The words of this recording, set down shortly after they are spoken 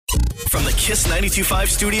Kiss 92.5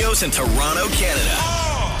 Studios in Toronto, Canada.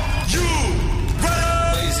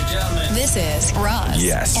 Ladies and gentlemen, This is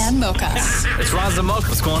Roz and Mocha. it's Roz and Mocha.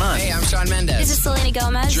 What's going on? Hey, I'm Shawn Mendes. This is Selena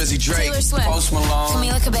Gomez. Drizzy Drake. Taylor Swift. Post Malone.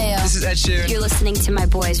 Camila Cabello. This is Ed Sheeran. You're listening to my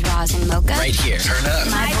boys Roz and Mocha. Right here. Turn up.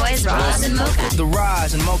 My boys Roz and Mocha. The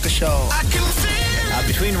Roz and Mocha Show. I can feel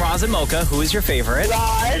Between Roz and Mocha, who is your favorite?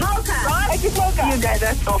 Mocha. You guys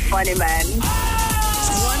are so funny, man.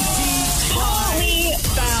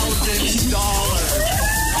 $25,000.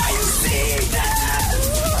 Are you seeing that?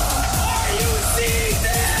 Are you seeing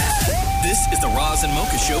that? This is the Roz and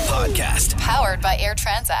Mocha Show podcast. Powered by Air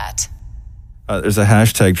Transat. There's a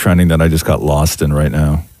hashtag trending that I just got lost in right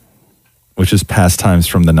now, which is pastimes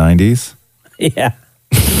from the 90s. Yeah.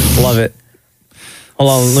 Love it. Hold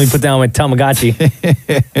on, let me put down my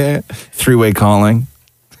Tamagotchi. Three-way calling.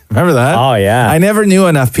 Remember that? Oh, yeah. I never knew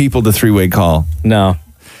enough people to three-way call. No.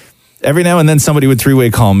 Every now and then somebody would three-way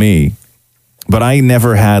call me, but I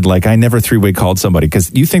never three-way called somebody,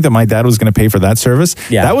 because you think that my dad was going to pay for that service?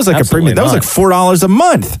 Yeah, that was like absolutely that was like $4 a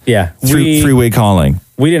month. Yeah. Three-way calling.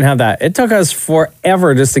 We didn't have that. It took us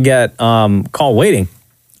forever just to get call waiting.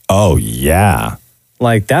 Oh, yeah.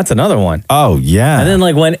 Like, that's another one. Oh, yeah. And then,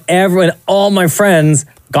 like, when all my friends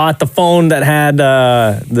got the phone that had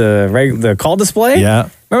the call display. Yeah.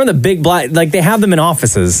 Remember the big black, like, they have them in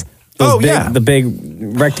offices. The big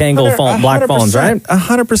rectangle black phones, right?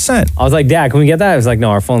 100%. I was like, Dad, can we get that? I was like, no,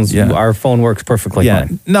 our phone works perfectly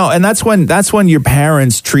fine. No, and that's when your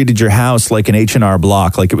parents treated your house like an H&R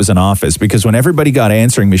Block, like it was an office, because when everybody got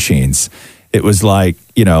answering machines, it was like,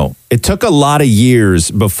 it took a lot of years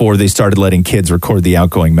before they started letting kids record the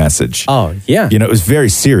outgoing message. Oh, yeah. It was very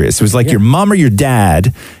serious. It was like your mom or your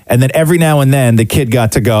dad, and then every now and then the kid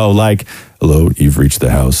got to go like, hello, you've reached the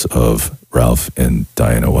house of Ralph and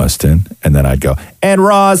Diana Weston. And then I'd go, and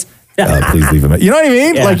Roz, please leave a message. You know what I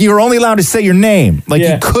mean? Yeah. Like, you were only allowed to say your name. Like,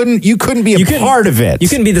 you couldn't be a part of it. You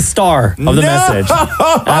couldn't be the star of the message.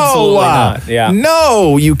 Absolutely not. Yeah.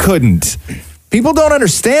 No, you couldn't. People don't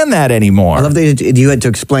understand that anymore. I love that you had to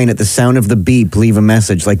explain at the sound of the beep, leave a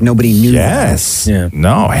message, like nobody knew Yes. that. Yeah.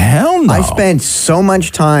 No, hell no. I spent so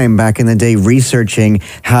much time back in the day researching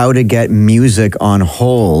how to get music on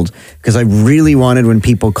hold, because I really wanted, when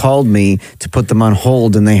people called me, to put them on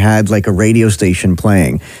hold and they had like a radio station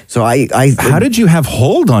playing. So How did you have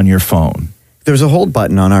hold on your phone? There was a hold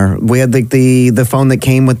button on we had the phone that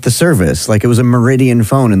came with the service. Like, it was a Meridian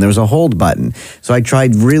phone, and there was a hold button. So I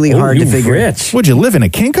tried really hard to figure rich. Would you live in a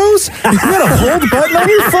Kinko's? You had a hold button on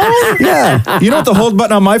your phone? Yeah. You know what the hold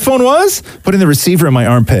button on my phone was? Putting the receiver in my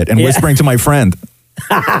armpit and whispering to my friend.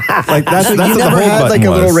 Like, that's So what you the never hold had button like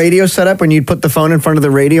a was. little radio set up and you'd put the phone in front of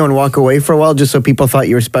the radio and walk away for a while just so people thought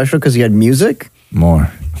you were special because you had music?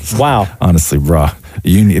 More. Wow. Honestly, bro.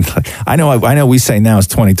 You need. I know. We say now it's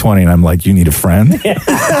 2020, and I'm like, you need a friend. But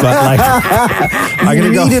like,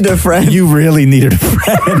 You needed a friend. You really needed a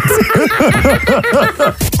friend.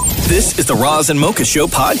 This is the Roz and Mocha Show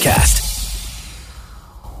podcast.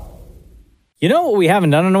 You know what we haven't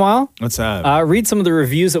done in a while? What's that? Read some of the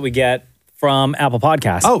reviews that we get from Apple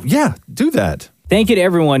Podcasts. Oh yeah, do that. Thank you to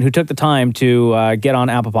everyone who took the time to get on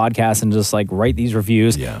Apple Podcasts and just like write these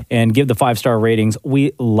reviews and give the 5-star ratings.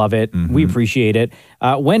 We love it. We appreciate it.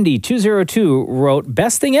 Wendy202 wrote,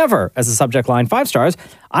 best thing ever as a subject line, 5 stars.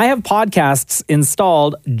 I have podcasts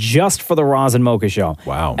installed just for the Roz and Mocha Show.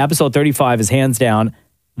 Wow. Episode 35 is hands down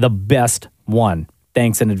the best one.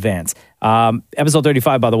 Thanks in advance. Episode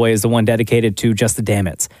 35, by the way, is the one dedicated to just the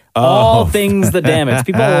Dammits. All things the Dammits.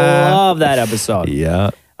 People love that episode. Yeah.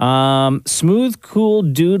 Smooth Cool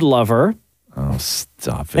Dude Lover. Oh,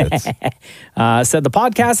 stop it. Said the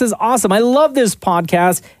podcast is awesome. I love this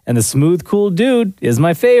podcast, and the Smooth Cool Dude is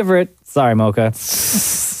my favorite. Sorry, Mocha.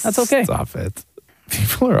 That's okay. Stop it.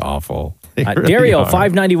 People are awful. They really Dario are.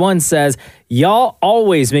 591 says, y'all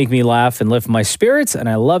always make me laugh and lift my spirits, and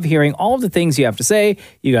I love hearing all of the things you have to say.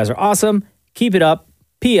 You guys are awesome. Keep it up.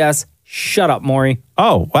 P.S. Shut up, Maury.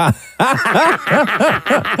 Oh, wow.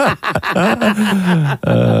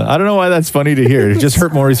 I don't know why that's funny to hear. It just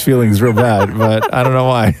hurt Maury's feelings real bad, but I don't know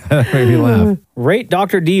why. That made me laugh. Rate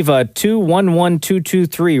Dr. Diva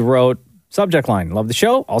 211223 wrote, subject line, love the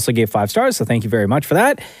show. Also gave 5 stars, so thank you very much for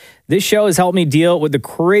that. This show has helped me deal with the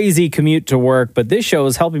crazy commute to work, but this show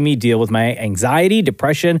is helping me deal with my anxiety,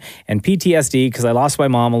 depression, and PTSD because I lost my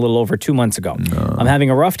mom a little over 2 months ago. I'm having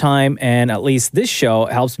a rough time, and at least this show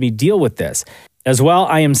helps me deal with this. As well,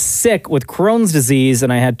 I am sick with Crohn's disease,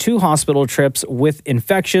 and I had 2 hospital trips with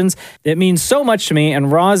infections. It means so much to me, and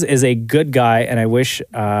Roz is a good guy, and I wish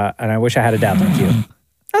I had a dad like you.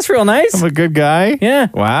 That's real nice. I'm a good guy? Yeah.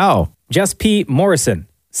 Wow. Just P. Morrison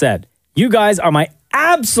said, you guys are my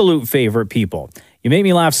absolute favorite people. You make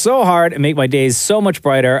me laugh so hard and make my days so much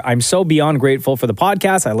brighter. I'm so beyond grateful for the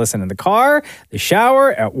podcast. I listen in the car, the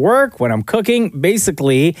shower, at work, when I'm cooking,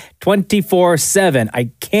 basically 24/7.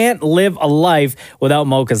 I can't live a life without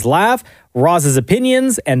Mocha's laugh, Roz's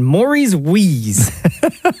opinions, and Maury's wheeze.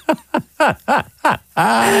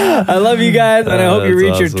 I love you guys, and I hope you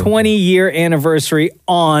reach your 20-year anniversary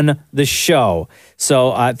on the show.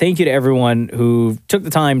 So thank you to everyone who took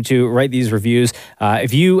the time to write these reviews.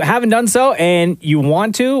 If you haven't done so and you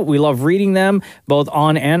want to, we love reading them both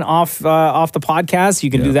on and off the podcast.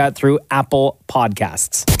 You can do that through Apple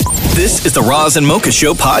Podcasts. This is the Roz and Mocha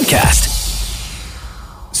Show podcast.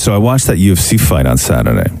 So I watched that UFC fight on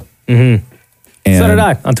Saturday. Mm-hmm. And so did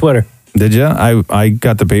I on Twitter. Did you? I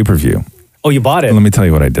got the pay-per-view. Oh, you bought it? Let me tell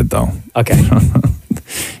you what I did, though. Okay.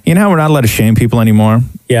 You know how we're not allowed to shame people anymore?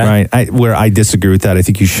 Yeah. Right? Where I disagree with that. I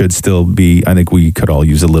think you should still be, I think we could all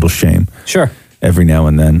use a little shame. Sure. Every now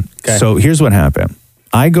and then. Okay. So here's what happened.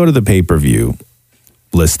 I go to the pay-per-view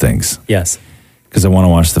listings. Yes. Because I want to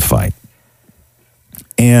watch the fight.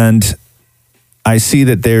 And I see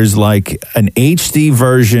that there's like an HD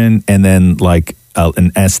version and then like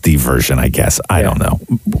an SD version, I guess. I don't know.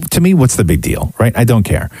 To me, what's the big deal, right? I don't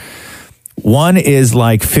care. One is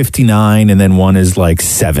like $59 and then one is like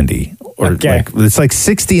 $70. Or like, it's like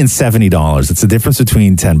 $60 and $70. It's the difference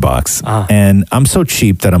between $10. And I'm so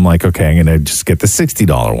cheap that I'm like, okay, I'm going to just get the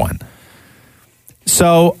 $60 one.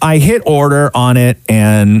 So I hit order on it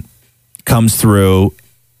and comes through.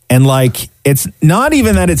 And like, it's not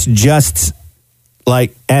even that it's just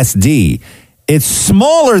like SD. It's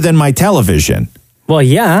smaller than my television. Well,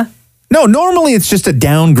 yeah. No, normally it's just a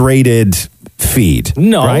downgraded feed.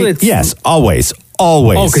 No, right? it's... Yes, always.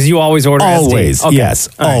 Oh, because you always order always, SD. Okay. Yes,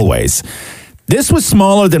 all right. always. This was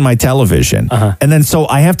smaller than my television. And then so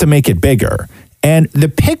I have to make it bigger. And the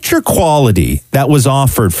picture quality that was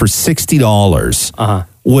offered for $60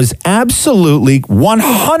 was absolutely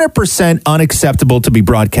 100% unacceptable to be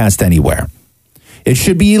broadcast anywhere. It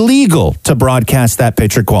should be illegal to broadcast that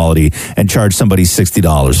picture quality and charge somebody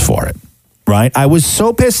 $60 for it. Right? I was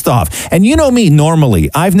so pissed off. And you know me, normally,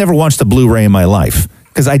 I've never watched a Blu-ray in my life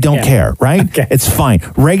because I don't care, right? Okay. It's fine.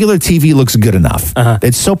 Regular TV looks good enough.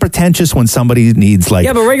 It's so pretentious when somebody needs like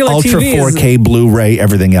but regular Ultra TV 4K Blu-ray,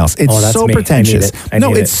 everything else. It's so me. pretentious. I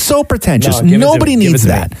need it. It's so pretentious. No, nobody needs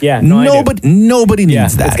that. Yeah, no, nobody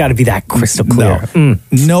needs that. It's got to be that crystal clear. No,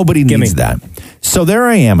 nobody needs that. So there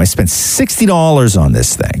I am. I spent $60 on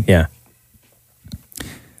this thing. Yeah.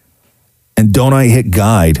 And don't I hit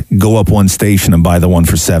guide, go up one station and buy the one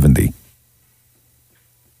for $70?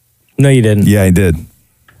 No, you didn't. Yeah, I did.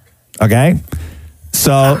 Okay?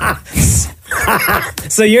 So...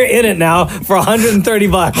 So you're in it now for $130.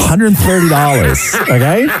 $130.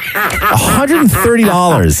 Okay?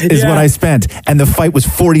 $130 is what I spent. And the fight was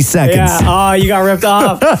 40 seconds. Yeah. Oh, you got ripped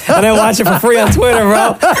off. And then watch it for free on Twitter,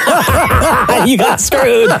 bro. You got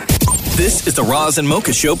screwed. This is the Roz and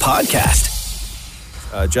Mocha Show podcast.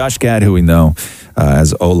 Josh Gad, who we know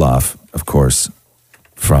as Olaf, of course,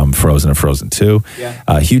 from Frozen and Frozen 2. Yeah.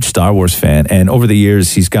 A huge Star Wars fan. And over the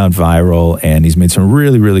years, he's gone viral and he's made some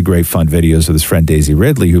really, really great fun videos with his friend Daisy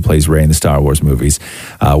Ridley, who plays Rey in the Star Wars movies,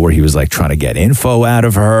 where he was like trying to get info out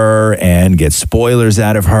of her and get spoilers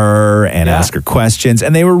out of her and ask her questions.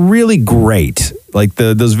 And they were really great. Like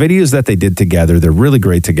those videos that they did together, they're really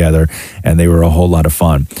great together. And they were a whole lot of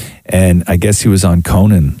fun. And I guess he was on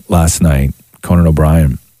Conan last night, Conan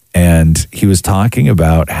O'Brien. And he was talking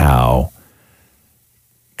about how,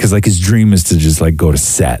 because like his dream is to just like go to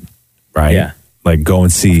set, right? Yeah. Like go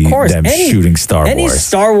and see them shooting Star Wars. Any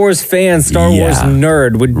Star Wars fan, Star Wars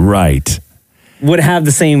nerd would have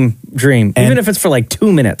the same dream, even if it's for like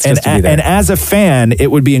 2 minutes. Just to be there. And as a fan, it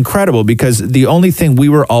would be incredible because the only thing we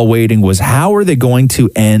were all waiting was how are they going to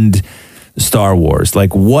end Star Wars?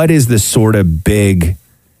 Like what is the sort of big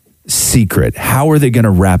secret? How are they going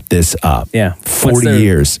to wrap this up? Yeah. 40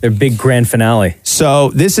 years. Their big grand finale. So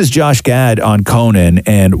this is Josh Gad on Conan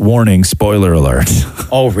and warning, spoiler alert.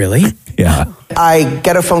 Oh, really? Yeah. I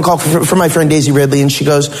get a phone call from my friend Daisy Ridley, and she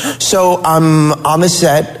goes, so I'm on the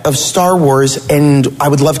set of Star Wars, and I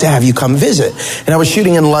would love to have you come visit. And I was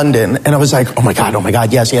shooting in London, and I was like, oh my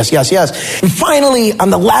God, yes. And finally,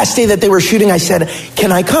 on the last day that they were shooting, I said,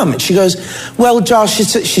 can I come? And she goes, well, Josh,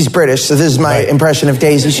 she's British, so this is my impression of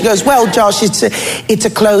Daisy. She goes, well, Josh, it's a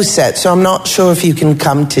closed set, so I'm not sure if you can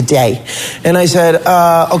come today. And I said,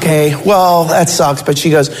 okay, well, that sucks. But she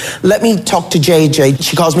goes, let me talk to JJ.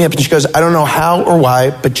 She calls me up, and she goes, I don't know how or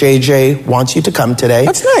why, but JJ wants you to come today.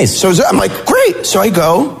 That's nice. So I'm like, great. So I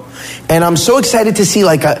go, and I'm so excited to see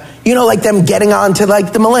like a like them getting onto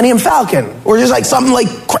like the Millennium Falcon or just like something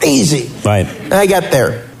like crazy. Right. And I get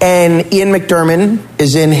there. And Ian McDiarmid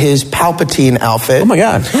is in his Palpatine outfit. Oh my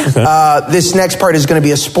God. This next part is going to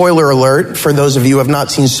be a spoiler alert for those of you who have not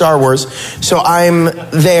seen Star Wars. So I'm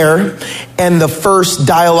there, and the first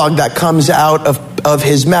dialogue that comes out of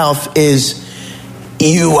his mouth is,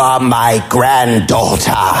 "You are my granddaughter."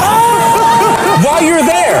 While you're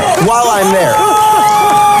there. While I'm there.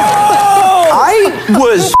 I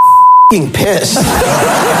was f***ing pissed.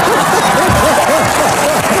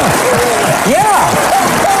 Yeah.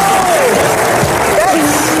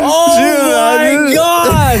 Oh my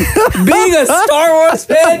God! Being a Star Wars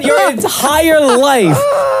fan your entire life,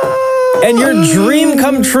 and your dream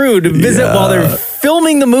come true to visit while they're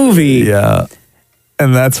filming the movie. Yeah.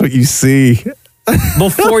 And that's what you see.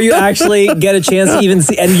 Before you actually get a chance to even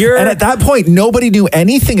see, and at that point nobody knew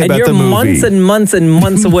anything about the movie. You're months and months and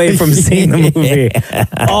months away from seeing the movie.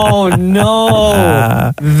 Oh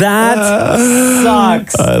no, that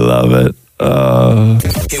sucks. I love it.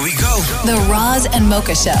 Here we go. The Roz and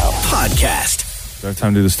Mocha Show Podcast. Do I have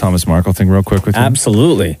time to do this Thomas Markle thing real quick with you?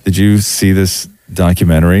 Absolutely. Did you see this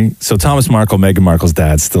documentary? So Thomas Markle, Meghan Markle's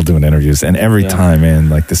dad's still doing interviews, and every time, man,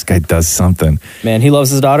 like this guy does something. Man, he loves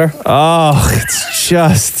his daughter. Oh, it's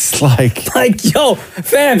just like, yo,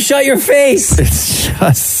 fam, shut your face. It's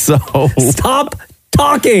just so. Stop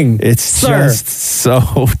talking. It's just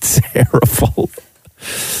so terrible.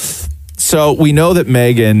 So we know that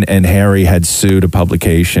Meghan and Harry had sued a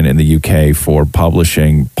publication in the UK for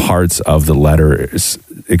publishing parts of the letters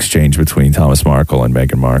exchanged between Thomas Markle and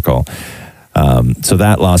Meghan Markle. So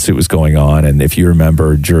that lawsuit was going on, and if you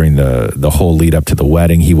remember, during the whole lead up to the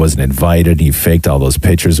wedding, he wasn't invited. He faked all those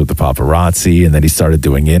pictures with the paparazzi, and then he started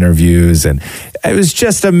doing interviews, and it was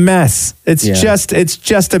just a mess. It's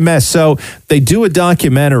just a mess. So they do a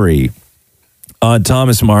documentary on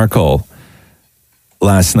Thomas Markle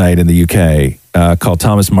last night in the UK called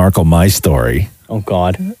Thomas Markle, My Story. Oh,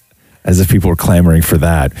 God. As if people were clamoring for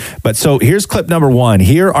that. But so here's clip number 1.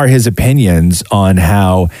 Here are his opinions on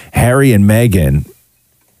how Harry and Meghan,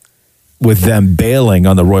 with them bailing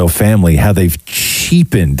on the royal family, how they've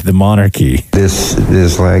cheapened the monarchy. This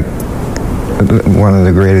is like one of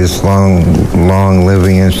the greatest long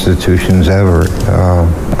living institutions ever.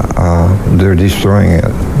 They're destroying it.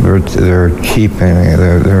 They're cheapening it.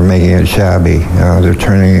 They're making it shabby. They're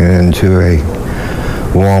turning it into a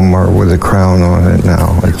Walmart with a crown on it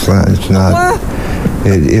now. It's not.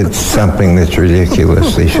 It's something that's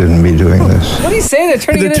ridiculous. They shouldn't be doing this. What do you say? They're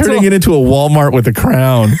turning it into a Walmart with a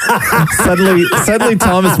crown. suddenly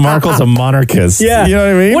Thomas Markle's a monarchist. Yeah. You know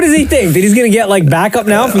what I mean? What does he think? That he's going to get like backup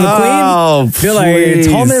now from the Queen? Oh, Be like,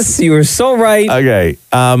 Thomas, you were so right. Okay.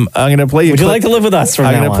 I'm going to play you. Would you like to live with us from now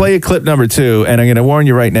on? I'm going to play you clip number 2, and I'm going to warn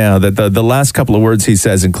you right now that the last couple of words he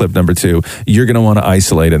says in clip number 2, you're going to want to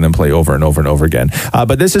isolate and then play over and over and over again.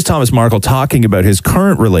 But this is Thomas Markle talking about his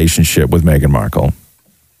current relationship with Meghan Markle.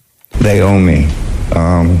 They owe me.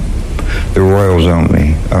 The royals owe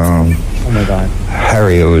me. Oh my God.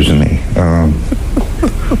 Harry owes me.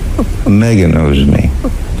 Meghan owes me.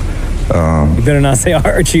 You better not say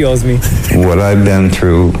Archie owes me. What I've been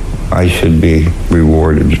through, I should be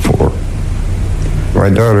rewarded for. My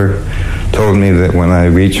daughter told me that when I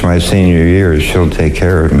reach my senior years, she'll take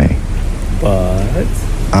care of me. But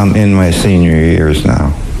I'm in my senior years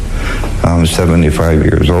now. I'm 75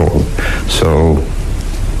 years old. So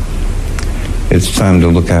it's time to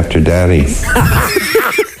look after Daddy.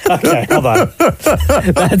 Okay, hold on.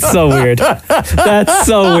 That's so weird. That's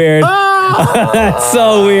so weird. That's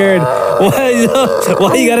so weird.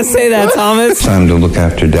 Why you gotta say that, Thomas? It's time to look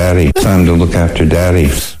after Daddy. Time to look after Daddy.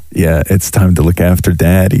 Yeah, it's time to look after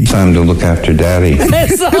Daddy. Time to look after Daddy.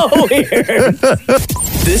 That's so weird.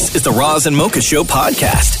 This is the Roz and Mocha Show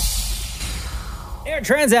podcast. Air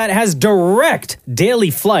Transat has direct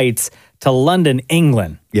daily flights to London,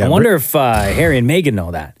 England. Yeah, I wonder if Harry and Meghan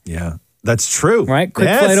know that. Yeah, that's true. Right? Quick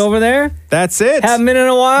Yes. flight over there. That's it. Haven't been in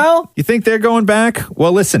a while. You think they're going back?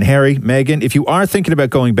 Well, listen, Harry, Meghan, if you are thinking about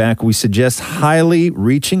going back, we suggest highly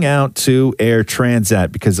reaching out to Air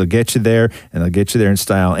Transat because they'll get you there and they'll get you there in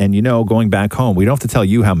style. And, going back home, we don't have to tell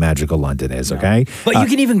you how magical London is, okay? But you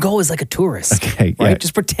can even go as like a tourist. Okay, right? yeah.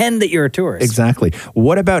 Just pretend that you're a tourist. Exactly.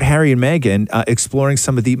 What about Harry and Meghan exploring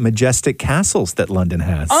some of the majestic castles that London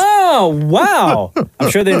has? Oh, wow. I'm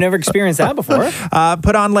sure they've never experienced that before.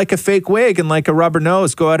 Put on like a fake wig and like a rubber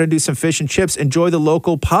nose. Go out and do some fish and chips. Enjoy the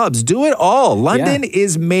local pubs. Do it all. London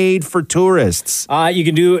is made for tourists. You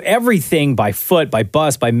can do everything by foot, by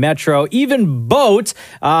bus, by metro, even boat.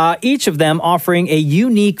 Each of them offering a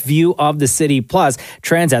unique view of the city. Plus,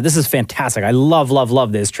 Transat. This is fantastic. I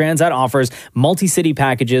love this. Transat offers multi-city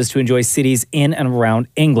packages to enjoy cities in and around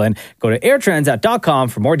England. Go to airtransat.com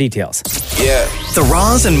for more details. Yeah. The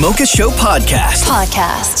Roz and Mocha Show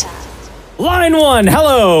podcast. Line 1.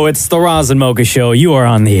 Hello, it's the Roz and Mocha Show. You are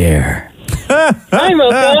on the air. Hi,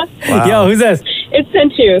 Mocha. Wow. Yo, who's this? It's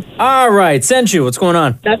Senchu. All right, Senchu, what's going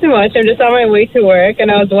on? Nothing much. I'm just on my way to work,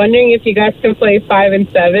 and I was wondering if you guys can play 5 and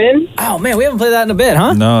 7. Oh, man, we haven't played that in a bit,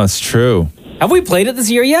 huh? No, it's true. Have we played it this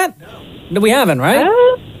year yet? No, we haven't, right?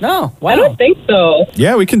 No. Wow. I don't think so.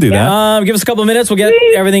 Yeah, we can do that. Give us a couple of minutes. We'll get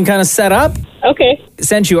everything kind of set up. Okay.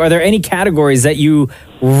 Senchu, are there any categories that you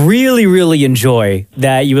really, really enjoy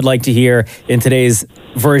that you would like to hear in today's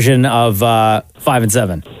version of 5 and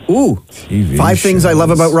 7? Ooh, TV 5 things I love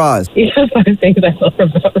about Roz. Yeah, 5 things I love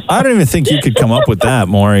about Roz. I don't even think you could come up with that,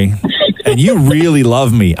 Maury. And you really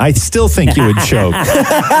love me. I still think you would choke.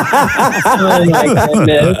 Oh, my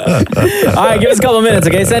goodness. All right, give us a couple of minutes,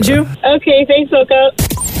 okay, Senchu? Okay, thanks, Mocha.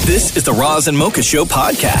 This is the Roz and Mocha Show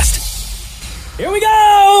podcast. Here we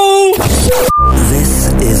go!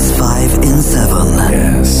 This is 5 and 7.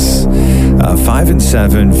 Yes. 5 and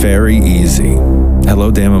 7, very easy.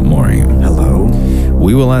 Hello, Dammit Maury. Hello.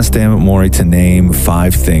 We will ask Dammit Maury to name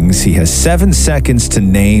 5 things. He has 7 seconds to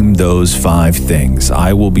name those 5 things.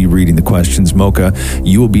 I will be reading the questions. Mocha,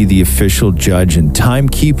 you will be the official judge and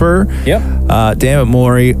timekeeper. Yep. Dammit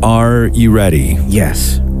Maury, are you ready?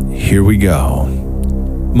 Yes. Here we go.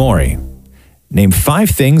 Maury, name 5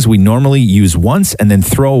 things we normally use once and then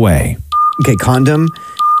throw away. Okay, condom,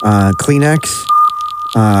 Kleenex,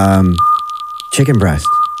 chicken breast.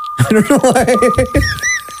 I don't know why.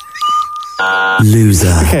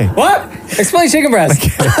 Loser. Okay. What? Explain chicken breast.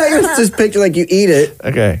 I was just picturing like you eat it.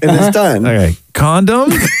 Okay. And it's done. Okay. Condom.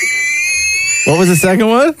 What was the second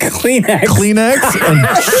one? Kleenex. Kleenex and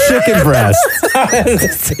chicken breast.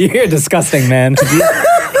 You're disgusting, man.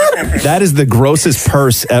 That is the grossest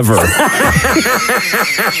purse ever.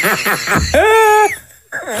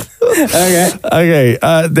 Okay.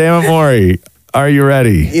 Dammit Maury, are you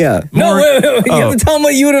ready? Yeah. No, wait. You have to tell him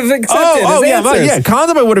what you would have accepted. Yeah.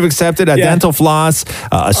 Condom I would have accepted. A dental floss,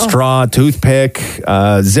 a straw, toothpick,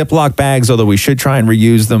 Ziploc bags, although we should try and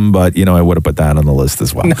reuse them, but, I would have put that on the list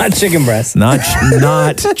as well. Not chicken breast. Not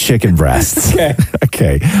chicken breasts.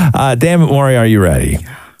 Okay. Dammit Maury, are you ready?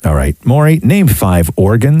 All right. Maury, name 5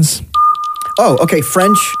 organs. Oh, okay.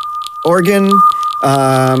 French organ,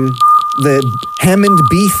 the Hammond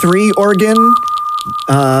B3 organ,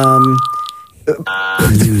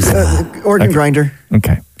 organ grinder.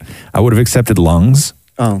 Okay. I would have accepted lungs.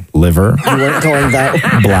 Oh. Liver. You weren't calling that.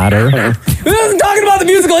 Bladder. Who wasn't talking about the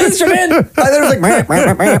musical instrument? I thought it was like.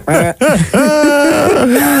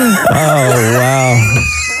 Oh, wow.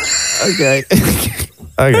 Okay.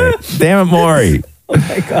 Dammit Maury. Oh,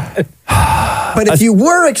 my God. But if you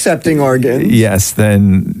were accepting organs. Yes,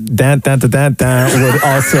 then that would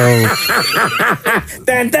also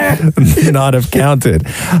not have counted.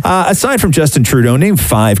 Aside from Justin Trudeau, name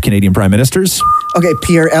 5 Canadian prime ministers. Okay,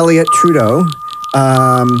 Pierre Elliott Trudeau,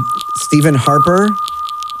 Stephen Harper,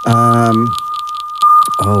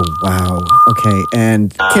 oh, wow. Okay,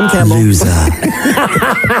 and Kim Campbell. Loser.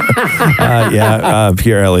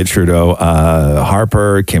 Pierre Elliott Trudeau,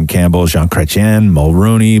 Harper, Kim Campbell, Jean Chrétien,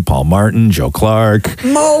 Mulrooney, Paul Martin, Joe Clark.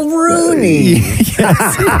 Mulrooney.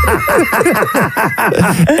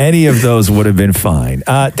 Any of those would have been fine.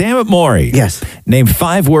 Dammit Maury. Yes. Name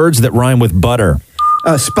 5 words that rhyme with butter.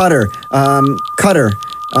 Sputter, cutter,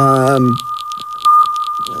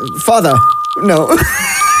 father. No.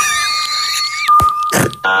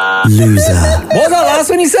 Loser. What was that last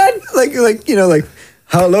one you said? like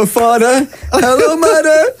hello father, hello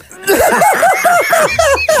mother.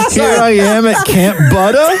 Here I am at Camp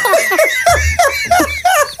Butter.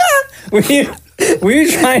 Were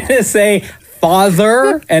you trying to say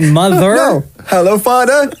father and mother? No. Hello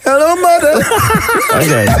father, hello mother.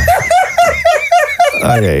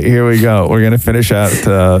 Okay, here we go. We're going to finish out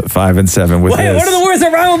 5 and 7 with this. What are the words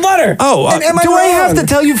that rhyme with butter? Oh, do I have to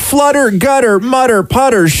tell you flutter, gutter, mutter,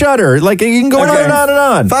 putter, shutter? Like, you can go on and on and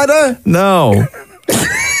on. Father? No.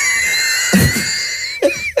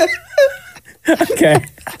 Okay.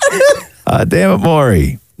 Dammit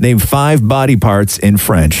Maury. Name 5 body parts in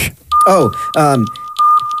French. Wow,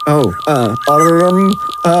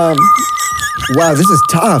 this is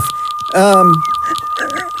tough.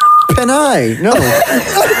 Penai. No.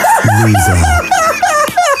 Loser.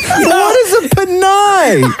 What is a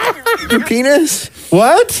penai? Your penis?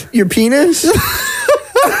 What? Your penis?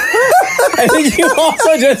 I think you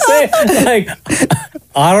also just say, like,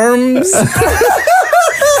 arms.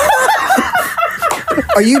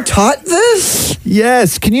 Are you taught this?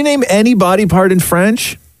 Yes. Can you name any body part in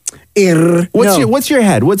French? What's your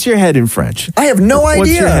head? What's your head in French? I have no idea.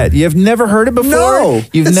 What's your head? You have never heard it before? No.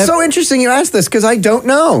 It's so interesting you asked this because I don't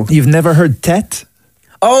know. You've never heard tete?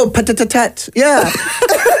 Oh, patatat. Yeah.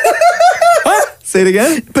 Say it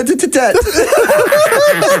again. Patatat.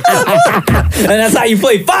 And that's how you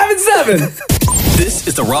play 5 and 7. This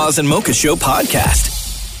is the Roz and Mocha Show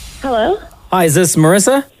podcast. Hello? Hi, is this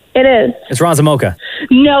Marissa? It is. It's Roz and Mocha.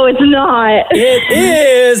 No, it's not. It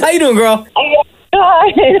is. How you doing, girl?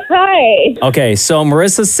 Hi. Okay, so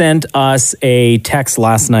Marissa sent us a text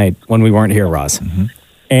last night when we weren't here, Roz. Mm-hmm.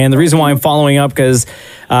 And the reason why I'm following up, because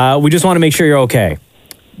we just want to make sure you're okay.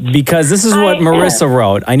 Because this is what Marissa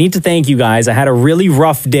wrote. I need to thank you guys. I had a really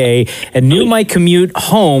rough day and knew my commute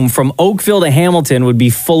home from Oakville to Hamilton would be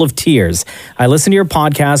full of tears. I listen to your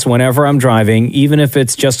podcast whenever I'm driving, even if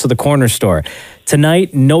it's just to the corner store.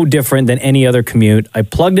 Tonight, no different than any other commute. I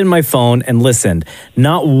plugged in my phone and listened.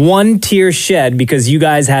 Not one tear shed because you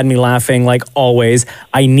guys had me laughing like always.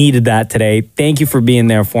 I needed that today. Thank you for being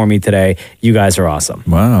there for me today. You guys are awesome.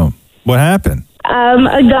 Wow. What happened?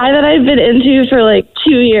 A guy that I've been into for like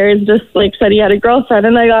 2 years just like said he had a girlfriend,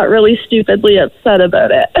 and I got really stupidly upset about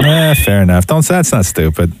it. Fair enough. That's not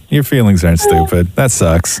stupid. Your feelings aren't stupid. That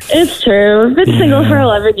sucks. It's true. I've been single for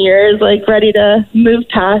 11 years, like ready to move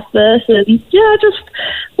past this, and yeah, it just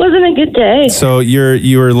wasn't a good day. So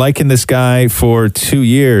you were liking this guy for 2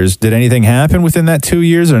 years. Did anything happen within that 2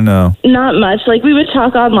 years or no? Not much. Like we would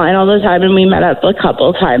talk online all the time, and we met up a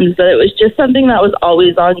couple times, but it was just something that was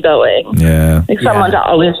always ongoing. Yeah. Like someone to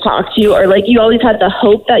always talk to you, or like you always had the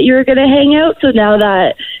hope that you were going to hang out. So now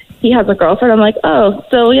that he has a girlfriend, I'm like, oh,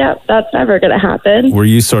 so yeah, that's never going to happen. Were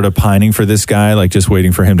you sort of pining for this guy, like just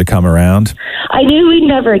waiting for him to come around? I knew we'd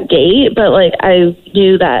never date, but like I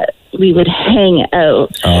knew that we would hang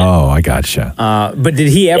out. Oh, I gotcha. But did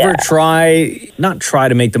he ever not try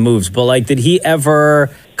to make the moves, but like, did he ever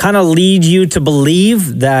kind of lead you to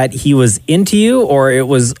believe that he was into you, or it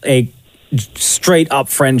was a straight up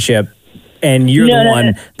friendship and you're the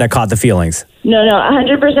one that caught the feelings? No,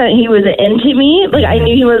 100% he was into me. Like I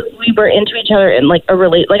knew we were into each other in like a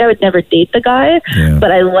like I would never date the guy,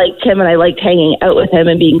 but I liked him and I liked hanging out with him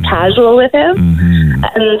and being casual with him. Mm-hmm.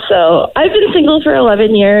 And so I've been single for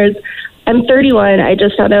 11 years. I'm 31. I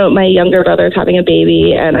just found out my younger brother's having a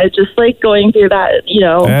baby, and I just like going through that, you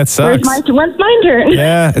know. That sucks. When's my turn?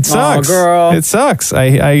 Yeah, it sucks. Oh, girl. It sucks.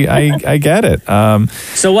 I get it.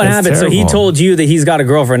 So what happened? Terrible. So he told you that he's got a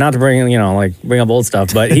girlfriend, not to bring up old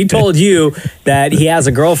stuff, but he told you that he has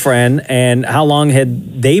a girlfriend, and how long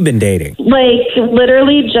had they been dating? Like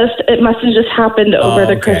literally it must have just happened over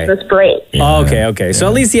the Christmas break. Yeah. Okay. So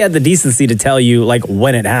at least he had the decency to tell you like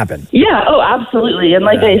when it happened. Yeah, absolutely. And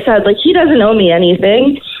like I said, like he doesn't owe me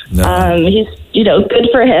anything. No. He's, good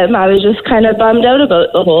for him. I was just kind of bummed out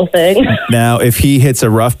about the whole thing. Now, if he hits a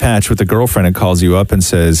rough patch with a girlfriend and calls you up and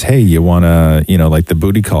says, hey, you want to, like the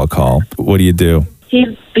booty call, what do you do?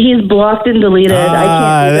 He's blocked and deleted. I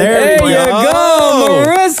can't. There you go,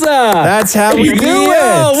 Marissa. That's how we do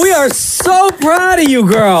it. We are so proud of you,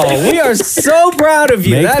 girl. We are so proud of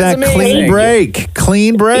you. Make That's that amazing.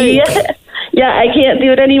 Clean break. Yeah, I can't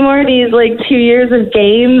do it anymore. These like 2 years of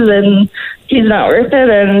games, and he's not worth it,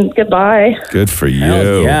 and goodbye. Good for you.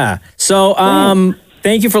 Hell yeah. So,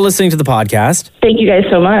 thank you for listening to the podcast. Thank you guys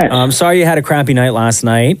so much. I'm sorry you had a crappy night last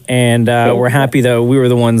night, and we're happy that we were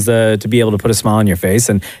the ones to be able to put a smile on your face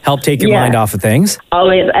and help take your mind off of things.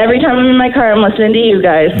 Always. Every time I'm in my car, I'm listening to you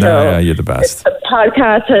guys. So you're the best. The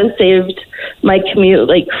podcast has saved my commute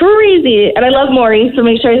like crazy. And I love Maury, so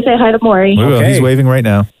make sure you say hi to Maury. We will. Okay. He's waving right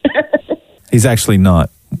now. He's actually not.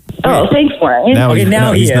 Oh, thanks, Maury. Now he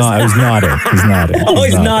is. He's nodding. He's nodding. Oh,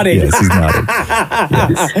 he's nodding. Yes, he's nodding.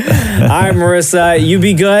 Yes. All right, Marissa, you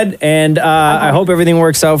be good, and I hope everything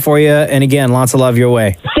works out for you. And again, lots of love your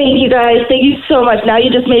way. Thank you, guys. Thank you so much. Now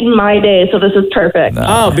you just made my day, so this is perfect.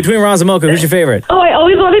 Oh, between Roz and Mocha, who's your favorite? Oh, I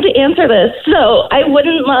always wanted to answer this. So I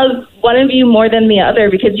wouldn't love one of you more than the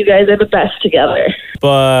other because you guys are the best together.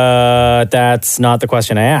 But that's not the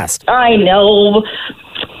question I asked. I know.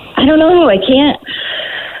 I don't know. I can't.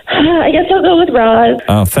 I guess I'll go with Roz.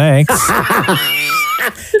 Oh, thanks.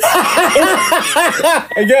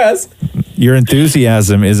 I guess. Your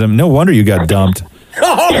enthusiasm is no wonder you got dumped.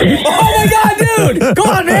 Oh, Oh my God, dude! Go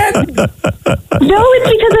on, man. No, it's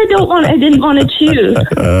because I didn't want to choose.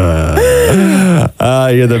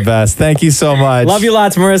 You're the best. Thank you so much. Love you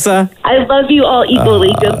lots, Marissa. I love you all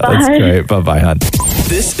equally. Goodbye. That's great. Bye-bye, hon.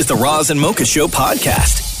 This is the Roz and Mocha Show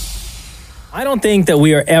podcast. I don't think that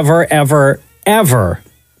we are ever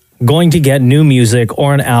going to get new music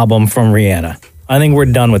or an album from Rihanna. I think we're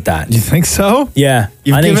done with that. You think so? Yeah.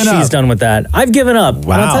 I think she's done with that. I've given up.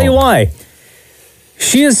 Wow. And I'll tell you why.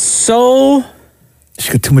 She is so...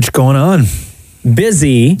 She's got too much going on.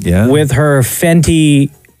 Busy with her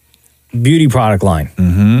Fenty beauty product line.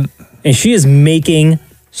 Mm-hmm. And she is making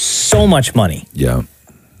so much money. Yeah.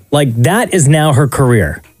 Like, that is now her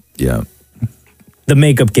career. Yeah. The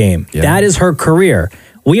makeup game. Yeah. That is her career.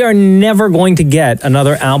 We are never going to get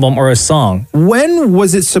another album or a song. When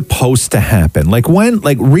was it supposed to happen? Like when?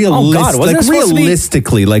 Like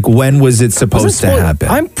realistically, like when was it supposed to happen?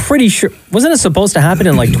 I'm pretty sure. Wasn't it supposed to happen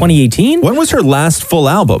in like 2018? When was her last full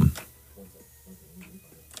album?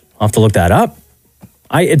 I'll have to look that up.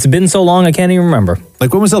 It's been so long I can't even remember.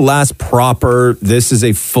 Like when was the last proper, this is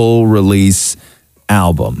a full release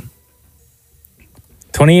album?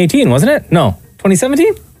 2018, wasn't it? No.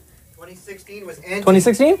 2017? 2016 was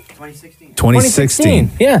 2016?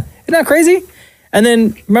 2016. Yeah. Isn't that crazy? And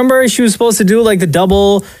then remember she was supposed to do like the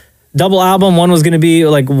double album. One was going to be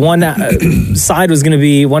like one side was going to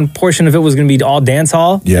be, one portion of it was going to be all dance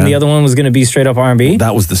hall. Yeah. And the other one was going to be straight up R&B.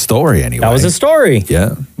 That was the story anyway. That was the story.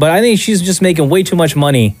 Yeah. But I think she's just making way too much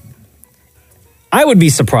money. I would be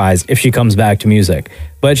surprised if she comes back to music.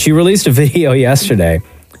 But she released a video yesterday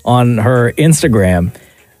on her Instagram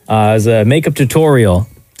as a makeup tutorial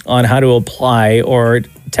on how to apply or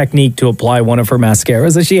technique to apply one of her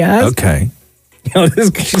mascaras that she has. Okay. You know,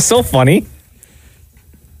 she's so funny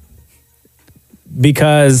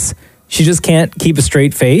because she just can't keep a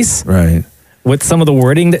straight face. Right. With some of the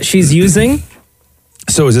wording that she's using.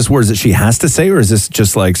 So is this words that she has to say, or is this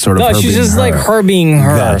just like sort of her she's being just her? like her being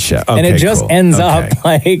her. Gotcha. And Okay, it just cool. ends Okay. up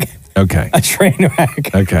like a train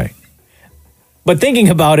wreck. Okay. But thinking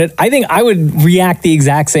about it, I think I would react the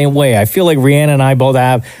exact same way. I feel like Rihanna and I both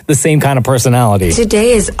have the same kind of personality.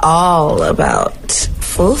 Today is all about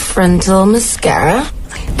full frontal mascara.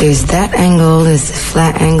 There's that angle, there's the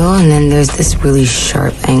flat angle, and then there's this really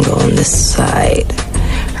sharp angle on the side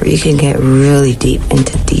where you can get really deep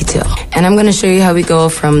into detail. And I'm going to show you how we go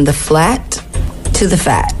from the flat to the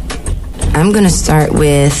fat. I'm going to start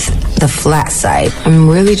with the flat side. I'm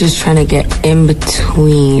really just trying to get in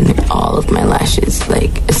between all of my lashes,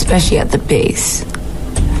 like especially at the base.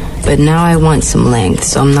 But now I want some length,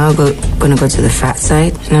 so I'm now going to go to the fat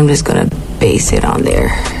side, and I'm just going to base it on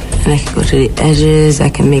there. And I can go to the edges. I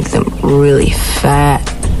can make them really fat,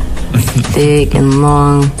 thick, and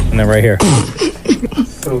long. And then right here.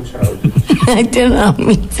 So childish. I didn't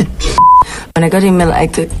mean to. When I go to the middle, I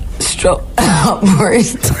like to stroke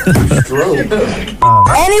upwards.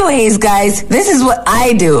 Anyways, guys, this is what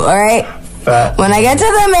I do, all right? When I get to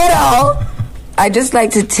the middle, I just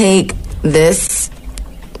like to take the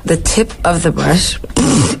tip of the brush.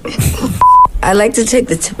 I like to take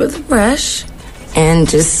the tip of the brush and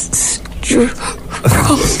just stroke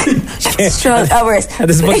upwards.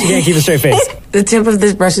 This is what you can't keep a straight face. The tip of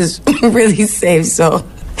this brush is really safe, so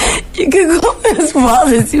you can go as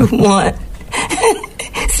wild as you want,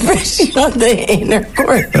 especially on the inner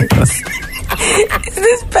corners. Is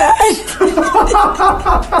this bad?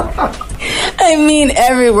 I mean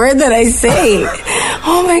every word that I say.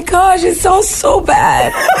 Oh my gosh, it sounds so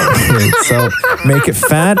bad. So make it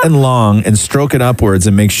fat and long and stroke it upwards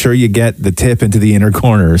and make sure you get the tip into the inner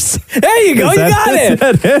corners. There you go, you got it.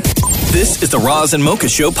 This is the Roz and Mocha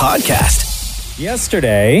Show podcast.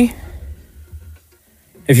 Yesterday,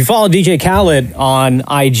 if you follow DJ Khaled on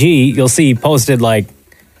IG, you'll see he posted like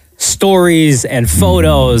stories and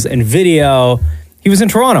photos and video. He was in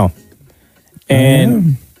Toronto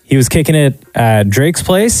and he was kicking it at Drake's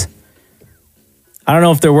place. I don't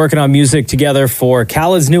know if they're working on music together for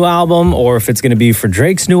Khaled's new album or if it's going to be for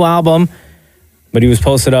Drake's new album, but he was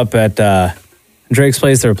posted up at Drake's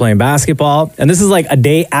place. They were playing basketball, and this is like a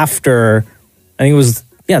day after, I think it was,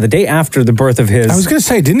 the day after the birth of his. I was going to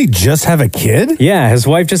say, didn't he just have a kid? Yeah, his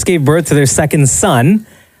wife just gave birth to their second son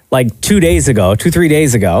like 3 days ago.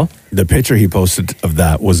 The picture he posted of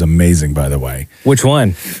that was amazing, by the way. Which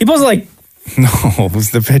one? He posted like... No, it was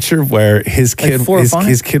the picture where his kid, Like 4 or 5?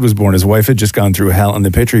 his kid was born. His wife had just gone through hell, and the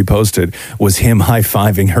picture he posted was him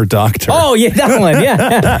high-fiving her doctor. Oh, yeah, that one,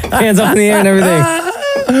 yeah. Hands up in the air and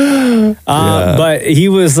everything. But he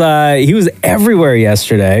was everywhere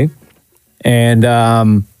yesterday,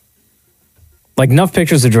 and like enough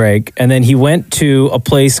pictures of Drake, and then he went to a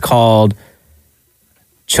place called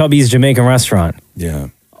Chubby's Jamaican restaurant. Yeah.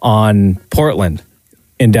 On Portland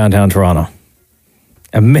in downtown Toronto.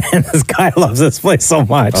 And man, this guy loves this place so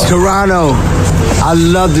much. Toronto, I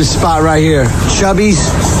love this spot right here. Chubby's,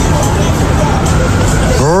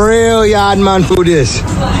 real Yardman food is.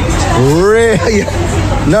 Real.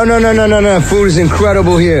 No. Food is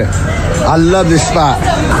incredible here. I love this spot.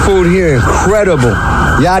 Food here, incredible.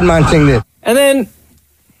 Yardman thing there. And then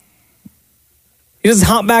he just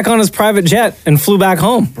hopped back on his private jet and flew back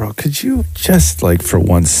home. Bro, could you just like for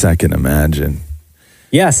 1 second imagine?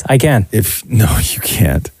 Yes, I can. No, you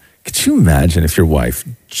can't. Could you imagine if your wife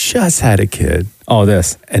just had a kid? Oh,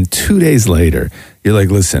 this. And 2 days later, you're like,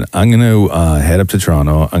 listen, I'm going to head up to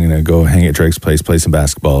Toronto. I'm going to go hang at Drake's place, play some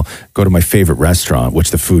basketball, go to my favorite restaurant,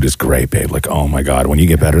 which the food is great, babe. Like, oh my God, when you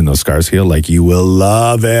get better and those scars heal, like you will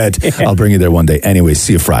love it. Yeah. I'll bring you there one day. Anyway,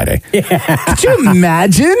 see you Friday. Yeah. Could you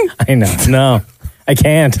imagine? I know. No. I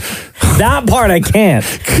can't. That part I can't.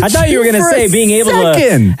 I thought you were going to say being able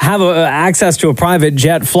to have access to a private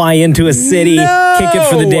jet, fly into a city, kick it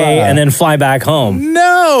for the day, and then fly back home.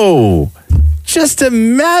 No. Just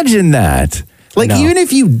imagine that. Like, even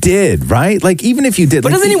if you did, right? Like, even if you did.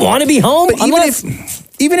 But like, doesn't he want to be home? But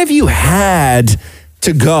even if you had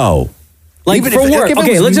to go. Like even for if, work. if it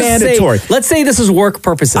Okay, was let's say this is work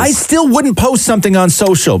purposes. I still wouldn't post something on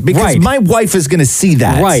social because my wife is going to see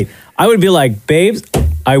that. Right. I would be like, babes,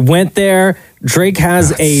 I went there. Drake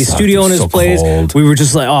has a studio in his place. Cold. We were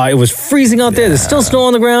just like, oh, it was freezing out there. There's still snow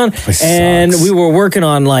on the ground. And we were working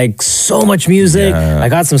on like so much music. I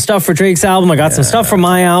got some stuff for Drake's album. I got some stuff for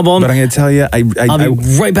my album. But I'm going to tell you, I'll be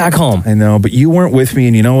right back home. I know, but you weren't with me.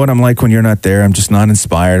 And you know what I'm like when you're not there? I'm just not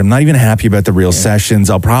inspired. I'm not even happy about the real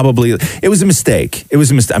sessions. It was a mistake.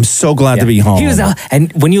 I'm so glad to be home. He was out,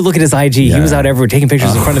 and when you look at his IG, he was out everywhere taking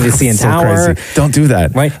pictures in front of the CN Tower. Crazy. Don't do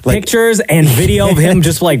that. Right? Like, pictures and video of him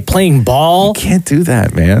just like playing ball. You can't do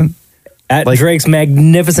that, man. At Drake's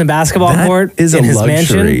magnificent basketball court is in a his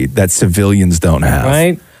luxury mansion. That civilians don't have.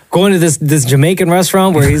 Right? Going to this Jamaican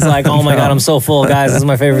restaurant where he's like, oh my God, I'm so full, guys. This is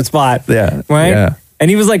my favorite spot. Yeah. Right? Yeah. And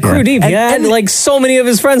he was like crew deep. He had like so many of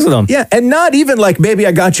his friends with him. Yeah, and not even like, maybe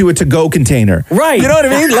I got you a to-go container. Right. You know what I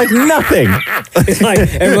mean? Like nothing. It's like,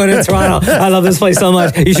 everyone in Toronto, I love this place so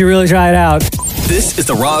much. You should really try it out. This is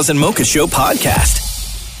the Roz and Mocha Show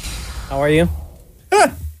podcast. How are you?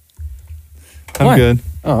 I'm good.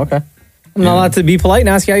 Oh, okay. I'm not allowed to be polite and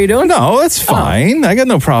ask you how you're doing? No, that's fine. I got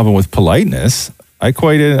no problem with politeness. I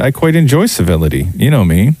quite enjoy civility. You know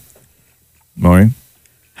me. Maury.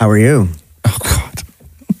 How are you? Oh, God.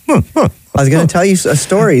 I was going to tell you a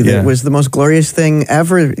story that was the most glorious thing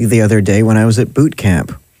ever the other day when I was at boot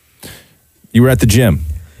camp. You were at the gym.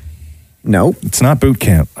 No. It's not boot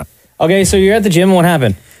camp. Okay, so you're at the gym and what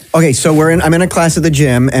happened? Okay, so I'm in a class at the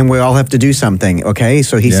gym and we all have to do something, okay?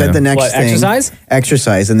 So he said the next thing. Exercise?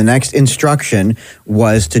 Exercise. And the next instruction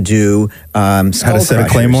was to do How to set a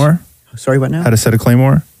claymore? Sorry, what now? How to set a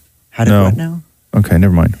claymore? How to what now? Okay,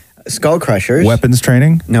 never mind. Skull crushers. Weapons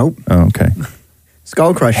training? Nope. Oh, okay.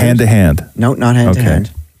 Skull crushers. Hand to hand? No, not hand to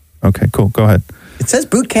hand. Okay, cool. Go ahead. It says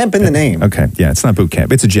boot camp in the name. Okay, yeah, it's not boot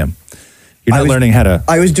camp. It's a gym. You're not learning how to...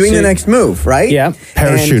 I was doing the next move, right? Yeah.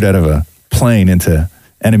 Parachute out of a plane into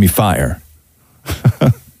enemy fire.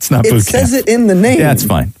 It's not boot camp. It says it in the name. Yeah, it's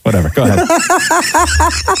fine. Whatever. Go ahead.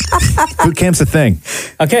 Boot camp's a thing.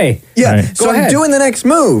 Okay. Yeah. Right. So I'm doing the next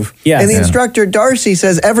move. Yeah. And the instructor, Darcy,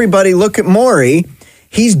 says, everybody look at Maury.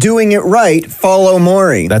 He's doing it right. Follow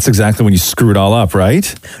Maury. That's exactly when you screw it all up,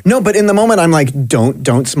 right? No, but in the moment, I'm like,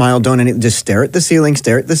 don't smile, just stare at the ceiling,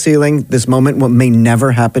 stare at the ceiling. This moment may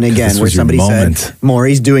never happen again, This where was your somebody moment. said,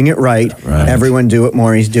 Maury's doing it right. Everyone do what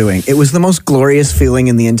Maury's doing. It was the most glorious feeling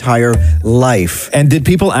in the entire life. And did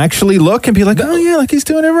people actually look and be like, oh yeah, like he's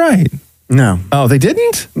doing it right? No. Oh, they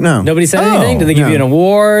didn't? No. Nobody said anything? Did they give you an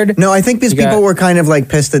award? No, I think these people were kind of like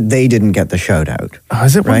pissed that they didn't get the shout out. Oh,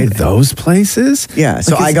 is it one of those places? Yeah,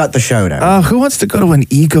 so I got the shout out. Oh, who wants to go to an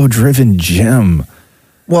ego-driven gym?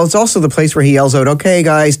 Well, it's also the place where he yells out, okay,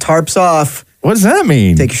 guys, tarps off. What does that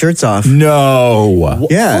mean? Take your shirts off. No.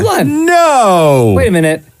 Yeah. Hold on. No. Wait a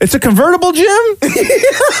minute. It's a convertible gym?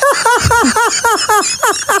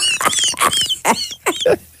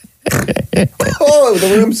 Oh,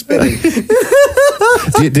 the room's spinning.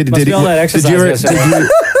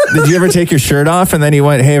 Did you ever take your shirt off and then he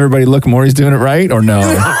went, hey, everybody, look, Maury's doing it right? Or no?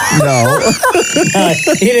 No.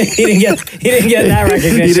 He didn't get that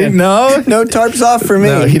recognition. He didn't know? No tarps off for me.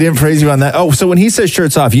 No, he didn't praise you on that. Oh, so when he says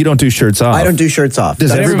shirts off, you don't do shirts off. I don't do shirts off.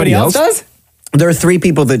 Does everybody else does? There are 3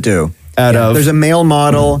 people that do. Out of? There's a male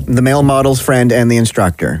model, the male model's friend, and the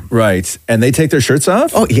instructor. Right. And they take their shirts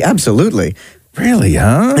off? Oh, yeah, absolutely. Really,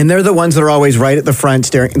 huh? And they're the ones that are always right at the front,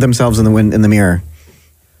 staring at themselves in the mirror.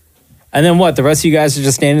 And then what? The rest of you guys are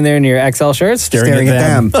just standing there in your XL shirts? Staring at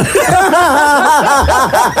them.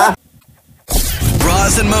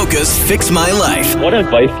 Roz and Mocha's Fix My Life. What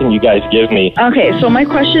advice can you guys give me? Okay, so my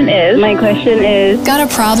question is...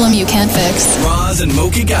 Got a problem you can't fix? Roz and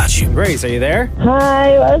Mocha got you. Grace, are you there?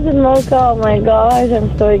 Hi, Roz and Mocha. Oh my gosh,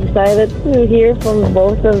 I'm so excited to hear from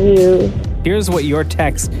both of you. Here's what your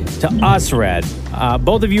text to us read.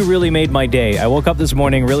 Both of you really made my day. I woke up this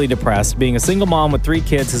morning really depressed. Being a single mom with 3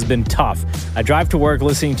 kids has been tough. I drive to work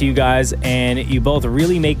listening to you guys, and you both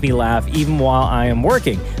really make me laugh even while I am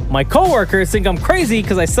working. My coworkers think I'm crazy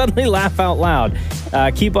because I suddenly laugh out loud.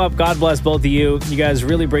 Keep up. God bless both of you. You guys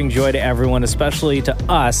really bring joy to everyone, especially to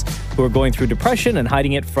us who are going through depression and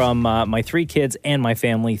hiding it from my 3 kids and my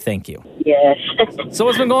family. Thank you. Yes. So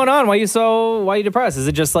what's been going on? Why are you depressed? Is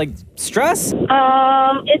it just like stress?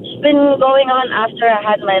 It's been going on after I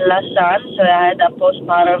had my last son, so I had a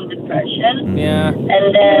postpartum depression. Yeah.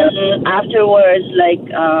 And then afterwards,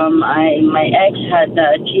 my ex had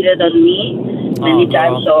cheated on me many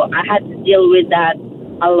times, so I had to deal with that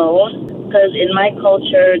alone. Because in my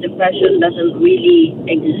culture, depression doesn't really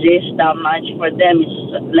exist that much. For them,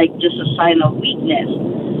 it's like just a sign of weakness.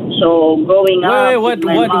 So growing up,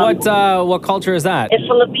 what culture is that? It's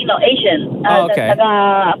Filipino, Asian. Okay.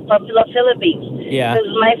 From the Philippines. Yeah.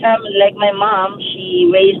 Because my family, like my mom, she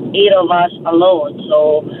raised 8 of us alone.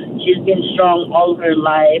 So she's been strong all her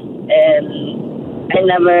life, and I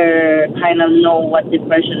never kind of know what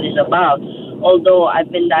depression is about. Although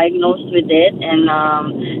I've been diagnosed with it, and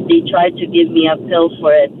they tried to give me a pill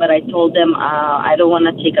for it, but I told them I don't want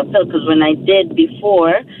to take a pill, because when I did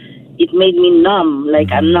before, it made me numb, like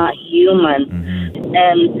I'm not human.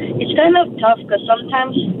 And it's kind of tough, because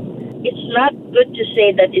sometimes it's not good to say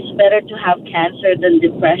that it's better to have cancer than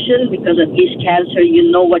depression, because at least cancer, you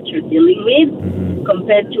know what you're dealing with,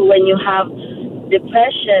 compared to when you have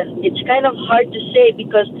depression. It's kind of hard to say,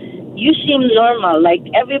 because you seem normal. Like,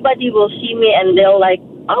 everybody will see me and they'll like,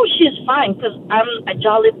 oh, she's fine, because I'm a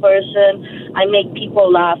jolly person. I make people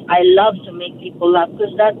laugh. I love to make people laugh,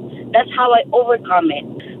 because that's how I overcome it.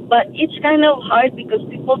 But it's kind of hard, because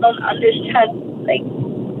people don't understand, like,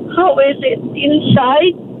 how is it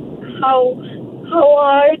inside? How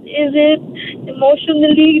hard is it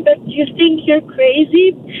emotionally that you think you're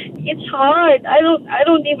crazy? It's hard. I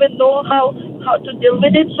don't even know how to deal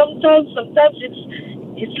with it sometimes. Sometimes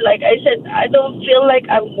it's like I said, I don't feel like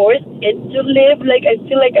I'm worth it to live. Like, I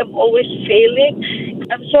feel like I'm always failing.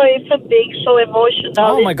 I'm sorry if I'm being so emotional.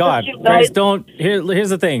 Oh my God. Grace, here's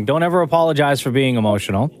the thing. Don't ever apologize for being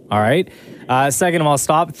emotional. All right. Second of all,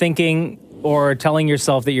 stop thinking or telling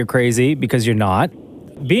yourself that you're crazy, because you're not.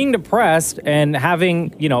 Being depressed and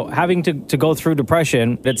having to go through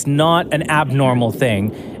depression, that's not an abnormal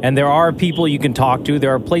thing. And there are people you can talk to.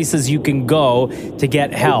 There are places you can go to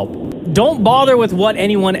get help. Don't bother with what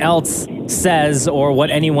anyone else says or what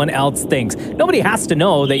anyone else thinks. Nobody has to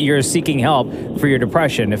know that you're seeking help for your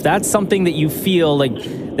depression. If that's something that you feel like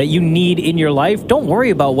that you need in your life, don't worry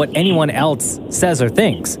about what anyone else says or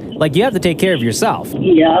thinks. Like, you have to take care of yourself.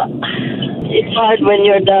 Yeah. It's hard when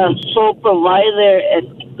you're the sole provider,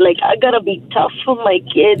 and like, I gotta be tough for my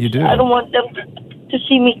kids. You do. I don't want them to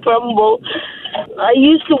see me crumble. I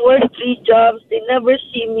used to work 3 jobs. They never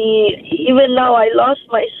see me. Even now, I lost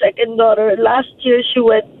my second daughter. Last year,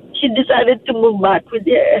 she decided to move back with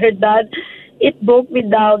her dad. It broke me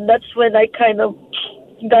down. That's when I kind of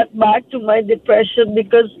got back to my depression,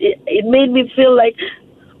 because it made me feel like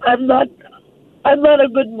I'm not a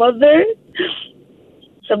good mother.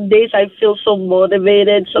 Some days I feel so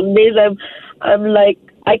motivated. Some days I'm like,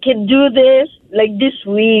 I can do this. Like this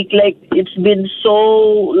week, like it's been so,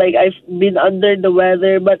 like I've been under the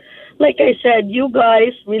weather. But like I said, you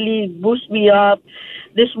guys really boost me up.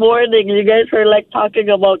 This morning, you guys were like talking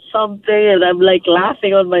about something, and I'm like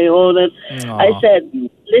laughing on my own. And I said,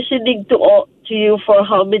 listening to you for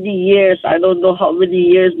how many years? I don't know how many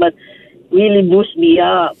years, but really boost me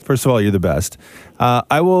up. First of all, you're the best.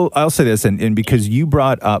 I'll say this, and because you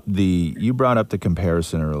brought up the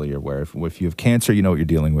comparison earlier, where if you have cancer, you know what you're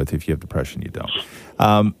dealing with. If you have depression, you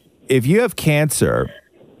don't. If you have cancer,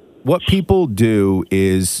 what people do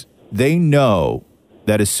is they know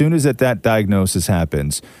that as soon as that diagnosis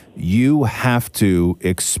happens, you have to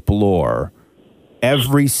explore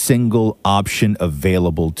every single option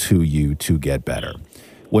available to you to get better.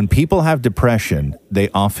 When people have depression, they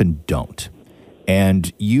often don't.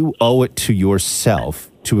 And you owe it to yourself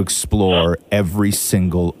to explore every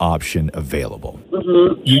single option available.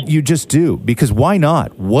 Mm-hmm. You just do, because why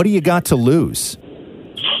not? What do you got to lose?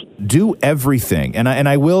 Do everything. And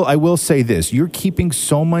I will say this, you're keeping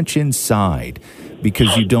so much inside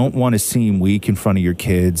because you don't want to seem weak in front of your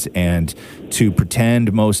kids, and to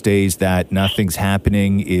pretend most days that nothing's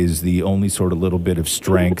happening is the only sort of little bit of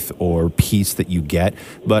strength or peace that you get.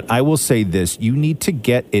 But I will say this, you need to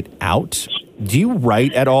get it out. Do you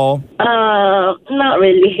write at all? Not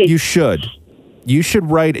really. You should. You should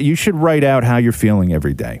write out how you're feeling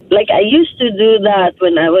every day. Like, I used to do that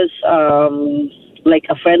when I was, like,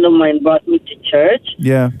 a friend of mine brought me to church.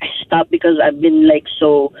 Yeah. I stopped because I've been, like,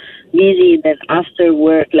 so busy. Then after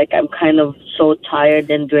work, like, I'm kind of so tired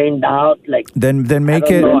and drained out. Like, Then make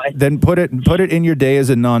it. Then put it in your day as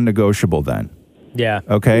a non-negotiable. Then. Yeah.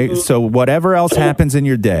 Okay. So whatever else happens in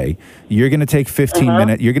your day, you're going to take 15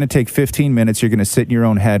 minutes. You're going to take 15 minutes. You're going to sit in your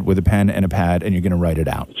own head with a pen and a pad, and you're going to write it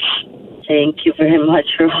out. Thank you very much,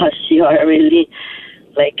 Ross. You are really,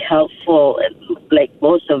 like, helpful, like,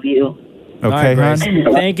 both of you. Okay, All right, Grace.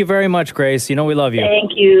 hon? Thank you very much, Grace. You know we love you.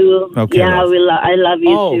 Thank you. Okay, Yeah, love. I love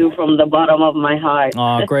you too from the bottom of my heart.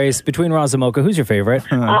 Aw, Grace, between Roz and Mocha, who's your favorite?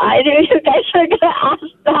 I knew you guys were going to ask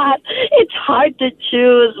that. It's hard to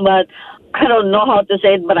choose, but I don't know how to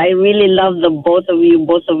say it, but I really love the both of you.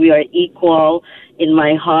 Both of you are equal in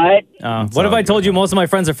my heart. What if I told you most of my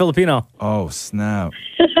friends are Filipino? Oh, snap.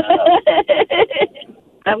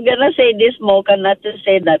 I'm going to say this, Mocha, not to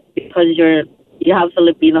say that because you have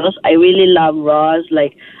Filipinos. I really love Roz.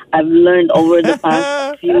 Like, I've learned over the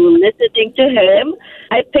past few listening to him.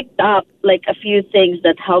 I picked up, like, a few things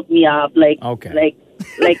that helped me out. Like,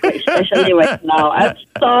 especially right now. I'm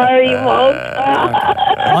sorry,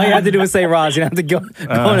 Mocha. All you had to do was say Roz. You don't have to go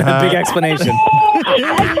into a big explanation.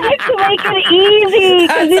 I tried to make it easy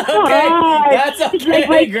because it's hard. That's okay, it's like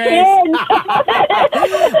my Grace.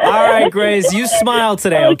 All right, Grace, you smile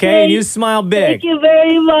today, okay? And you smile big. Thank you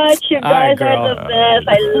very much. You All right, guys are girl. the best.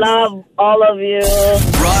 I love all of you.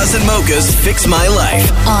 Roz and Mocha's Fix My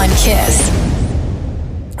Life. On Kiss.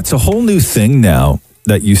 It's a whole new thing now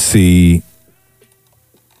that you see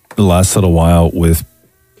the last little while with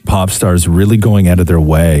pop stars really going out of their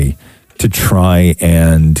way to try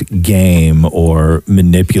and game or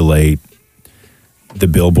manipulate the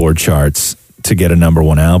Billboard charts to get a number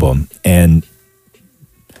one album. And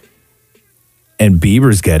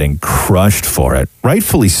Bieber's getting crushed for it,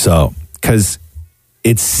 rightfully so, because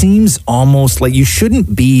it seems almost like you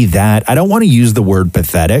shouldn't be that. I don't want to use the word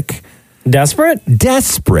pathetic. Desperate?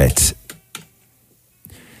 Desperate.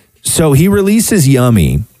 So he releases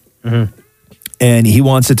Yummy, and he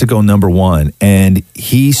wants it to go number one. And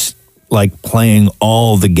he's like playing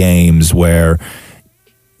all the games where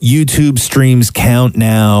YouTube streams count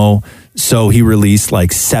now. So he released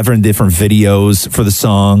like 7 different videos for the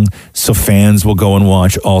song. So fans will go and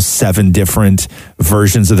watch all 7 different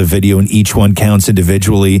versions of the video, and each one counts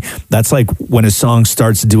individually. That's like when a song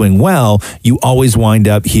starts doing well, you always wind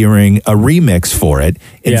up hearing a remix for it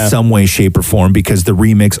in some way, shape, or form, because the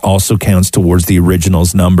remix also counts towards the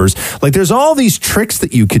original's numbers. Like, there's all these tricks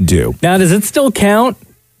that you can do. Now, does it still count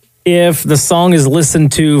if the song is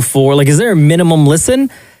listened to for, like, is there a minimum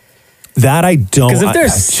listen? That I don't. Because if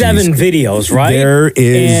there's 7 videos, right? There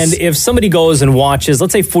is. And if somebody goes and watches,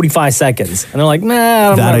 let's say 45 seconds, and they're like,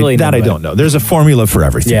 nah, I'm not really into I it. don't know. There's a formula for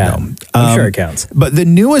everything, Yeah, though. I'm sure it counts. But the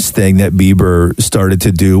newest thing that Bieber started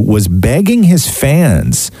to do was begging his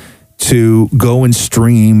fans to go and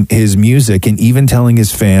stream his music, and even telling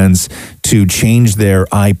his fans to change their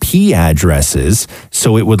IP addresses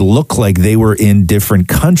so it would look like they were in different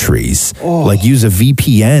countries. Like, use a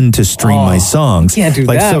VPN to stream my songs. Can't do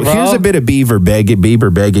like, that, so bro. here's a bit of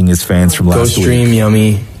Bieber begging his fans from Go last stream week.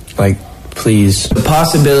 Yummy, like, please. The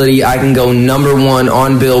possibility I can go number one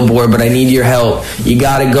on Billboard, but I need your help. You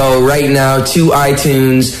gotta go right now to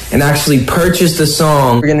iTunes and actually purchase the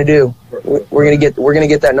song. We're gonna do. We're gonna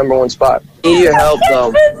get that number one spot. I need your help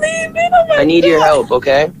though. I need your help,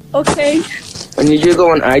 okay? Okay. I need you to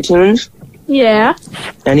go on iTunes. Yeah.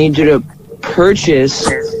 I need you to purchase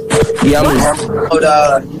Yummy.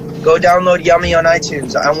 Go download Yummy on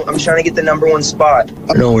iTunes. I'm trying to get the number one spot. I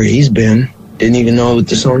don't know where he's been. Didn't even know what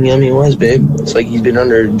the song Yummy was, babe. It's like he's been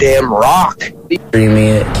under a damn rock. Streaming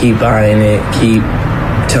it, keep buying it, keep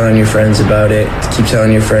telling your friends about it, keep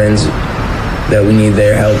telling your friends that we need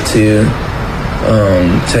their help too.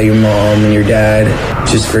 Tell your mom and your dad.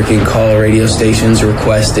 Just freaking call radio stations,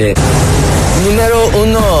 request it. Numero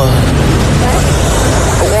uno.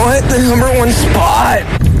 I want the number one spot.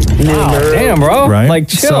 Wow, damn, bro. Right? Like,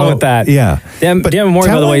 chill So, with that. yeah. Dan Moore,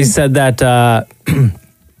 by the way, said that,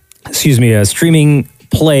 streaming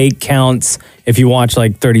play counts if you watch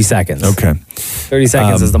like 30 seconds. Okay. 30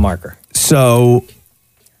 seconds is the marker. So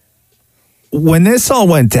when this all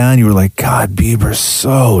went down, you were like, God, Bieber's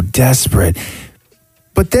so desperate.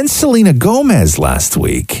 But then Selena Gomez last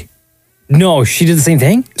week No, she did the same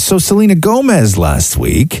thing? So Selena Gomez last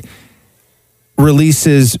week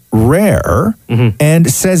releases Rare and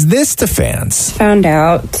says this to fans. Found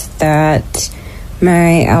out that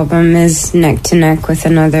my album is neck to neck with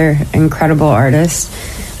another incredible artist.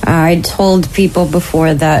 I told people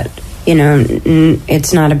before that,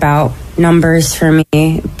 it's not about numbers for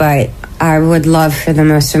me, but I would love for the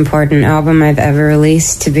most important album I've ever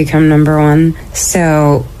released to become number one.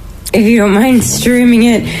 So if you don't mind streaming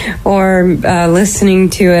it or listening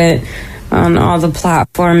to it on all the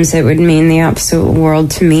platforms, it would mean the absolute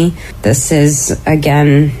world to me. This is,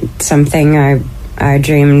 again, something I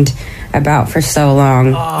dreamed about for so long.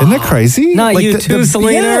 Isn't that crazy? Not you too,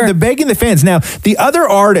 Selena. Yeah, the begging the fans. Now, the other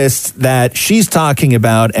artist that she's talking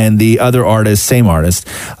about and the other artist, same artist,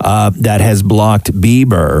 that has blocked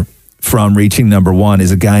Bieber from reaching number one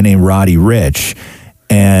is a guy named Roddy Ricch.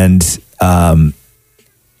 And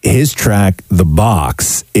his track, The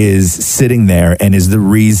Box, is sitting there and is the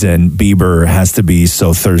reason Bieber has to be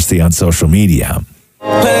so thirsty on social media.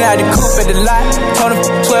 Pulling out the coupe at the lot, told him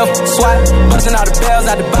 12 swat, busting all the bells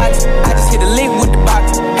out the box. I just hit the link with the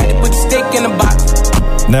box, had to put the stick in the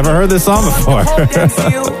box. Never heard this song before.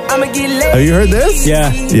 Have you heard this?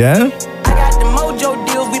 Yeah. Yeah? I got the mojo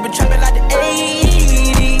deals, we been trapping like the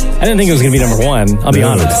 80s. I didn't think it was going to be number one. I'll be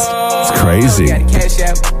honest. It's crazy. Cash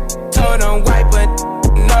app, told him white, but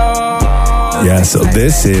no. Yeah, so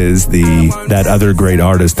this is that other great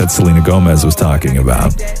artist that Selena Gomez was talking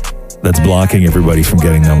about that's blocking everybody from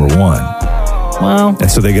getting number one. Wow. And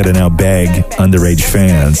so they got to now beg underage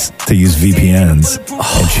fans to use VPNs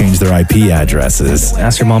and change their IP addresses.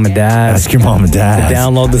 Ask your mom and dad. Ask your mom and dad. To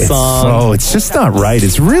download the song. It's just not right.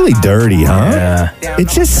 It's really dirty, huh? Yeah. It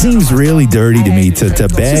just seems really dirty to me to beg.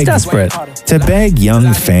 It's just desperate. To beg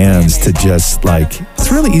young fans to just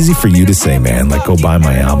it's really easy for you to say, man, go buy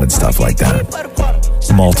my album and stuff like that.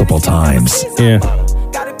 Multiple times. Yeah.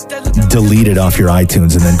 Delete it off your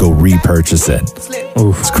iTunes and then go repurchase it.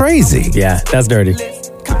 Oof. It's crazy. Yeah, that's dirty.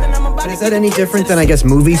 Is that any different than, I guess,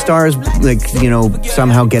 movie stars,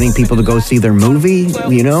 somehow getting people to go see their movie,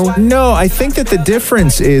 No, I think that the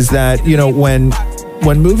difference is that,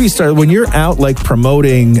 when movie stars, when you're out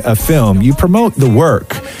promoting a film, you promote the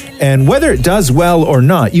work. And whether it does well or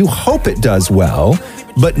not, you hope it does well.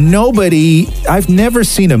 But I've never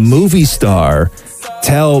seen a movie star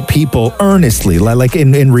tell people earnestly,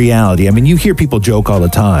 in reality. I mean, you hear people joke all the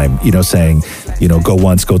time, saying, go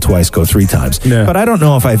once, go twice, go three times. Yeah. But I don't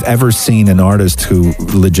know if I've ever seen an artist who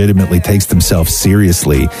legitimately takes themselves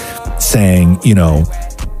seriously saying,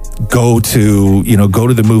 go to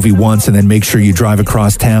the movie once and then make sure you drive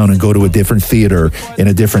across town and go to a different theater in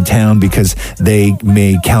a different town because they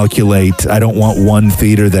may calculate, I don't want one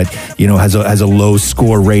theater that, has a low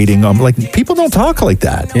score rating. People don't talk like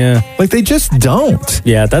that. Yeah. They just don't.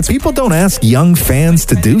 Yeah, people don't ask young fans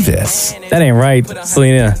to do this. That ain't right,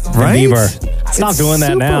 Selena. Right? And Bieber. Stop doing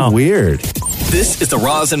that now. Super weird. This is the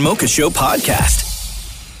Roz and Mocha Show podcast.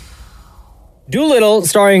 Doolittle,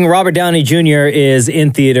 starring Robert Downey Jr., is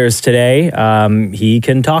in theaters today. He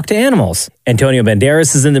can talk to animals. Antonio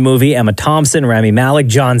Banderas is in the movie. Emma Thompson, Rami Malek,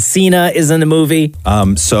 John Cena is in the movie.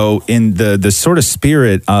 So in the sort of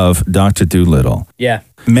spirit of Dr. Doolittle, yeah,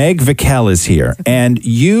 Meg Vickell is here. And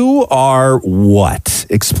you are what?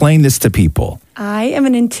 Explain this to people. I am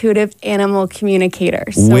an intuitive animal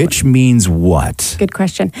communicator. So which means what? Good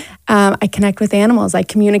question. I connect with animals. I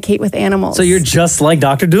communicate with animals. So you're just like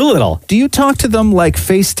Dr. Doolittle. Do you talk to them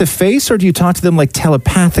face to face or do you talk to them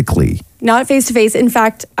telepathically? Not face to face. In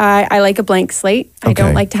fact, I like a blank slate. I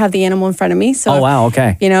don't like to have the animal in front of me. So, wow,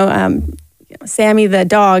 okay. Sammy the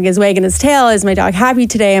dog is wagging his tail. Is my dog happy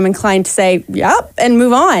today? I'm inclined to say, yep, and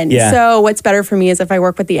move on. Yeah. So what's better for me is if I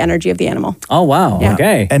work with the energy of the animal. Oh, wow. Yeah.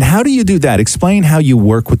 Okay. And how do you do that? Explain how you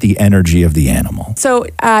work with the energy of the animal. So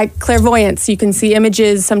clairvoyance, you can see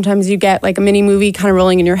images. Sometimes you get a mini movie kind of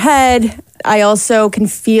rolling in your head. I also can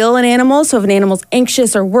feel an animal. So if an animal's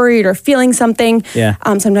anxious or worried or feeling something,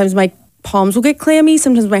 sometimes my palms will get clammy.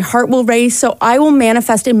 Sometimes my heart will race. So I will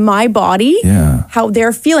manifest in my body how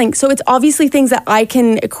they're feeling. So it's obviously things that I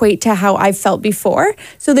can equate to how I've felt before.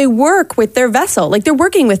 So they work with their vessel. They're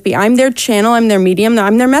working with me. I'm their channel. I'm their medium.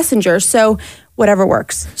 I'm their messenger. So whatever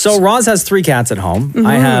works. So Roz has 3 cats at home. Mm-hmm.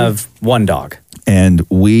 I have 1 dog. And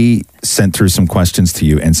we sent through some questions to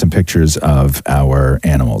you and some pictures of our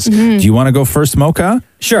animals. Mm-hmm. Do you want to go first, Mocha?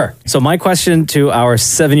 Sure. So my question to our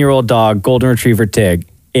 7-year-old dog, Golden Retriever Tig,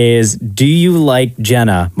 is do you like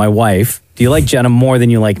Jenna, my wife? Do you like Jenna more than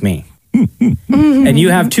you like me? And you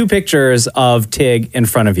have two pictures of Tig in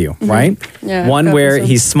front of you, right? Yeah, One got where this one.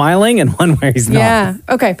 he's smiling and one where he's not. Yeah.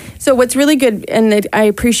 Okay. So what's really good, and I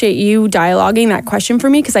appreciate you dialoguing that question for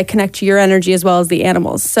me because I connect to your energy as well as the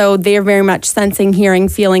animals. So they are very much sensing, hearing,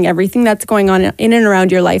 feeling everything that's going on in and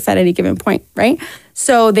around your life at any given point, right?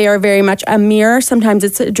 So they are very much a mirror. Sometimes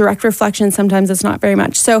it's a direct reflection. Sometimes it's not very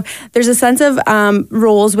much. So there's a sense of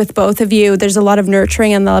roles with both of you. There's a lot of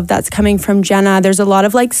nurturing and love that's coming from Jenna. There's a lot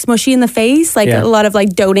of like smushy in the face, like a lot of like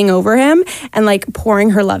doting over him and like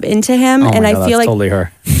pouring her love into him. Oh and my I God, feel that's like totally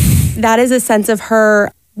her. that is a sense of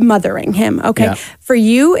her mothering him. Okay. Yeah. For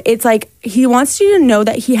you, it's like he wants you to know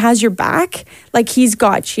that he has your back, like he's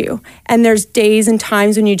got you. And there's days and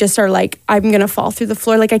times when you just are like, I'm going to fall through the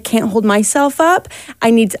floor. Like I can't hold myself up.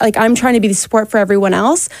 I'm trying to be the support for everyone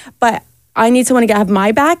else, but I need someone to have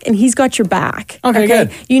my back and he's got your back. Okay,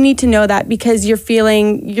 good. You need to know that because you're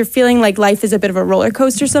feeling like life is a bit of a roller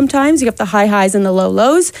coaster sometimes. You have the high highs and the low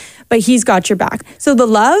lows, but he's got your back. So the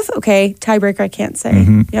love, okay, tiebreaker, I can't say.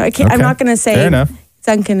 You know, I can't, I'm not going to say. Fair enough. It's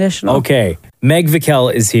unconditional. Okay. Meg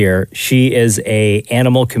Vikel is here. She is a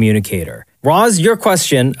animal communicator. Roz, your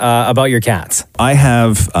question about your cats. I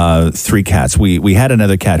have 3 cats. We had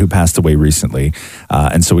another cat who passed away recently,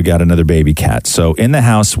 and so we got another baby cat. So in the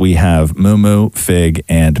house, we have Moo Moo, Fig,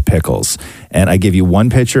 and Pickles. And I give you one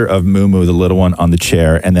picture of Moo Moo, the little one, on the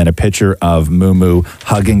chair, and then a picture of Moo Moo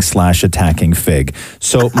hugging/attacking Fig.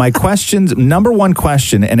 So my questions, number one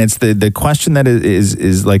question, and it's the question that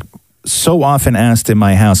is like so often asked in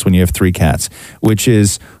my house when you have 3 cats, which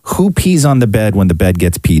is, who pees on the bed when the bed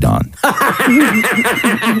gets peed on?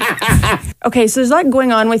 Okay, so there's a lot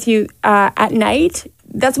going on with you at night.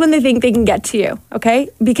 That's when they think they can get to you, okay?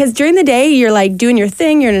 Because during the day, you're like doing your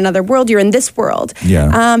thing, you're in another world, you're in this world.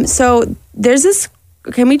 Yeah. So there's this,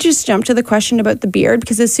 can we just jump to the question about the beard?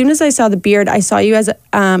 Because as soon as I saw the beard, I saw you as, do you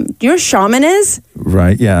know what a shaman is?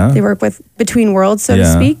 Right, yeah. They work with between worlds, so to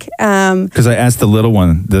speak. Because I asked the little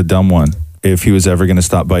one, the dumb one, if he was ever going to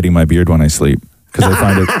stop biting my beard when I sleep. Because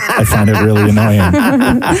I find it really annoying.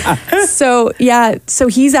 So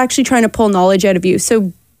he's actually trying to pull knowledge out of you.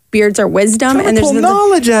 So beards are wisdom, and there's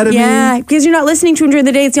knowledge out of me. Yeah, because you're not listening to him during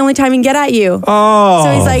the day. It's the only time he can get at you. Oh,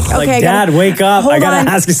 so he's like, okay, Dad, wake up! I gotta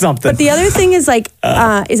ask you something. But the other thing is like,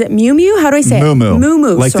 is it Mew Mew? How do I say Moo Moo. it? Moo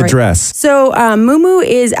Moo, like sorry. the dress. So Moo Moo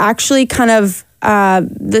is actually kind of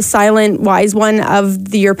the silent wise one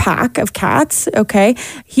of your pack of cats. Okay,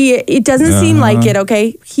 it doesn't seem like it.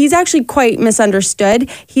 Okay, he's actually quite misunderstood.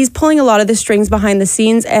 He's pulling a lot of the strings behind the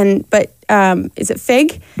scenes, but is it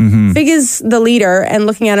Fig? Mm-hmm. Fig is the leader, and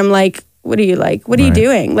looking at him like, what are you like? What are you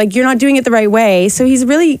doing? Like, you're not doing it the right way. So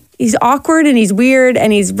he's awkward and he's weird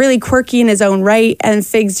and he's really quirky in his own right. And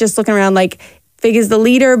Fig's just looking around like, Fig is the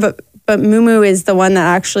leader, but Moo Moo is the one that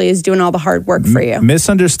actually is doing all the hard work for you.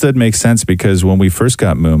 Misunderstood makes sense because when we first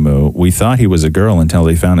got Moo Moo, we thought he was a girl until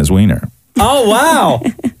they found his wiener. Oh, wow.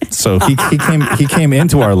 So he came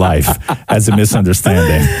into our life as a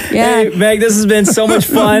misunderstanding. Yeah. Hey, Meg, this has been so much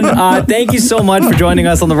fun. Thank you so much for joining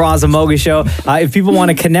us on the Roz and Mocha Show. If people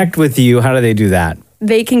want to connect with you, how do they do that?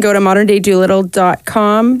 They can go to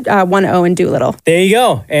moderndaydoolittle.com, 10 and Doolittle. There you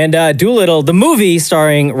go. And Doolittle, the movie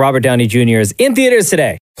starring Robert Downey Jr. is in theaters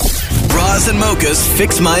today. Roz and Mocha's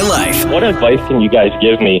Fix My Life. What advice can you guys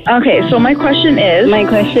give me? Okay, so my question is,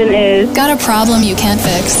 got a problem you can't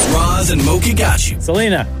fix? Roz and Mocha got you.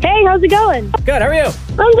 Selena. Hey, how's it going? Good, how are you?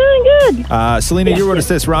 I'm doing good. Selena, you wrote us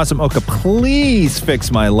this, Roz and Mocha, please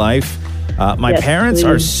fix my life. My Yes, parents please.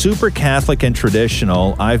 are super Catholic and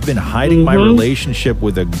traditional. I've been hiding my relationship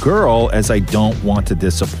with a girl as I don't want to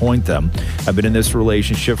disappoint them. I've been in this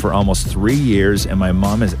relationship for almost 3 years, and my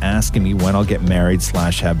mom is asking me when I'll get married /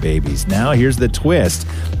 have babies. Now, here's the twist.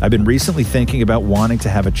 I've been recently thinking about wanting to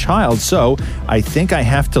have a child, so I think I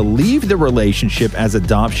have to leave the relationship as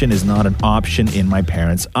adoption is not an option in my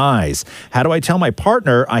parents' eyes. How do I tell my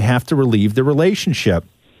partner I have to leave the relationship?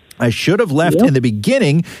 I should have left in the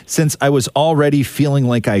beginning since I was already feeling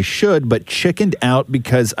like I should, but chickened out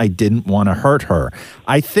because I didn't want to hurt her.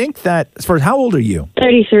 I think that, how old are you?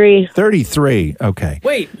 33. 33, okay.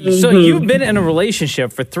 Wait, so you've been in a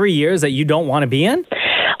relationship for 3 years that you don't want to be in?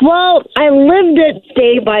 Well, I lived it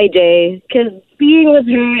day by day because being with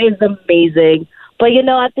her is amazing. But, you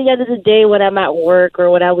know, at the end of the day, when I'm at work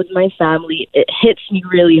or when I'm with my family, it hits me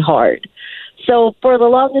really hard. So for the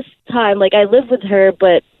longest time, like, I live with her,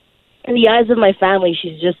 but in the eyes of my family,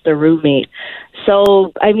 she's just a roommate.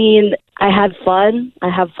 So, I mean, I had fun.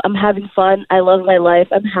 I'm having fun. I love my life.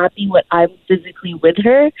 I'm happy when I'm physically with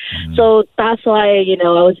her. So that's why, you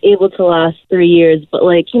know, I was able to last 3 years. But,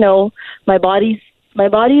 like, you know, my body's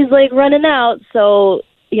like running out. So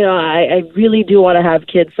you know, I really do want to have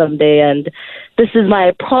kids someday, and this is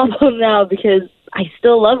my problem now because I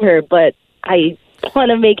still love her, but I want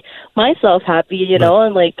to make myself happy, you know,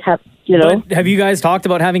 and like have, you know. But have you guys talked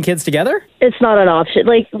about having kids together? It's not an option.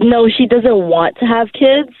 Like, no, she doesn't want to have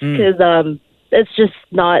kids because it's just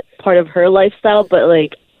not part of her lifestyle. But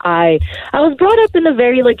like, I was brought up in a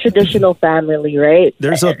very like traditional family, right?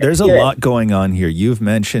 There's a lot going on here. You've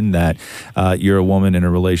mentioned that you're a woman in a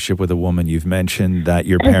relationship with a woman. You've mentioned that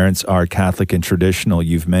your parents are Catholic and traditional.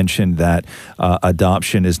 You've mentioned that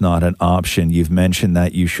adoption is not an option. You've mentioned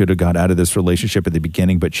that you should have got out of this relationship at the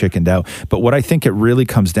beginning but chickened out. But what I think it really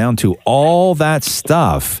comes down to, all that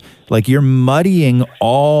stuff, like you're muddying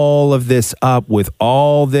all of this up with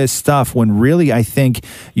all this stuff when really I think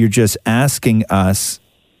you're just asking us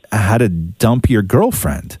how to dump your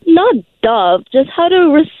girlfriend. Not dump, just how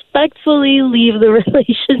to respectfully leave the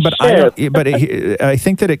relationship. But I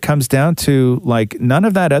think that it comes down to, like, none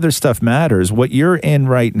of that other stuff matters. What you're in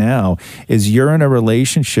right now is you're in a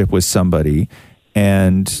relationship with somebody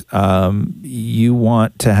and you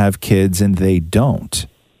want to have kids and they don't.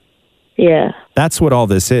 Yeah. That's what all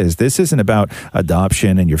this is. This isn't about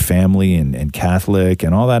adoption and your family and Catholic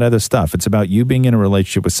and all that other stuff. It's about you being in a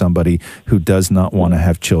relationship with somebody who does not want to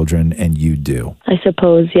have children and you do. I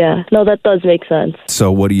suppose, yeah. No, that does make sense.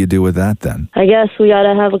 So what do you do with that then? I guess we got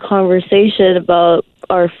to have a conversation about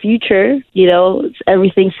our future, you know,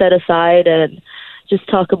 everything set aside, and just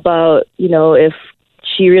talk about, you know, if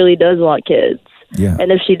she really does want kids. Yeah.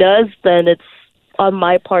 And if she does, then it's on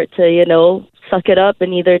my part to, you know, suck it up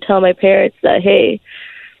and either tell my parents that, hey,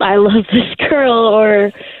 I love this girl,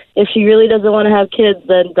 or if she really doesn't want to have kids,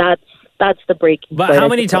 then that's the breaking But point, how I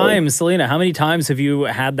many suppose. times, Selena, how many times have you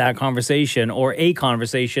had that conversation or a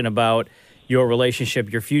conversation about your relationship,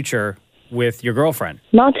 your future with your girlfriend?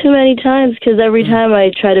 Not too many times, because every time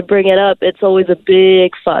I try to bring it up, it's always a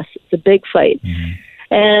big fuss. It's a big fight.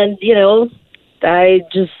 And, you know, I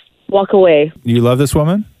just walk away. You love this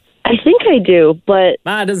woman? I think I do, but...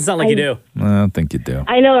 it doesn't sound like you do. I don't think you do.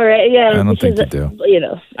 I know, right? Yeah. I don't think because, you do. You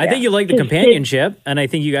know. I think you like the companionship, and I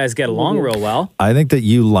think you guys get along real well. I think that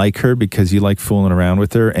you like her because you like fooling around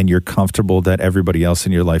with her and you're comfortable that everybody else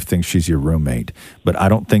in your life thinks she's your roommate. But I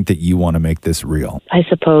don't think that you want to make this real. I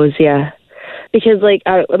suppose, yeah. Because, like,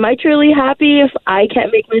 am I truly happy if I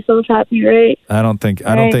can't make myself happy, right? I don't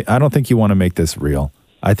think you want to make this real.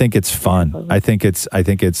 I think it's fun. I think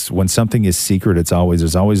it's when something is secret,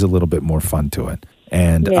 there's always a little bit more fun to it.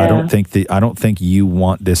 And I don't think you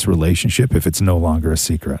want this relationship if it's no longer a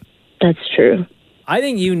secret. That's true. I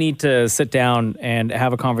think you need to sit down and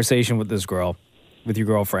have a conversation with this girl, with your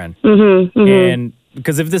girlfriend. And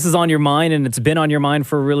because if this is on your mind and it's been on your mind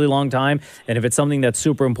for a really long time, and if it's something that's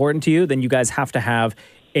super important to you, then you guys have to have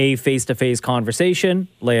a face-to-face conversation,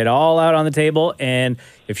 lay it all out on the table. And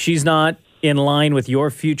if she's not in line with your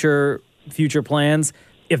future plans,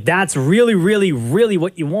 if that's really, really, really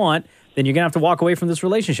what you want, then you're gonna have to walk away from this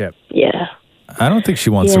relationship. Yeah. I don't think she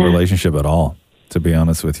wants a relationship at all, to be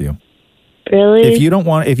honest with you. Really? If you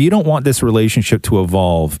don't want this relationship to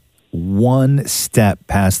evolve one step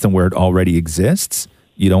past than where it already exists,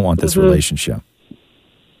 you don't want this relationship.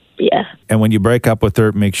 Yeah. And when you break up with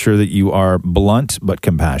her, make sure that you are blunt but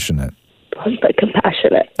compassionate. But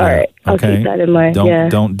compassionate. All right. I'll keep that in mind.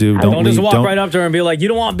 Don't just walk right up to her and be like, you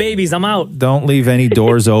don't want babies, I'm out. Don't leave any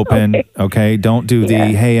doors open, okay? Don't do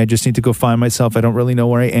hey, I just need to go find myself. I don't really know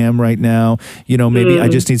where I am right now. You know, maybe I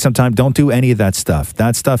just need some time. Don't do any of that stuff.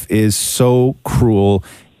 That stuff is so cruel,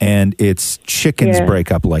 and it's chickens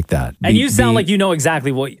break up like that. And you sound like you know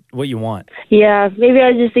exactly what you want. Yeah, maybe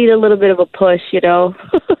I just need a little bit of a push, you know?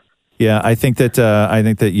 Yeah, I think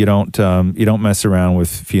that you don't mess around with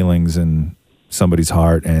feelings and somebody's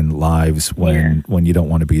heart and lives when you don't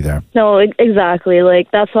want to be there. No, exactly. Like,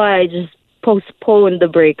 that's why I just postponed the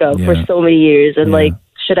breakup for so many years. And like,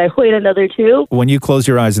 should I wait another 2? When you close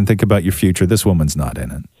your eyes and think about your future, this woman's not in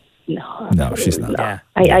it. No, she's not. Yeah.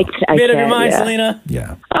 I Made up your can't, mind, yeah. Selena.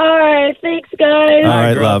 Yeah. All right. Thanks, guys. All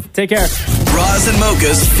right, love. Take care. Roz and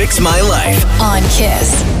Mocha's Fix My Life on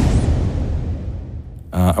Kiss.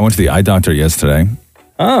 I went to the eye doctor yesterday.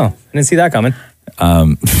 Oh, I didn't see that coming. How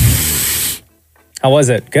was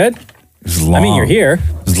it? Good? It was long. I mean, you're here.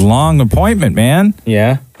 It was a long appointment, man.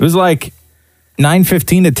 Yeah. It was like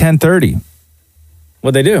 9:15 to 10:30.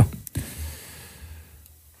 What'd they do?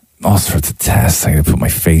 All sorts of tests. I got to put my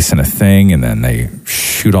face in a thing, and then they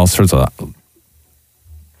shoot all sorts of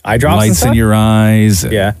eye drops, lights in your eyes.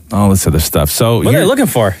 Yeah. All this other stuff. So what are they looking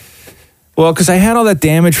for? Well, because I had all that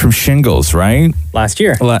damage from shingles, right? Last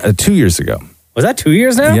year. 2 years ago. Was that 2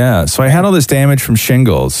 years now? Yeah. So I had all this damage from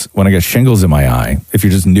shingles when I got shingles in my eye. If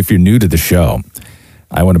you're new to the show,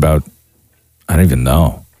 I went about, I don't even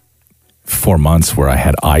know, 4 months where I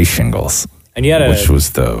had eye shingles. And you had which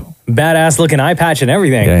was the badass looking eye patch and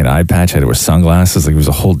everything. Yeah, an eye patch. I had to wear sunglasses. Like, it was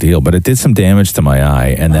a whole deal. But it did some damage to my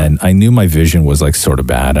eye. And then I knew my vision was like sort of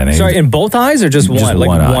bad. And Sorry, in both eyes or just one? Like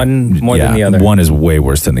eye. one more than the other? One is way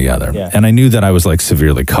worse than the other. Yeah. And I knew that I was like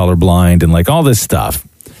severely colorblind and like all this stuff.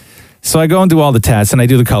 So I go and do all the tests, and I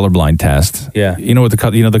do the colorblind test. Yeah. You know what the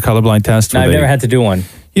colorblind test? No, I've never had to do one.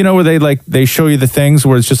 You know where they show you the things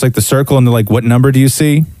where it's just like the circle and they're like, what number do you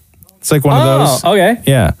see? It's like one of those. Okay.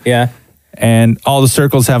 Yeah. Yeah. And all the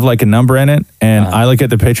circles have like a number in it. And I look at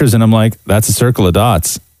the pictures and I'm like, that's a circle of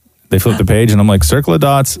dots. They flip the page and I'm like, circle of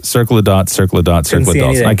dots, circle of dots, circle of dots, circle of dots.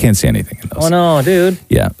 anything. I can't see anything in those. Oh, no, dude.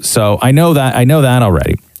 Yeah. So I know that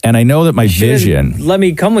already. And I know that my vision. Let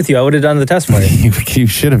me come with you. I would have done the test for you. You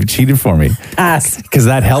should have cheated for me. Pass. Because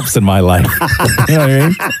that helps in my life. You know what I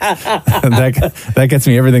mean? that gets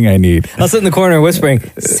me everything I need. I'll sit in the corner whispering,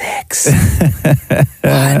 6.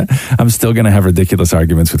 I'm still going to have ridiculous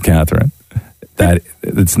arguments with Catherine. That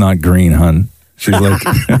it's not green, hun. She's like,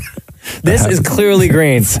 This is clearly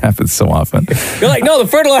green. This happens so often. You're like, no, the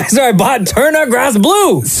fertilizer I bought turned our grass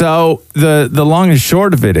blue. So the long and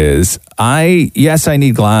short of it is, I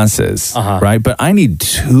need glasses, right? But I need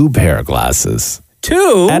 2 pair of glasses.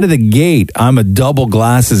 2? Out of the gate, I'm a double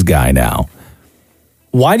glasses guy now.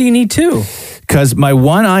 Why do you need 2? Because my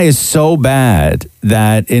one eye is so bad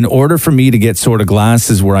that in order for me to get sort of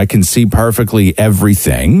glasses where I can see perfectly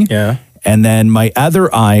everything, and then my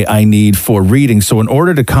other eye I need for reading. So in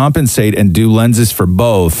order to compensate and do lenses for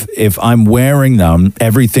both, if I'm wearing them,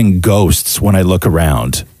 everything ghosts when I look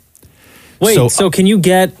around. Wait, so can you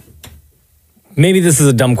get, maybe this is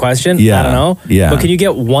a dumb question, I don't know, but can you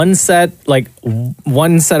get one set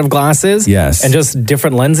of glasses and just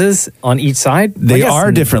different lenses on each side? They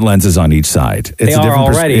are different lenses on each side. They are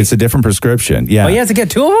already. It's a different prescription, Oh, you have to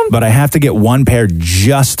get 2 of them? But I have to get 1 pair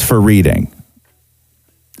just for reading.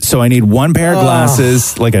 So I need 1 pair of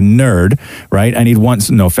glasses, like a nerd, right? I need one.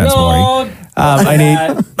 No offense, Maury.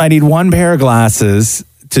 I need 1 pair of glasses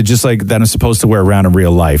to just like that I'm supposed to wear around in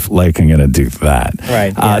real life. Like I'm gonna do that,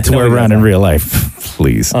 right? To wear around in real life,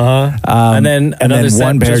 please. And then another set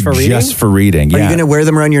 1 pair just for reading? Are you going to wear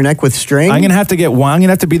them around your neck with string? I'm gonna have to get one. I'm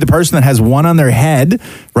gonna have to be the person that has one on their head,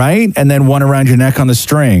 right, and then one around your neck on the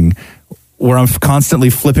string, where I'm constantly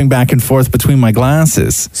flipping back and forth between my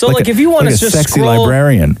glasses. So like if you want to just sexy scroll,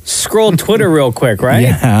 librarian, scroll Twitter real quick, right?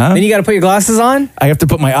 Yeah. Then you got to put your glasses on. I have to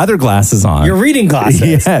put my other glasses on. Your reading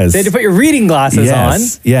glasses. Yes. They had to put your reading glasses on.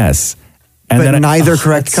 Yes. But neither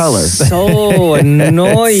correct color. So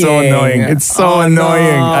annoying. It's so annoying. It's so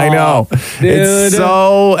annoying. no. I know. Dude. It's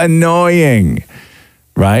so annoying.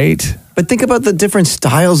 Right? But think about the different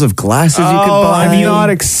styles of glasses you could buy. I'm not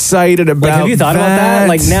excited about Like, have you thought about that?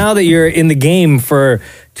 Like, now that you're in the game for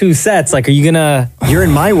 2 sets, like, are you gonna? You're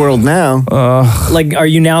in my world now. Like, are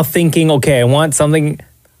you now thinking, okay, I want something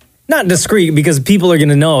not discreet because people are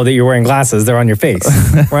gonna know that you're wearing glasses. They're on your face,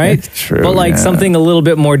 right? True. But like something a little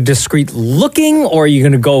bit more discreet looking, or are you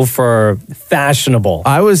gonna go for fashionable?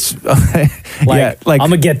 I was, I'm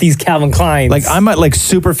gonna get these Calvin Kleins. Like I'm like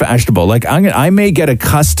super fashionable. Like I may get a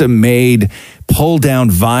custom made pull down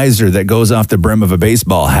visor that goes off the brim of a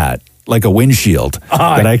baseball hat, like a windshield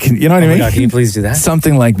that I can. You know what I mean? God, can you please do that?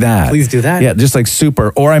 Something like that. Please do that. Yeah, just like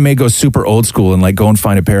super. Or I may go super old school and like go and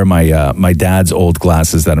find a pair of my dad's old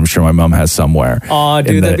glasses that I'm sure my mom has somewhere. Oh,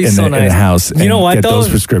 dude, that'd be so nice. In the house. You know what? Get though? those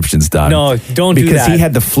prescriptions done. No, don't do that. Because he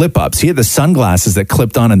had the flip ups. He had the sunglasses that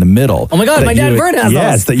clipped on in the middle. Oh my God, my dad Vern has those.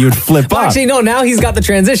 Yes, that you would flip Well, up. actually, no. Now he's got the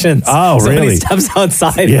transitions. Oh, so really? when he steps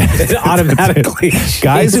outside, it automatically.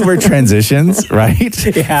 Guys who wear transitions, right?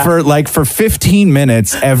 Yeah. For 15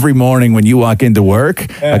 minutes every morning when you walk into work,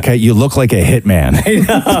 okay, you look like a hitman. I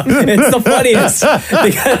know. It's the funniest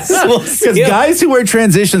because guys who wear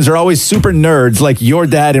transitions are always super nerds, like your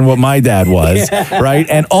dad and what my dad was, right?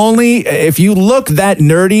 And only if you look that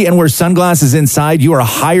nerdy and wear sunglasses inside, you are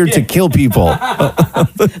hired to kill people.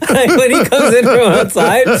 When he comes in from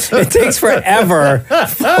outside, it takes forever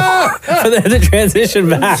for them to transition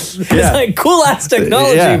back. It's like cool ass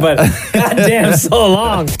technology, but goddamn, so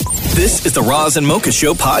long. This is the Roz and Mocha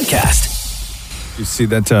Show podcast. You see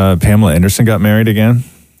that Pamela Anderson got married again?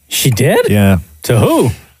 She did? Yeah. To who?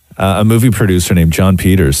 A movie producer named John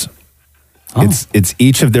Peters. Oh. It's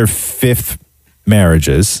each of their 5th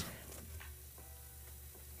marriages.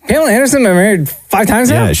 Pamela Anderson been married 5 times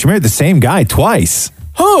now? Yeah, she married the same guy twice.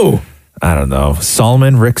 Who? I don't know.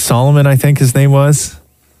 Rick Solomon, I think his name was.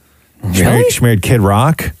 Really? She married Kid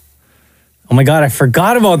Rock. Oh my God, I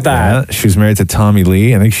forgot about that. Yeah, she was married to Tommy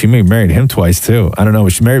Lee. I think she may have married him twice too. I don't know.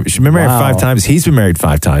 She's been married 5 times. He's been married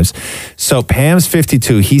 5 times. So Pam's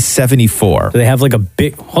 52. He's 74. Do they have like a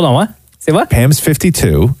big... Hold on, what? Say what? Pam's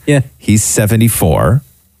 52. Yeah. He's 74.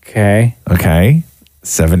 Okay.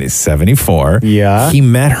 74. Yeah. He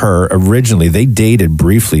met her originally. They dated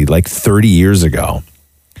briefly like 30 years ago.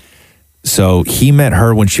 So he met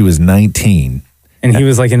her when she was 19. And he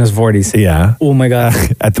was like in his 40s. Yeah. Oh my God.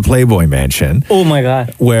 At the Playboy Mansion. Oh my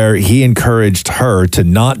God. Where he encouraged her to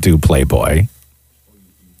not do Playboy.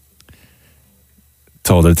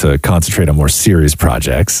 Told her to concentrate on more serious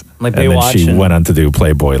projects. Like and then Baywatch she and- went on to do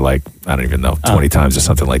Playboy like, I don't even know, 20 times or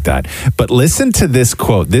something like that. But listen to this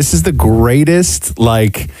quote. This is the greatest,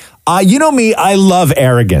 like, you know me, I love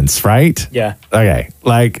arrogance, right? Yeah. Okay.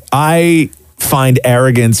 Like, I find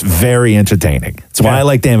arrogance very entertaining. That's why I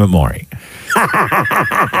like Damn It Maury.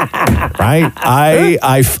 Right?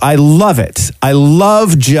 I love it. I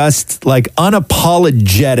love just like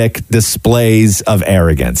unapologetic displays of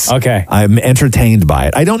arrogance. Okay. I'm entertained by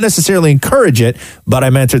it. I don't necessarily encourage it, but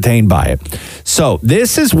I'm entertained by it. So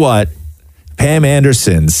this is what Pam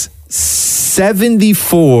Anderson's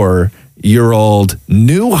 74-year-old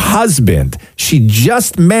new husband, she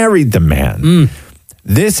just married the man.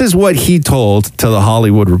 This is what he told to the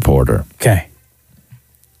Hollywood Reporter. Okay.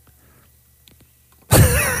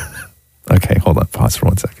 Okay, hold on. Pause for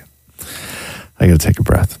 1 second. I got to take a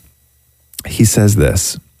breath. He says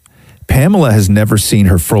this. Pamela has never seen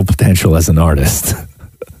her full potential as an artist.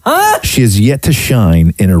 She has yet to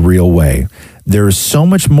shine in a real way. There is so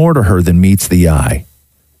much more to her than meets the eye,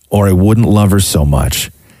 or I wouldn't love her so much.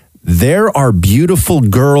 There are beautiful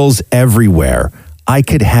girls everywhere. I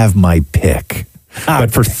could have my pick.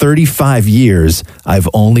 But for 35 years, I've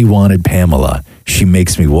only wanted Pamela. She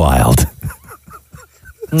makes me wild.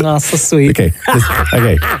 Oh, so sweet. Okay.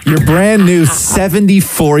 Your brand new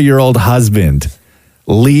 74-year-old husband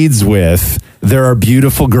leads with, there are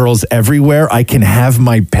beautiful girls everywhere. I can have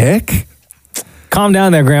my pick. Calm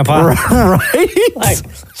down there, Grandpa. Right? Like,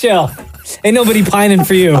 chill. Ain't nobody pining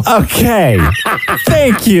for you. Okay.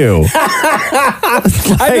 Thank you.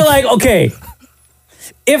 I'd be like, okay,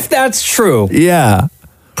 if that's true. Yeah.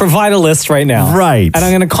 Provide a list right now. Right. And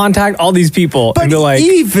I'm going to contact all these people and be like.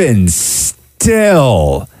 Even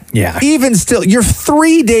still. Yeah. Even still, you're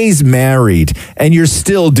 3 days married and you're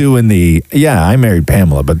still doing I married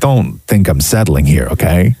Pamela, but don't think I'm settling here,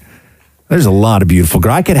 okay? There's a lot of beautiful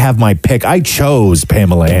girls. I could have my pick. I chose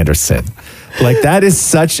Pamela Anderson. Like, that is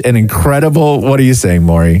such an incredible, what are you saying,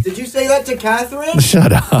 Maury? Did you say that to Catherine?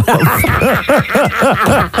 Shut up.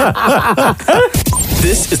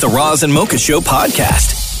 This is the Roz and Mocha Show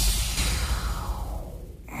podcast.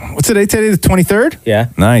 What's today? Today the 23rd? Yeah.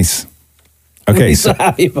 Nice. What are Okay. you so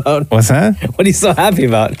happy about? What's that? What are you so happy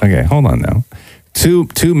about? Okay, hold on now. Two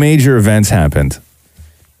major events happened.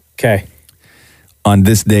 Okay. On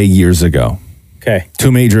this day years ago. Okay.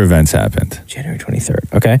 2 major events happened. January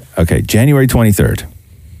 23rd. Okay. Okay, January 23rd.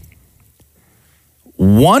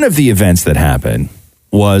 One of the events that happened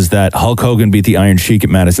was that Hulk Hogan beat the Iron Sheik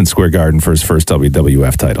at Madison Square Garden for his first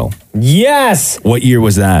WWF title. Yes. What year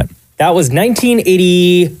was that? That was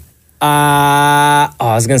 1980. I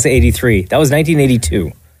was going to say 83. That was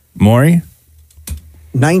 1982. Maury?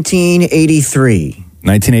 1983.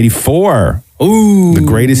 1984. Ooh. The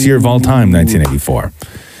greatest year of all time, 1984.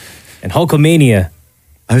 And Hulkamania.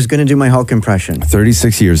 I was going to do my Hulk impression.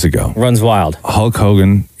 36 years ago. Runs wild.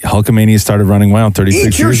 Hulkamania started running wild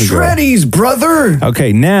 36 years ago. Eat your shreddies, brother!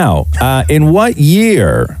 Okay, now, in what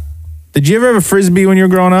year... Did you ever have a Frisbee when you were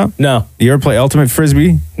growing up? No. You ever play Ultimate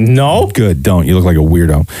Frisbee? No. Good, don't. You look like a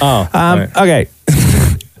weirdo. Oh. Right. Okay.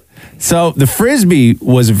 So the Frisbee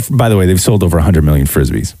was, by the way, they've sold over 100 million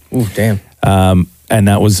Frisbees. Ooh, damn. And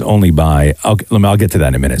that was only by, I'll get to that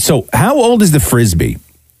in a minute. So how old is the Frisbee?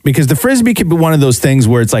 Because the Frisbee could be one of those things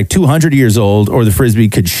where it's like 200 years old, or the Frisbee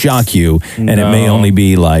could shock you, and it may only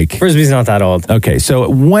be like... Frisbee's not that old. Okay, so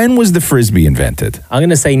when was the Frisbee invented? I'm going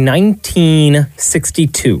to say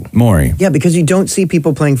 1962. Maury. Yeah, because you don't see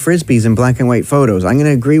people playing Frisbees in black and white photos. I'm going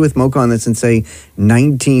to agree with Mocha on this and say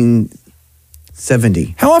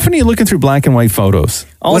 1970. How often are you looking through black and white photos?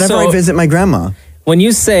 Whenever I visit my grandma. When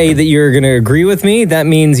you say that you're going to agree with me, that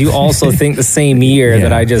means you also think the same year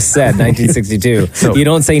that I just said, 1962. So you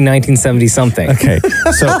don't say 1970 something. Okay.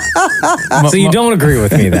 So you don't agree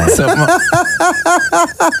with me then. So,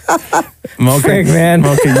 Mocha, Frick, man.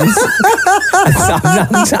 Mocha,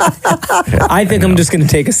 I think I'm just going to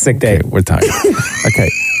take a sick day. Okay, we're tired.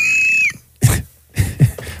 Okay.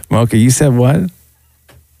 Mocha, you said what?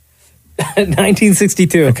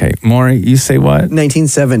 1962. Okay, Maury, you say what?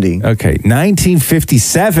 1970. Okay,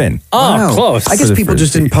 1957. Oh, Wow. close. I guess For the people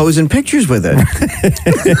just frisbee. didn't pose in pictures with it.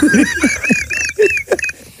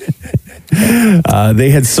 They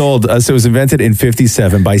had sold, so it was invented in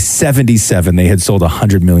 57. By 77, they had sold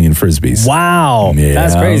 100 million Frisbees. Wow. Yeah.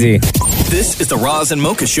 That's crazy. This is the Roz and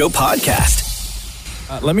Mocha Show podcast.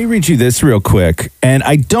 Let me read you this real quick. And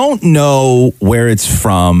I don't know where it's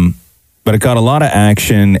from, but it got a lot of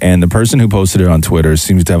action, and the person who posted it on Twitter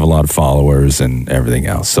seems to have a lot of followers and everything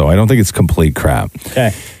else. So I don't think it's complete crap.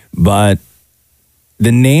 Okay. But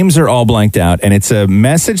the names are all blanked out, and it's a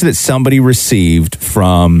message that somebody received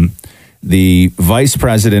from the Vice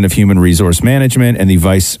President of Human Resource Management and the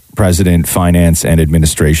Vice President Finance and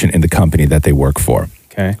Administration in the company that they work for.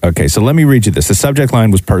 Okay. Okay, so let me read you this. The subject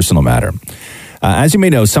line was personal matter. As you may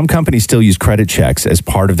know, some companies still use credit checks as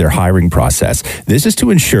part of their hiring process. This is to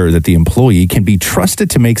ensure that the employee can be trusted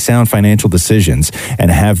to make sound financial decisions and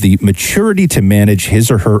have the maturity to manage his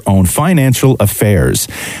or her own financial affairs.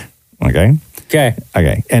 Okay?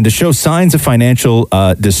 Okay. And to show signs of financial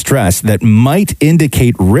distress that might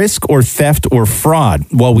indicate risk or theft or fraud.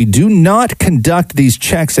 While we do not conduct these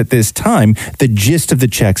checks at this time, the gist of the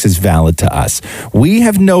checks is valid to us. We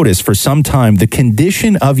have noticed for some time the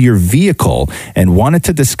condition of your vehicle and wanted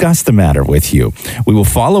to discuss the matter with you. We will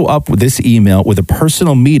follow up with this email with a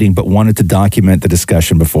personal meeting, but wanted to document the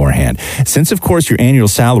discussion beforehand. Since, of course, your annual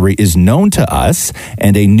salary is known to us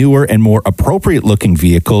and a newer and more appropriate looking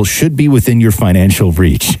vehicle should be within your financial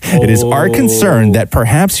reach. It is our concern that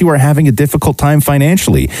perhaps you are having a difficult time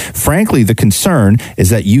financially. Frankly, the concern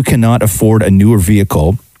is that you cannot afford a newer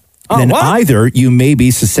vehicle. Then either you may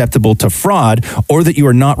be susceptible to fraud or that you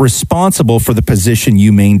are not responsible for the position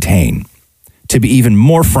you maintain. To be even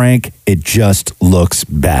more frank, it just looks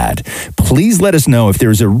bad. Please let us know if there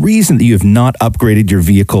is a reason that you have not upgraded your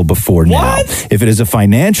vehicle before now. If it is a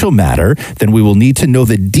financial matter, then we will need to know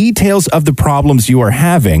the details of the problems you are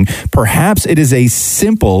having. Perhaps it is a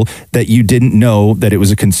simple that you didn't know that it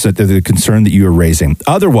was the concern that you are raising.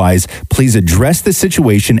 Otherwise, please address the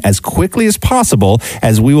situation as quickly as possible,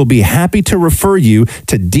 as we will be happy to refer you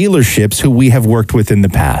to dealerships who we have worked with in the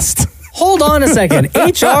past. Hold on a second.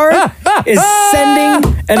 HR is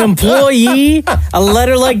sending an employee a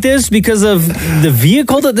letter like this because of the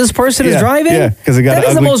vehicle that this person is driving? Yeah, because it got that an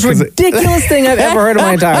is ugly, the most ridiculous thing I've ever heard in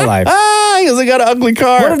my entire life. Because they got an ugly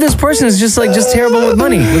car. What if this person is just terrible with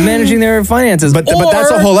money, with managing their finances? But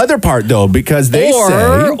that's a whole other part, though, because they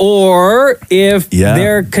say... Or if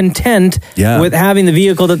they're content with having the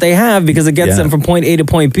vehicle that they have because it gets them from point A to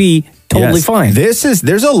point B, totally fine.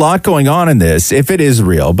 There's a lot going on in this, if it is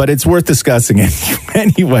real, but it's worth discussing it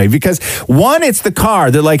anyway, because one, it's the car.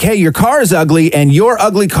 They're like, hey, your car is ugly and your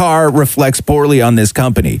ugly car reflects poorly on this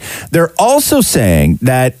company. They're also saying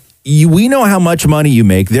that we know how much money you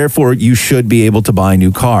make, therefore you should be able to buy a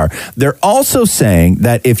new car. They're also saying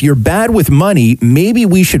that if you're bad with money, maybe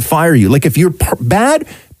we should fire you. Like if you're bad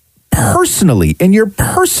personally in your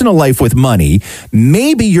personal life with money,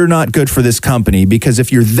 maybe you're not good for this company, because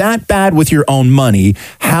if you're that bad with your own money,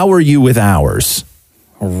 how are you with ours?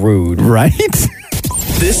 Rude. Right?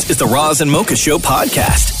 This is the Roz and Mocha Show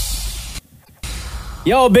podcast.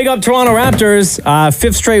 Yo, big up Toronto Raptors.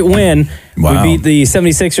 Fifth straight win. Wow. We beat the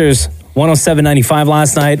 76ers 107-95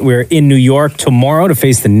 last night. We're in New York tomorrow to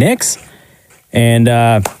face the Knicks.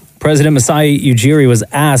 And President Masai Ujiri was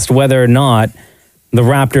asked whether or not the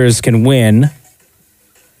Raptors can win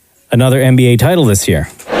another NBA title this year.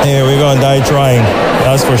 Hey, we're going to die trying.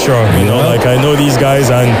 That's for sure. You know, like I know these guys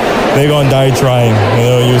and they're going to die trying. You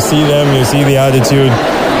know, you see them, you see the attitude.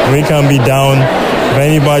 We can be down. If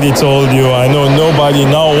anybody told you, I know nobody,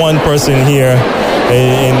 not one person here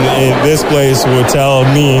in this place would tell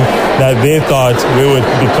me that they thought we would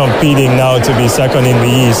be competing now to be second in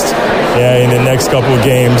the East. Yeah, in the next couple of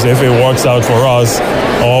games, if it works out for us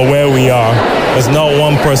or where we are. There's not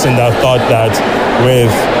one person that thought that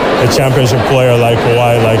with a championship player like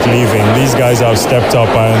Kawhi leaving. These guys have stepped up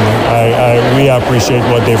and we appreciate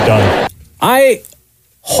what they've done. I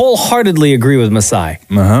wholeheartedly agree with Masai.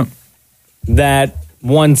 That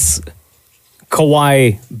once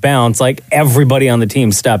Kawhi bounced, everybody on the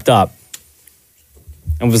team stepped up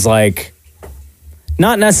and was like,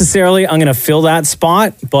 not necessarily I'm going to fill that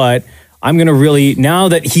spot, but I'm going to really, now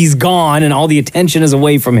that he's gone and all the attention is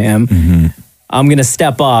away from him, I'm going to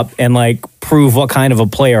step up and prove what kind of a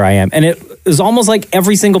player I am. And it was almost like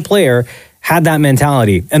every single player had that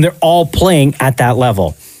mentality, and they're all playing at that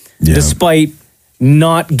level, despite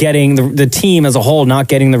not getting the team as a whole, not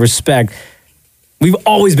getting the respect. We've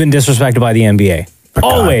always been disrespected by the NBA. But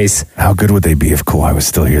Always. God, how good would they be if Kawhi was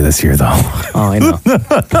still here this year, though? Oh, I know.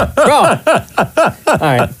 Bro. All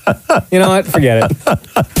right. You know what? Forget it.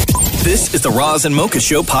 This is the Roz and Mocha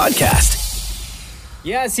Show podcast.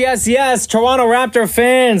 Yes, yes, yes. Toronto Raptor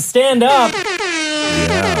fans, stand up.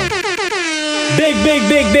 Yeah. Big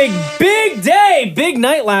day. Big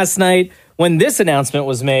night last night when this announcement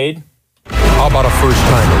was made. How about a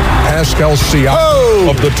first-timer? Pascal Siakam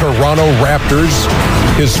of the Toronto Raptors.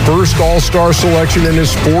 His first All-Star selection in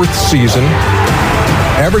his fourth season.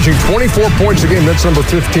 Averaging 24 points a game. That's number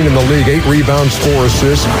 15 in the league. 8 rebounds, 4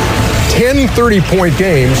 assists. 10 30-point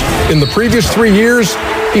games. In the previous 3 years,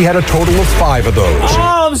 he had a total of 5 of those.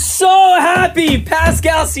 Oh, I'm so happy.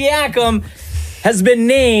 Pascal Siakam has been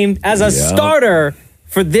named as a starter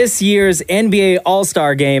for this year's NBA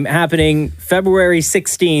All-Star game happening February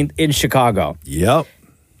 16th in Chicago. Yep.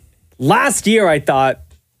 Last year, I thought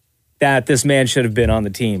that this man should have been on the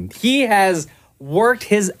team. He has worked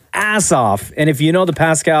his ass off. And if you know the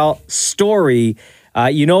Pascal story,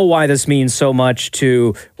 you know why this means so much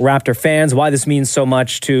to Raptor fans, why this means so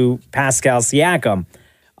much to Pascal Siakam.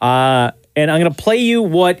 And I'm going to play you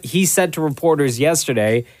what he said to reporters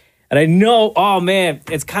yesterday. And I know, oh man,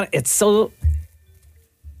 it's so...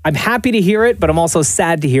 I'm happy to hear it, but I'm also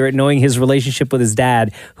sad to hear it, knowing his relationship with his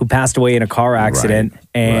dad, who passed away in a car accident,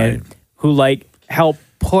 who helped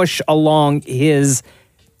push along his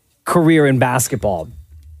career in basketball.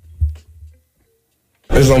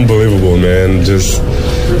 It's unbelievable, man. Just,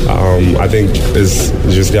 I think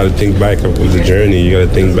you just got to think back of the journey. You got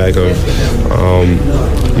to think back of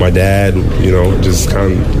my dad, just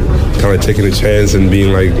kind of taking a chance and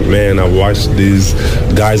being like, man, I watched these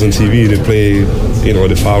guys on TV that play,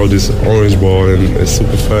 they follow this orange ball, and it's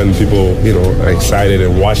super fun. People, are excited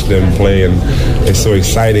and watch them play, and it's so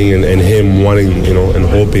exciting. And him wanting, and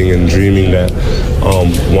hoping and dreaming that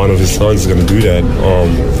one of his sons is going to do that,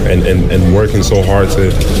 and working so hard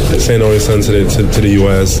to send all his sons to the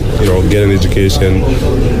U.S., get an education,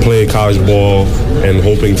 play college ball, and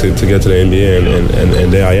hoping to get to the NBA.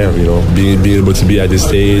 And there I am, being able to be at this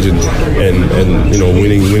stage and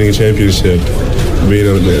winning a championship, being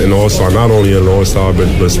an all-star, not only an all-star,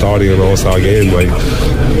 but starting an all-star game, like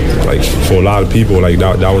for a lot of people,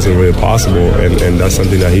 that wasn't really possible, and that's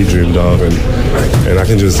something that he dreamed of, and I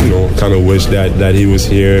can just, kind of wish that he was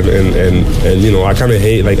here, and I kind of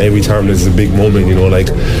hate, every time there's a big moment,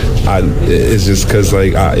 it's just because,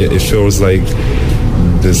 it feels like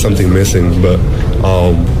there's something missing, but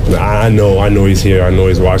I know he's here. I know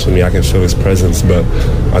he's watching me. I can feel his presence. But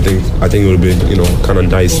I think it would be kind of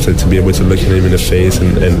nice to be able to look at him in the face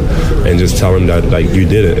and just tell him that you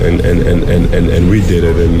did it and we did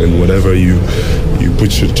it, and whatever you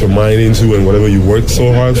put your mind into and whatever you worked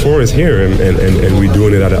so hard for is here, and we're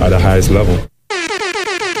doing it at the highest level.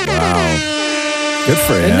 Good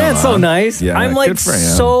for him. Isn't that so nice? Yeah, I'm good for him.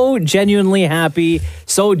 so genuinely happy,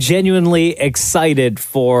 so genuinely excited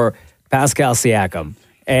for Pascal Siakam.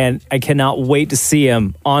 And I cannot wait to see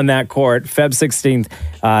him on that court, Feb 16th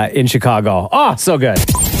in Chicago. Oh, so good.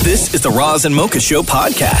 This is the Roz and Mocha Show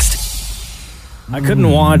podcast. I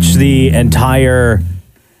couldn't watch the entire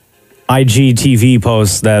IGTV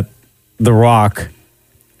post that The Rock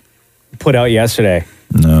put out yesterday.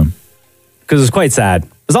 No. Because it was quite sad.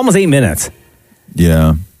 It was almost 8 minutes.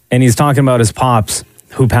 Yeah. And he's talking about his pops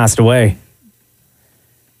who passed away.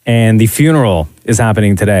 And the funeral is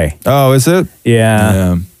happening today. Oh, is it?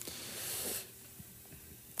 Yeah.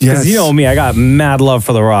 Because you know me, I got mad love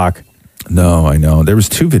for The Rock. No, I know. There was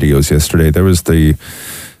 2 videos yesterday. There was the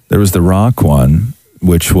Rock one,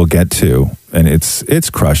 which we'll get to, and it's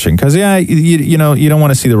crushing because you don't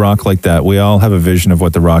want to see The Rock like that. We all have a vision of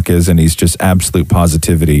what The Rock is, and he's just absolute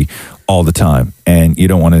positivity all the time, and you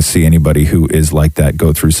don't want to see anybody who is like that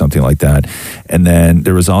go through something like that. And then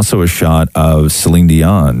there was also a shot of Celine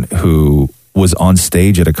Dion, who was on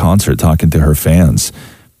stage at a concert talking to her fans,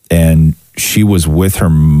 and she was with her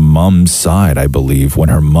mom's side, I believe, when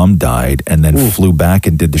her mom died, and then flew back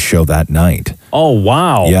and did the show that night. Oh,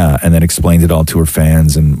 wow. Yeah, and then explained it all to her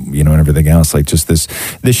fans and, and everything else. Like just this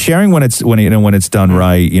sharing when it's done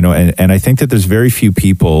right, and I think that there's very few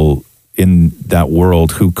people in that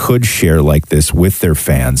world who could share like this with their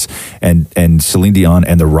fans, and Celine Dion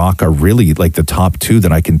and The Rock are really like the top 2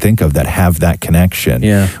 that I can think of that have that connection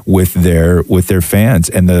with their fans.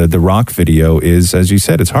 And the Rock video is, as you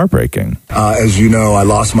said, it's heartbreaking. As you know, I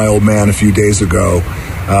lost my old man a few days ago.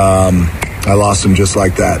 I lost him just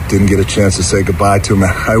like that. Didn't get a chance to say goodbye to him.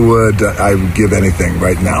 I would give anything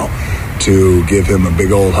right now to give him a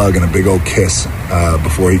big old hug and a big old kiss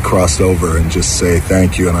before he crossed over, and just say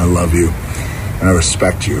thank you and I love you and I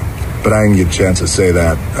respect you. But I didn't get a chance to say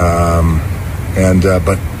that. And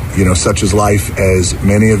but such is life, as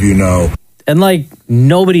many of you know. And like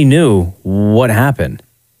nobody knew what happened.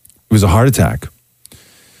 It was a heart attack.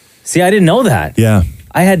 See, I didn't know that. Yeah.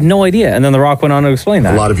 I had no idea. And then The Rock went on to explain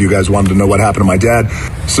that. A lot of you guys wanted to know what happened to my dad.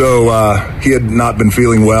 So he had not been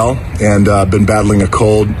feeling well and been battling a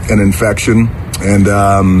cold and infection.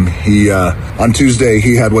 And he on Tuesday,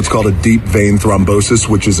 he had what's called a deep vein thrombosis,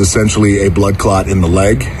 which is essentially a blood clot in the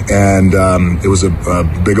leg. And it was a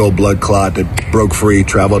big old blood clot that broke free,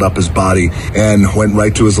 traveled up his body, and went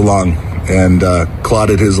right to his lung. And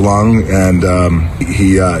clotted his lung, and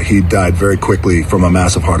he died very quickly from a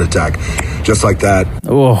massive heart attack, just like that.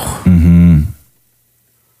 Oh,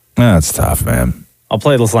 that's tough, man. I'll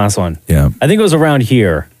play this last one. Yeah, I think it was around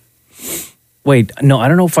here. Wait, no, I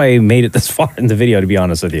don't know if I made it this far in the video, to be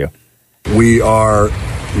honest with you. We are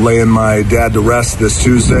laying my dad to rest this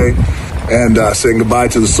Tuesday, and saying goodbye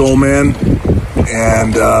to the Soul Man,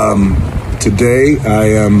 and. Today, I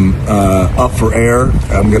am up for air.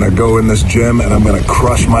 I'm going to go in this gym and I'm going to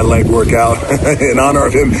crush my leg workout in honor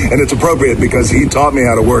of him. And it's appropriate because he taught me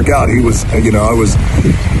how to work out. He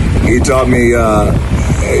taught me,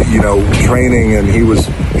 training, and he was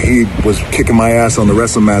kicking my ass on the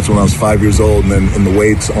wrestling mats when I was 5 years old, and then on the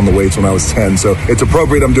weights when I was 10. So it's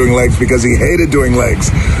appropriate I'm doing legs because he hated doing legs.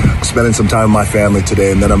 Spending some time with my family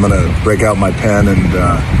today, and then I'm going to break out my pen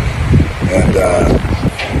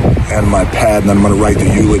and my pad, and I'm going to write the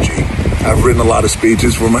eulogy. I've written a lot of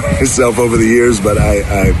speeches for myself over the years, but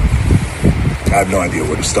I have no idea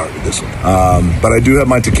where to start with this one. But I do have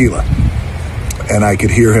my tequila, and I could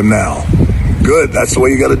hear him now. Good, that's the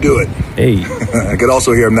way you got to do it. Hey. I could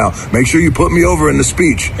also hear him now. Make sure you put me over in the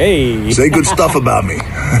speech. Hey. Say good stuff about me.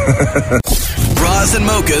 Roz and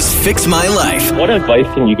Mocha's Fix My Life. What advice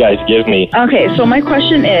can you guys give me? Okay, so my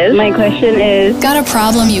question is... Got a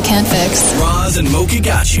problem you can't fix. Roz and Mocha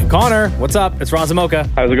got you. Connor, what's up? It's Roz and Mocha.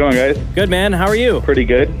 How's it going, guys? Good, man. How are you? Pretty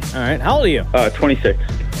good. All right. How old are you? 26.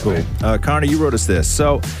 Cool. Connor, you wrote us this.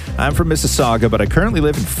 So I'm from Mississauga, but I currently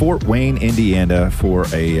live in Fort Wayne, Indiana for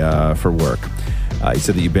work. You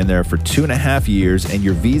said that you've been there for 2.5 years and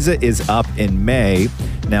your visa is up in May.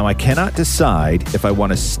 Now, I cannot decide if I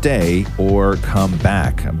want to stay or come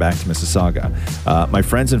back. I'm back to Mississauga. My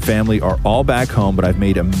friends and family are all back home, but I've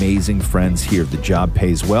made amazing friends here. The job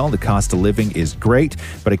pays well. The cost of living is great,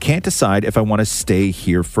 but I can't decide if I want to stay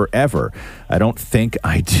here forever. I don't think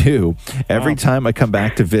I do. Every time I come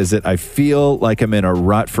back to visit, I feel like I'm in a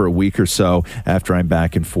rut for a week or so after I'm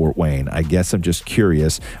back in Fort Wayne. I guess I'm just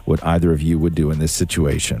curious what either of you would do in this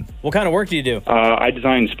situation. What kind of work do you do? I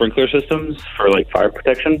design sprinkler systems for fire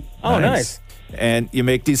protection. Oh, nice. And you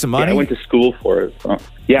make decent money? Yeah, I went to school for it. So.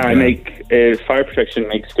 Yeah, I make fire protection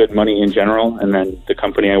makes good money in general, and then the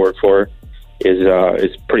company I work for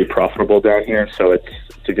is pretty profitable down here, so it's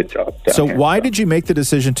a good job. So why did you make the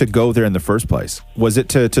decision to go there in the first place? Was it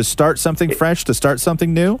to start something fresh, to start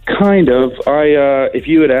something new? Kind of. If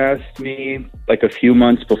you had asked me like a few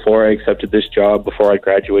months before I accepted this job, before I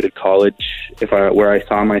graduated college, where I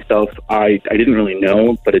saw myself, I didn't really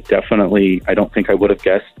know, but it definitely, I don't think I would have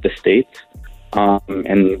guessed the States.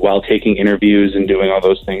 And while taking interviews and doing all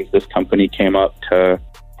those things, this company came up to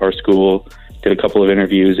our school, did a couple of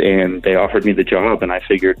interviews, and they offered me the job. And I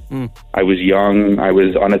figured I was young, I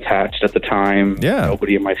was unattached at the time. Yeah.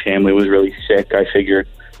 Nobody in my family was really sick. I figured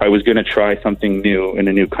I was going to try something new in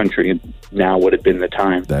a new country, and now would have been the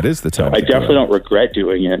time. That is the time. So I definitely don't regret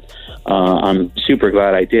doing it. I'm super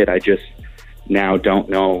glad I did. I just now don't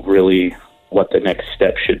know really what the next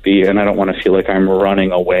step should be, and I don't want to feel like I'm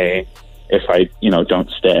running away if I, don't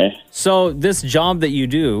stay. So this job that you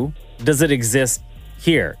do, does it exist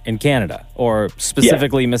here in Canada, or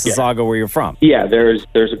specifically Mississauga, where you're from? Yeah, there's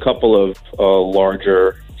a couple of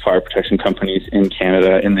larger fire protection companies in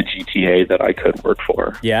Canada, in the GTA, that I could work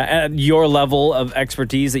for. Yeah, at your level of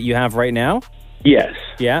expertise that you have right now? Yes.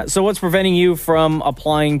 Yeah, so what's preventing you from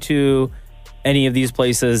applying to any of these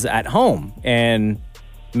places at home and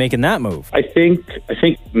making that move? I think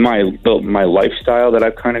my lifestyle that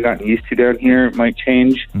I've kind of gotten used to down here might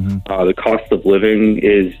change. Mm-hmm. The cost of living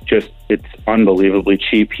is it's unbelievably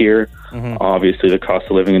cheap here. Mm-hmm. Obviously, the cost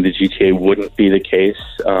of living in the GTA wouldn't be the case.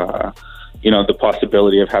 The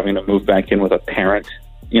possibility of having to move back in with a parent,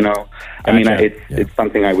 it's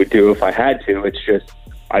something I would do if I had to. It's just,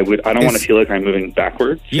 I don't want to feel like I'm moving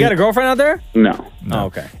backwards. You got a girlfriend out there? No. Oh,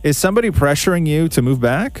 okay. Is somebody pressuring you to move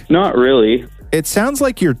back? Not really. It sounds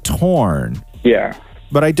like you're torn. Yeah.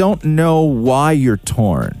 But I don't know why you're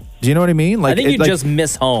torn. Do you know what I mean? I think you just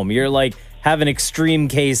miss home. You're like have an extreme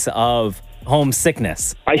case of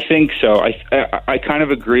homesickness. I think so. I kind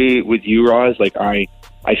of agree with you, Roz. Like I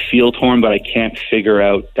feel torn, but I can't figure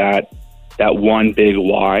out that that one big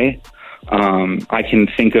why. I can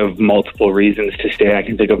think of multiple reasons to stay. I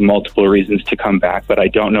can think of multiple reasons to come back, but I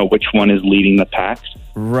don't know which one is leading the pack.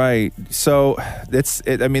 Right. So this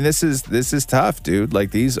is tough, dude.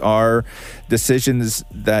 Like, these are decisions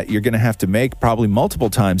that you're going to have to make probably multiple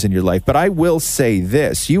times in your life. But I will say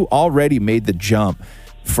this, you already made the jump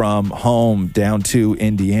from home down to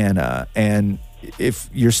Indiana. And if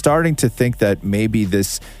you're starting to think that maybe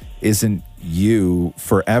this isn't you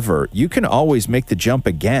forever, you can always make the jump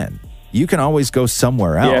again. You can always go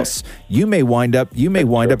somewhere else. Yeah. You may wind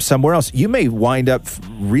up somewhere else. You may wind up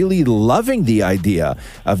really loving the idea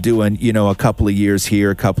of doing, a couple of years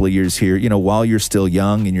here, a couple of years here, while you're still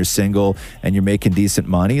young and you're single and you're making decent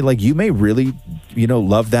money. Like, you may really,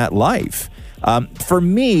 love that life. For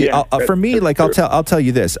me, I'll tell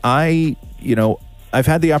you this. I've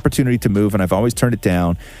had the opportunity to move and I've always turned it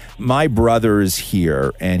down. My brother is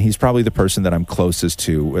here and he's probably the person that I'm closest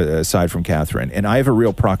to aside from Catherine. And I have a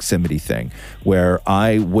real proximity thing where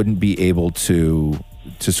I wouldn't be able to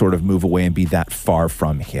sort of move away and be that far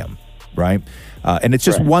from him. Right. And it's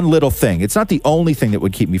just one little thing. It's not the only thing that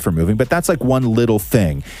would keep me from moving, but that's like one little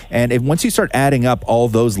thing. And once you start adding up all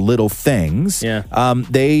those little things,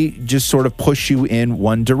 they just sort of push you in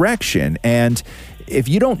one direction. And if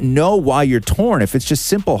you don't know why you're torn, if it's just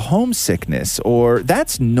simple homesickness, or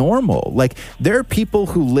that's normal. Like, there are people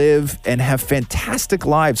who live and have fantastic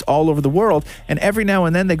lives all over the world, and every now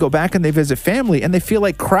and then they go back and they visit family and they feel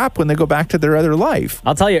like crap when they go back to their other life.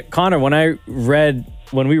 I'll tell you, Connor, when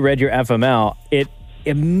we read your FML, it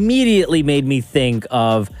immediately made me think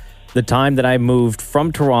of the time that I moved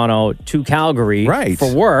from Toronto to Calgary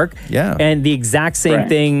for work. Yeah. And the exact same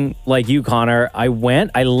thing like you, Connor. I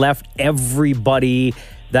left everybody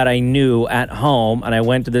that I knew at home, and I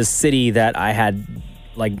went to this city that I had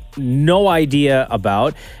like no idea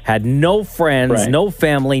about, had no friends, no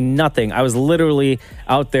family, nothing. I was literally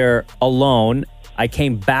out there alone. I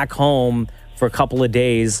came back home for a couple of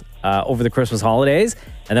days over the Christmas holidays.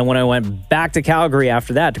 And then when I went back to Calgary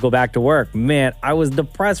after that to go back to work, man, I was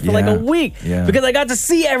depressed for like a week because I got to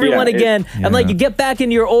see everyone again. And like, you get back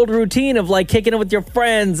into your old routine of like kicking it with your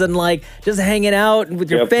friends and like just hanging out with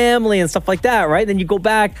your family and stuff like that, right? Then you go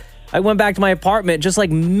back. I went back to my apartment just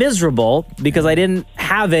like miserable because I didn't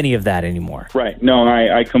have any of that anymore. Right. No,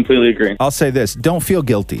 I completely agree. I'll say this. Don't feel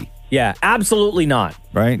guilty. Yeah, absolutely not.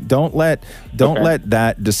 Right? Don't let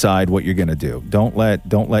that decide what you're going to do. Don't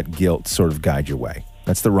let guilt sort of guide your way.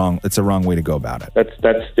 That's the wrong way to go about it.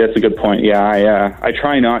 That's a good point. Yeah, I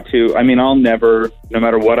try not to. I mean, I'll never, no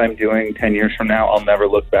matter what I'm doing 10 years from now, I'll never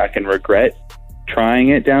look back and regret trying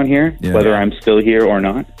it down here, whether I'm still here or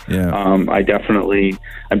not. Yeah. I'm definitely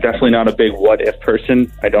not a big what if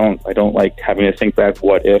person. I don't like having to think back,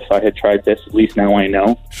 what if I had tried this? At least now I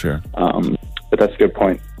know. Sure. But that's a good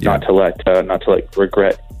point. Yeah. Not to let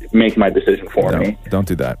regret make my decision for me. Don't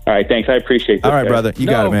do that. All right, thanks. I appreciate that. All right, brother. You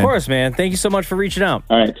got it, man. Of course, man. Thank you so much for reaching out.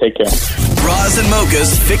 All right, take care. Roz and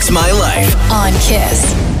Mocha's Fix My Life on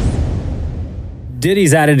Kiss.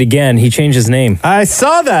 Diddy's at it again. He changed his name. I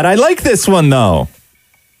saw that. I like this one, though.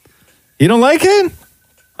 You don't like it?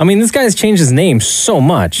 I mean, this guy's changed his name so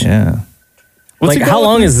much. Yeah. Like, how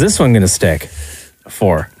long is this one going to stick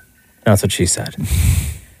for? That's what she said.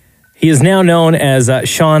 He is now known as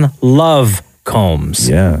Sean Love Combs.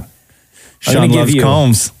 Yeah. Sean Loves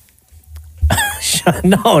Combs.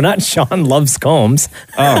 No, not Sean Loves Combs.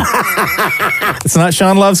 Oh. It's not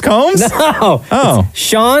Sean Loves Combs? No. Oh. It's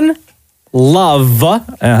Sean Love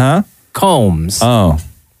Combs. Oh.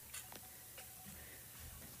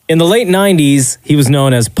 In the late 90s, he was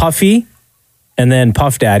known as Puffy and then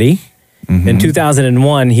Puff Daddy. Mm-hmm. In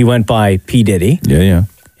 2001, he went by P. Diddy. Yeah.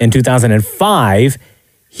 In 2005,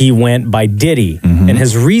 he went by Diddy. Mm-hmm. And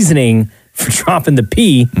his reasoning for dropping the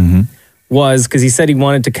P was because he said he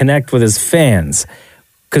wanted to connect with his fans.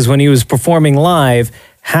 Because when he was performing live,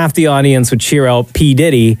 half the audience would cheer out P.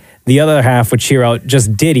 Diddy, the other half would cheer out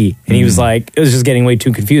just Diddy. And he was like, it was just getting way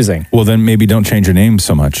too confusing. Well, then maybe don't change your name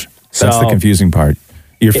so much. That's the confusing part.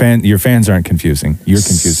 Your fans aren't confusing. You're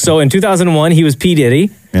confusing. So in 2001, he was P.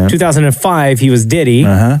 Diddy. Yeah. 2005, he was Diddy.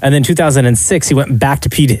 And then 2006, he went back to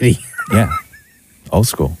P. Diddy. Yeah. Old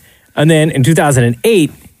school. And then in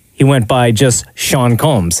 2008, he went by just Sean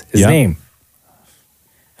Combs, his name.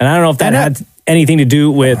 And I don't know if that had anything to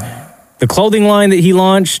do with the clothing line that he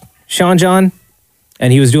launched, Sean John,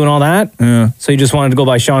 and he was doing all that. Yeah. So he just wanted to go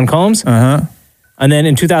by Sean Combs. And then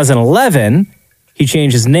in 2011, he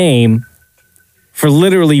changed his name for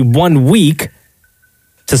literally 1 week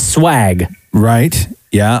to Swag. Right.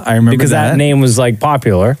 Yeah, I remember because that name was like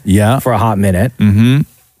popular. Yeah. For a hot minute. Mm-hmm.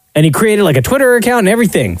 And he created like a Twitter account and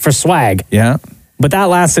everything for Swag. Yeah. But that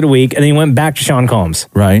lasted a week, and then he went back to Sean Combs.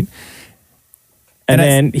 Right. And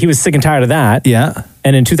then he was sick and tired of that. Yeah.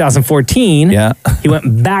 And in 2014, he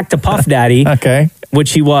went back to Puff Daddy,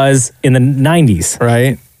 which he was in the 90s.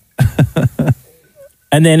 Right.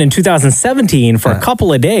 And then in 2017, for a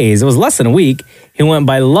couple of days, it was less than a week, he went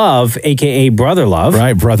by Love, a.k.a. Brother Love.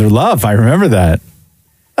 Right, Brother Love. I remember that.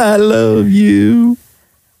 I love you.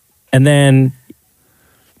 And then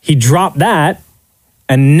he dropped that,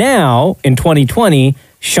 and now, in 2020,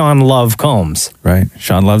 Sean Love Combs. Right,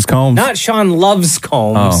 Sean Loves Combs. Not Sean Loves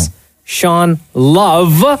Combs. Sean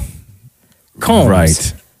Love Combs.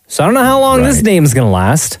 Right. So I don't know how long this name's going to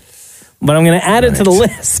last, but I'm going to add it to the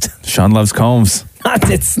list. Sean Loves Combs.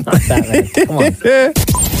 It's not that, man. Come on.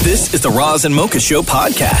 This is the Roz and Mocha Show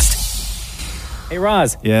podcast. Hey,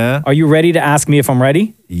 Roz. Yeah? Are you ready to ask me if I'm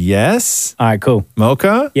ready? Yes. All right, cool.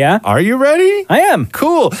 Mocha? Yeah? Are you ready? I am.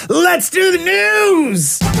 Cool. Let's do the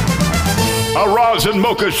news. A Roz and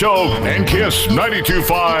Mocha Show and Kiss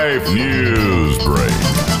 92.5 News Break.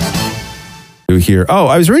 Here. Oh,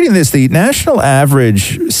 I was reading this. The national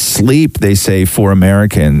average sleep, they say, for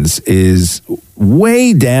Americans is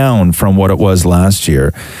way down from what it was last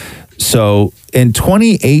year. So in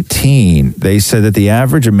 2018, they said that the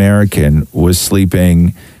average American was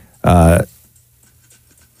sleeping, I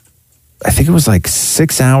think it was like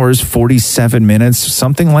 6 hours, 47 minutes,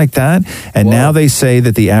 something like that. And now they say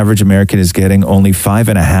that the average American is getting only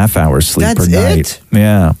 5.5 hours sleep per night.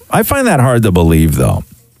 Yeah. I find that hard to believe, though.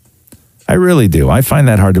 I really do. I find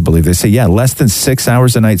that hard to believe. They say, less than 6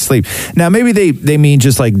 hours a night sleep. Now, maybe they mean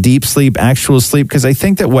just like deep sleep, actual sleep, because I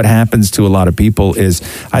think that what happens to a lot of people is,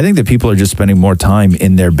 I think that people are just spending more time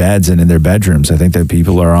in their beds and in their bedrooms. I think that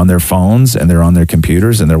people are on their phones and they're on their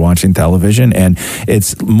computers and they're watching television, and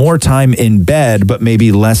it's more time in bed, but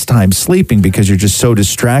maybe less time sleeping because you're just so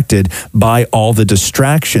distracted by all the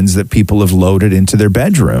distractions that people have loaded into their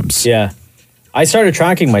bedrooms. Yeah. I started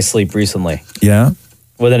tracking my sleep recently. Yeah?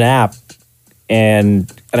 With an app. And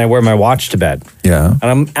I wear my watch to bed. Yeah. And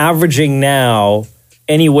I'm averaging now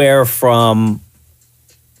anywhere from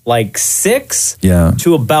like 6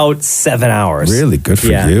 to about 7 hours. Really? Good for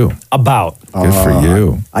you. About. Good for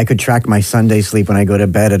you. I could track my Sunday sleep when I go to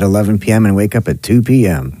bed at 11 p.m. and wake up at 2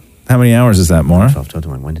 p.m. How many hours is that, Maura? 12,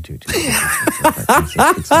 12, 1 to 2, 2.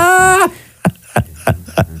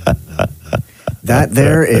 That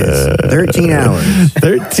there is 13 hours.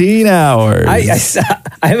 13 hours.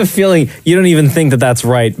 I have a feeling you don't even think that that's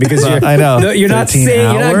right because you're, I know. You're not 13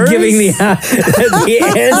 saying, you're not hours? giving the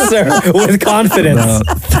answer with confidence. No,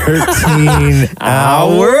 13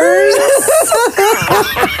 hours?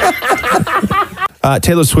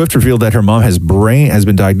 Taylor Swift revealed that her mom has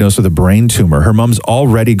been diagnosed with a brain tumor. Her mom's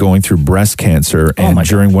already going through breast cancer, and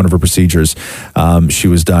during one of her procedures, she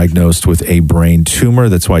was diagnosed with a brain tumor.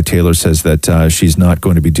 That's why Taylor says that she's not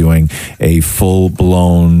going to be doing a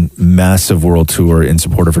full-blown, massive world tour in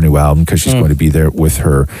support of her new album because she's going to be there with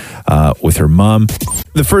her mom.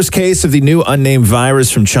 The first case of the new unnamed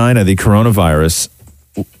virus from China, the coronavirus,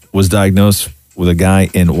 was diagnosed with a guy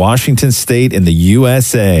in Washington State in the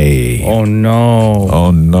USA. Oh, no. Oh,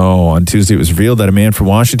 no. On Tuesday, it was revealed that a man from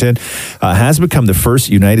Washington has become the first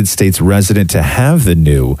United States resident to have the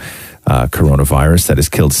new coronavirus that has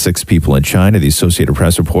killed 6 people in China. The Associated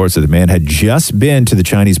Press reports that the man had just been to the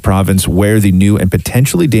Chinese province where the new and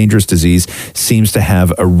potentially dangerous disease seems to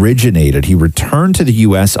have originated. He returned to the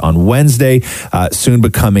U.S. on Wednesday, soon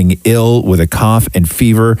becoming ill with a cough and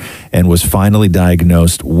fever, and was finally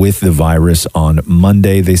diagnosed with the virus on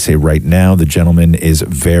Monday. They say right now the gentleman is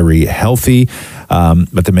very healthy,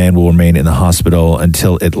 but the man will remain in the hospital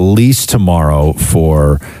until at least tomorrow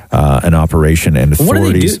for an operation, and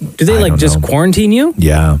authorities... What do they do? Do they just quarantine you?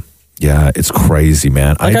 Yeah. Yeah, it's crazy,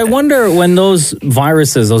 man. I wonder when those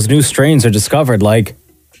viruses, those new strains are discovered, like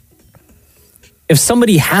if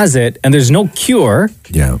somebody has it and there's no cure,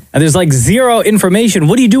 and there's like zero information,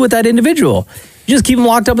 what do you do with that individual? You just keep them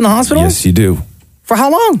locked up in the hospital? Yes, you do. For how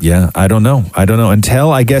long? Yeah, I don't know.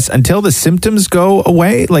 Until the symptoms go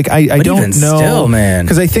away. Like I don't even know. Still, man.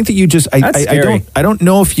 Because I think that you just I don't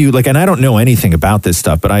know if you and I don't know anything about this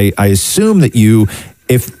stuff, but I assume that you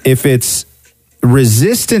if it's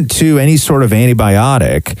resistant to any sort of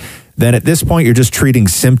antibiotic, then at this point you're just treating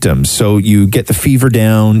symptoms. So you get the fever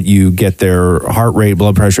down, you get their heart rate,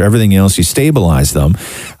 blood pressure, everything else, you stabilize them,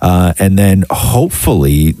 and then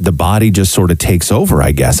hopefully the body just sort of takes over,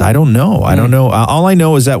 I guess. I don't know. All I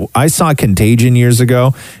know is that I saw Contagion years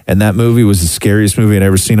ago, and that movie was the scariest movie I'd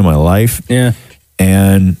ever seen in my life. Yeah.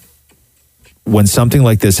 And when something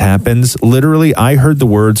like this happens, literally, I heard the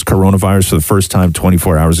words coronavirus for the first time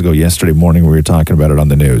 24 hours ago yesterday morning. We were talking about it on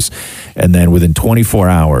the news. And then within 24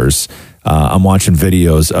 hours, I'm watching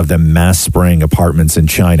videos of them mass spraying apartments in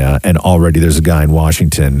China, and already there's a guy in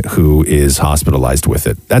Washington who is hospitalized with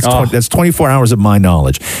it. That's 24 hours of my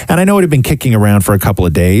knowledge. And I know it had been kicking around for a couple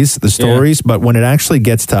of days, the stories, but when it actually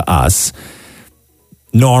gets to us,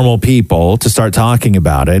 normal people, to start talking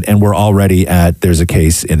about it, and we're already there's a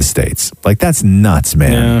case in the States. Like, that's nuts,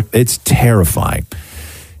 man. Yeah. It's terrifying.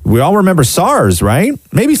 We all remember SARS, right?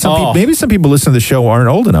 Maybe some people listening to the show aren't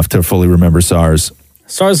old enough to fully remember SARS.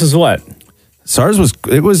 SARS was what? SARS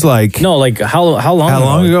was like no, like how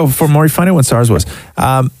long ago? For Maury, find out when SARS was.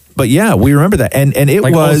 But yeah, we remember that, and it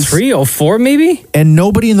like was 03, 04 maybe. And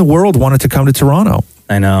nobody in the world wanted to come to Toronto.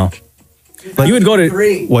 I know. Like, you would go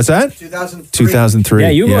to what's that? 2003. Yeah,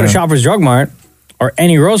 you would go to Shoppers Drug Mart or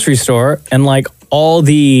any grocery store, and like all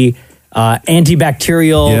the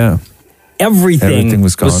antibacterial, everything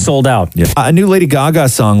was gone. sold out. Yeah. A new Lady Gaga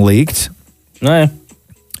song leaked.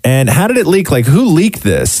 And how did it leak? Like, who leaked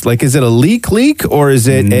this? Like, is it a leak, or is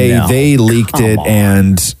it they leaked it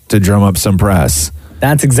and to drum up some press?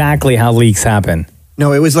 That's exactly how leaks happen.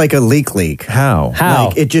 No, it was like a leak. How?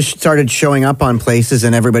 Like, it just started showing up on places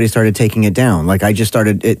and everybody started taking it down. Like, it just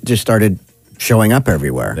started showing up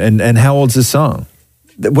everywhere. And how old's this song?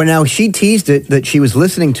 Well, now she teased it that she was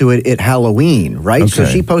listening to it at Halloween, right? So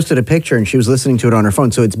Okay. she posted a picture and she was listening to it on her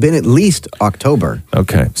phone. So it's been at least October.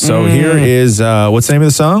 Okay. So here is, what's the name of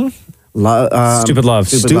the song? Stupid Love.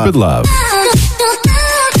 Stupid Love.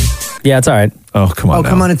 Yeah, it's all right. Oh, come on. Oh,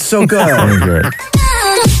 come on. It's so good. Let me hear it.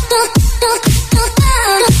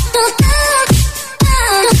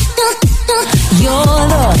 You're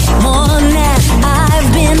the one that I've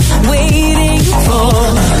been waiting for.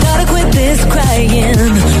 Gotta quit this crying.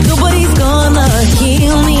 Nobody's gonna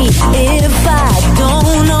heal me if I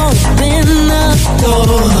don't open the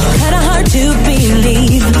door. Kinda hard to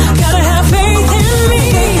believe. Gotta have faith in me.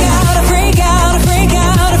 Freak out, freak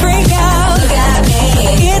out, freak out. Look at me.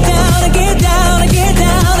 Get down, get down, get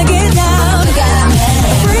down, get down. Look at me.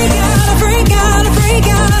 Freak out, freak out, freak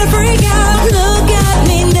out, freak out. Look at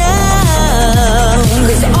me now.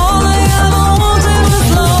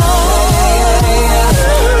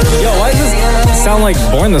 Yo, why does this sound like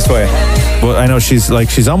Born This Way? Well, I know she's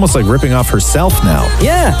almost like ripping off herself now.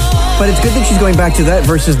 Yeah. But it's good that she's going back to that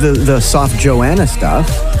versus the soft Joanna stuff.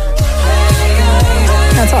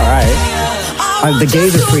 That's all right. The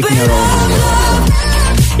gays are freaking out all over the world.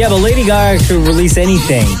 Yeah, but Lady Gaga could release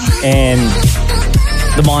anything, and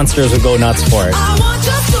the monsters would go nuts for it.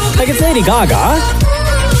 Like, it's Lady Gaga.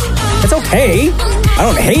 It's okay. I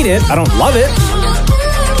don't hate it. I don't love it.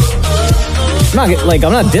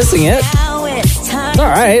 I'm not dissing it. It's all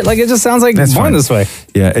right. Like, it just sounds like Born This Way.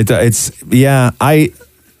 Yeah,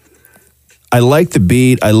 I like the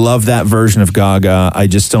beat. I love that version of Gaga. I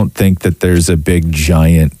just don't think that there's a big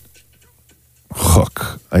giant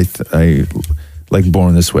hook. I like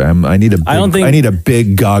Born This Way. I need a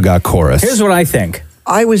big Gaga chorus. Here's what I think.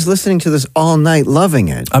 I was listening to this all night, loving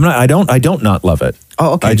it. I don't not love it.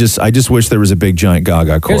 Oh, okay. I just wish there was a big giant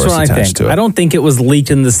Gaga chorus Here's what I attached think. to it. I don't think it was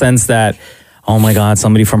leaked in the sense that, oh my God,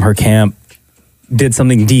 somebody from her camp did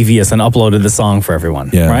something devious and uploaded the song for everyone.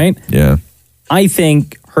 Yeah. Right? Yeah. I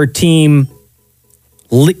think her team,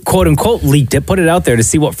 quote unquote, leaked it, put it out there to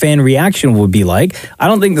see what fan reaction would be like. I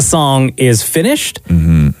don't think the song is finished.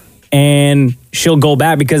 And she'll go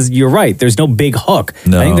back because you're right. There's no big hook.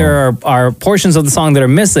 No. I think there are portions of the song that are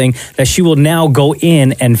missing that she will now go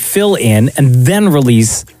in and fill in and then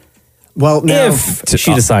release. Well, if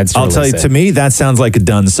she decides to I'll tell you, release to it. me, that sounds like a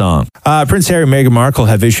done song. Prince Harry and Meghan Markle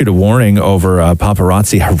have issued a warning over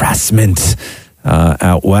paparazzi harassment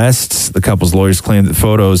out west. The couple's lawyers claimed that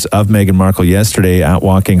photos of Meghan Markle yesterday out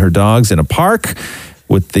walking her dogs in a park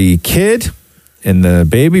with the kid and the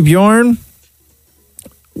baby Bjorn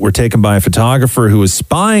were taken by a photographer who was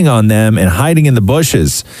spying on them and hiding in the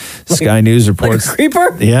bushes. Sky News reports like a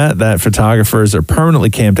creeper? Yeah, that photographers are permanently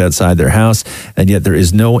camped outside their house, and yet there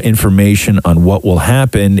is no information on what will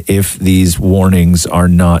happen if these warnings are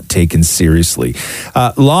not taken seriously.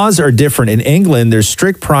 Laws are different. In England, there's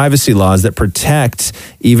strict privacy laws that protect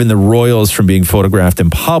even the royals from being photographed in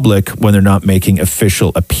public when they're not making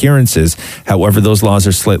official appearances. However, those laws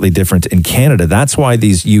are slightly different in Canada. That's why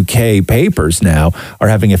these UK papers now are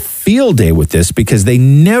having a field day with this, because they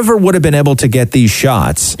never would have been able to get these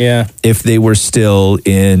shots if they were still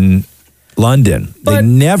in London. They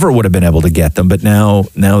never would have been able to get them, but now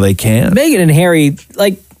they can. Meghan and Harry,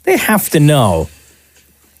 they have to know.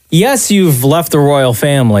 Yes, you've left the royal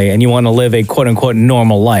family and you want to live a quote-unquote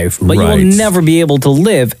normal life, but you will never be able to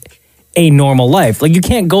live a normal life. Like, you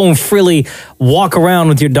can't go and freely walk around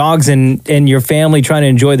with your dogs and your family trying to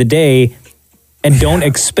enjoy the day and don't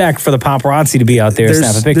expect for the paparazzi to be out there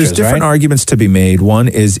snapping pictures. There's different right? arguments to be made. One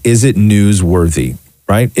is it newsworthy?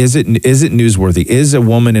 Right? Is it newsworthy? Is a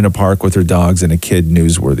woman in a park with her dogs and a kid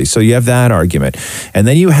newsworthy? So you have that argument. And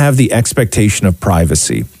then you have the expectation of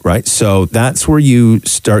privacy, right? So that's where you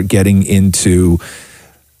start getting into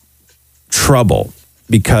trouble.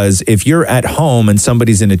 Because if you're at home and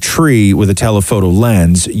somebody's in a tree with a telephoto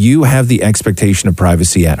lens, you have the expectation of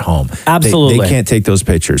privacy at home. Absolutely. They can't take those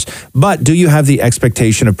pictures. But do you have the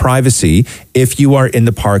expectation of privacy if you are in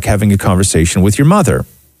the park having a conversation with your mother?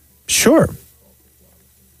 Sure.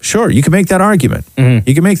 You can make that argument.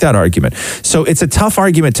 You can make that argument. So it's a tough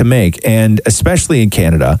argument to make, and especially in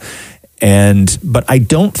Canada. But I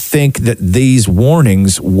don't think that these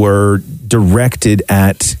warnings were directed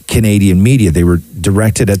at Canadian media. They were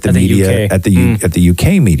directed at the media, UK. at the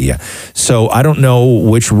UK media. So I don't know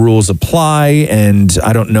which rules apply, and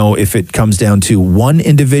I don't know if it comes down to one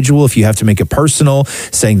individual, if you have to make it personal,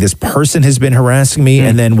 saying this person has been harassing me,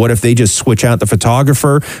 and then what if they just switch out the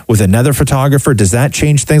photographer with another photographer? Does that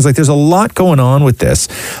change things? Like, there's a lot going on with this.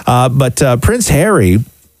 But Prince Harry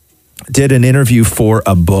did an interview for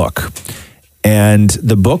a book. And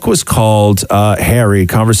the book was called Harry,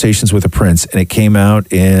 Conversations with a Prince. And it came out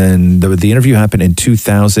the interview happened in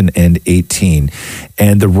 2018.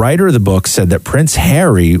 And the writer of the book said that Prince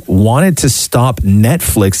Harry wanted to stop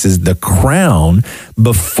Netflix's The Crown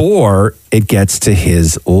before it gets to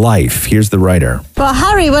his life. Here's the writer. Well,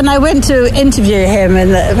 Harry, when I went to interview him in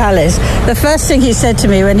the palace, the first thing he said to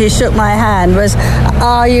me when he shook my hand was,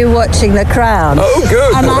 "Are you watching The Crown?" Oh,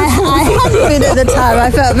 good. And I hadn't been at the time. I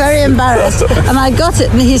felt very embarrassed. And I got it,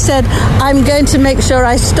 and he said, "I'm going to make sure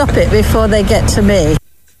I stop it before they get to me."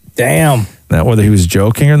 Damn. Not whether he was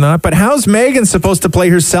joking or not, but how's Meghan supposed to play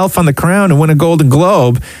herself on The Crown and win a Golden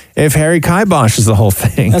Globe if Harry kiboshes the whole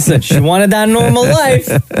thing? That's it. She wanted that normal life.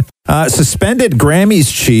 Suspended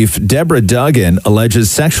Grammys chief Deborah Duggan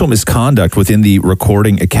alleges sexual misconduct within the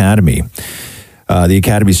Recording Academy. The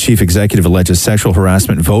Academy's chief executive alleges sexual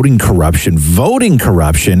harassment, voting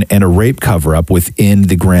corruption, and a rape cover-up within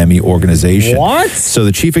the Grammy organization. What? So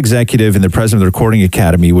the chief executive and the president of the Recording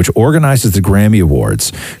Academy, which organizes the Grammy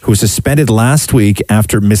Awards, who was suspended last week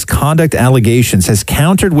after misconduct allegations, has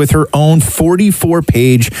countered with her own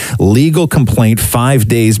 44-page legal complaint 5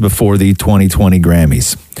 days before the 2020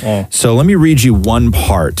 Grammys. Oh. So let me read you one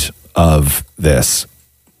part of this.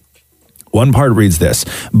 One part reads this.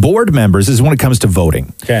 Board members, this is when it comes to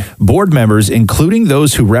voting. Okay. Board members, including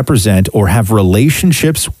those who represent or have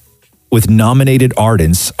relationships with nominated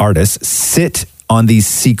artists, sit on these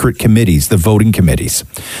secret committees, the voting committees.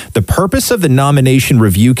 The purpose of the nomination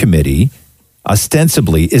review committee,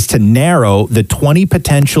 ostensibly, is to narrow the 20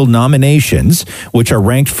 potential nominations, which are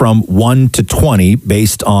ranked from 1 to 20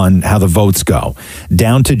 based on how the votes go,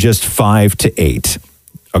 down to just 5 to 8.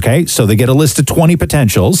 Okay, so they get a list of 20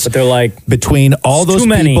 potentials. But they're like, between all those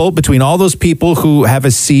people who have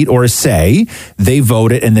a seat or a say, they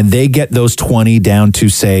vote it, and then they get those 20 down to,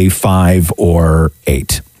 say, 5 or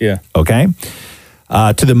 8. Yeah. Okay.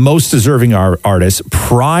 To the most deserving artists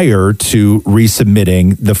prior to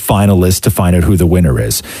resubmitting the final list to find out who the winner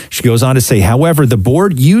is. She goes on to say, however, the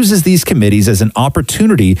board uses these committees as an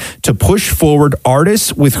opportunity to push forward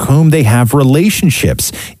artists with whom they have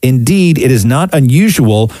relationships. Indeed, it is not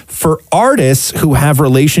unusual for artists who have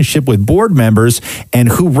relationship with board members and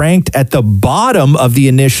who ranked at the bottom of the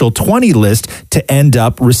initial 20 list to end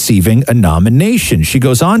up receiving a nomination. She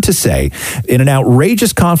goes on to say, in an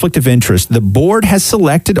outrageous conflict of interest, the board has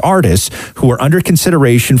selected artists who are under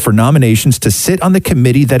consideration for nominations to sit on the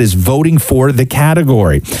committee that is voting for the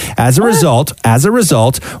category. As a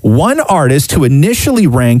result, one artist who initially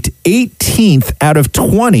ranked 18th out of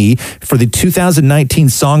 20 for the 2019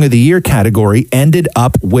 Song of the Year category ended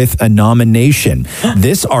up with a nomination.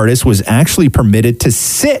 This artist was actually permitted to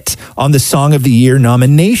sit on the Song of the Year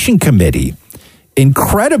nomination committee.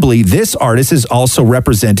 Incredibly, this artist is also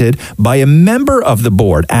represented by a member of the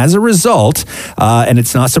board. As a result, and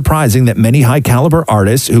it's not surprising that many high-caliber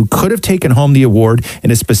artists who could have taken home the award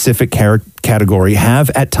in a specific category have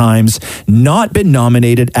at times not been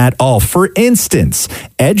nominated at all. For instance,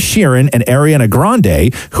 Ed Sheeran and Ariana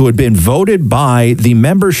Grande, who had been voted by the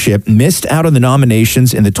membership, missed out on the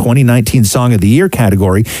nominations in the 2019 Song of the Year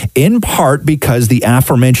category, in part because the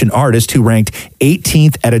aforementioned artist who ranked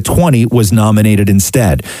 18th out of 20 was nominated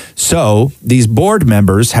instead. So these board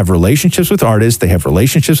members have relationships with artists, they have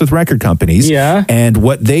relationships with record companies, and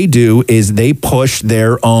what they do is they push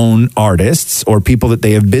their own artists or people that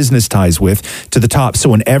they have business ties with to the top. So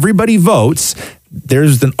when everybody votes,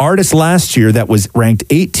 there's an artist last year that was ranked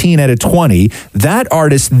 18 out of 20. That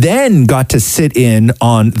artist then got to sit in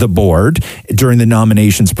on the board during the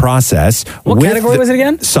nominations process. What category was it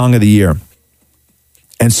again? Song of the Year.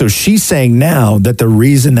 And so she's saying now that the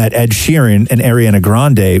reason that Ed Sheeran and Ariana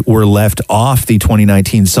Grande were left off the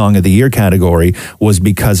 2019 Song of the Year category was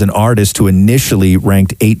because an artist who initially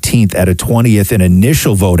ranked 18th out of 20th in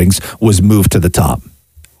initial votings was moved to the top.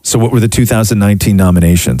 So what were the 2019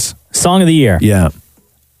 nominations? Song of the Year. Yeah.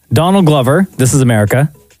 Donald Glover, This Is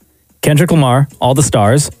America. Kendrick Lamar, All the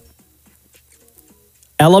Stars.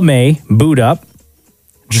 Ella May, Boot Up.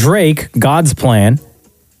 Drake, God's Plan.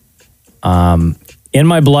 In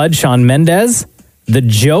My Blood, Shawn Mendes. The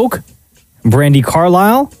Joke, Brandy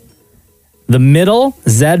Carlisle. The Middle,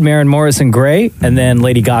 Zed, Maren Morrison Gray. And then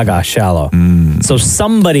Lady Gaga, Shallow. So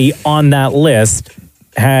somebody on that list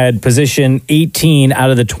had position 18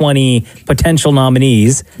 out of the 20 potential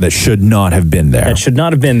nominees. That should not have been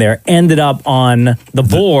there. Ended up on the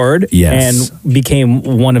board Yes. and became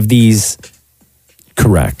one of these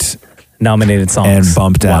correct nominated songs. And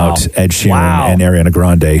bumped out Ed Sheeran and Ariana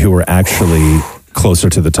Grande, who were actually closer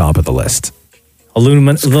to the top of the list. The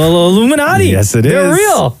Illuminati. Yes, it They're is.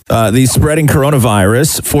 real. The spreading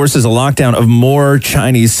coronavirus forces a lockdown of more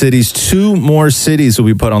Chinese cities. 2 more cities will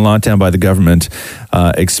be put on lockdown by the government,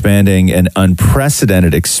 expanding an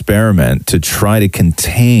unprecedented experiment to try to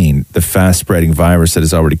contain the fast-spreading virus that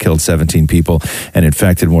has already killed 17 people and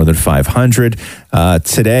infected more than 500.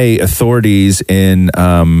 Today, authorities in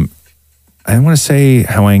I want to say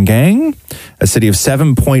Huanggang, a city of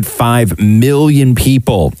 7.5 million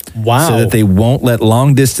people. Wow. So that they won't let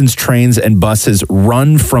long-distance trains and buses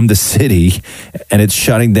run from the city, and it's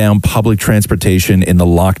shutting down public transportation in the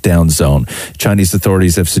lockdown zone. Chinese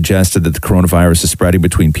authorities have suggested that the coronavirus is spreading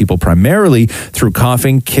between people primarily through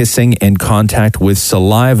coughing, kissing, and contact with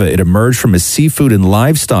saliva. It emerged from a seafood and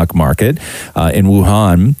livestock market in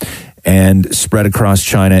Wuhan and spread across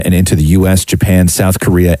China and into the U.S., Japan, South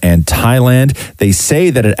Korea, and Thailand. They say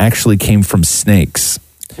that it actually came from snakes.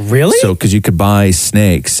 Really? So, because you could buy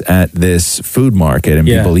snakes at this food market and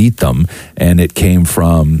people eat them, and it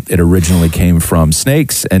originally came from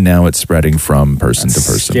snakes, and now it's spreading from person to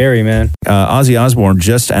person. Scary, man. Ozzy Osbourne,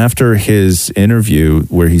 just after his interview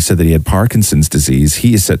where he said that he had Parkinson's disease,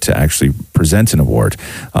 he is set to actually present an award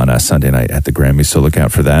on a Sunday night at the Grammys, so look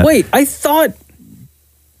out for that. Wait,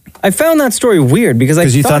 I found that story weird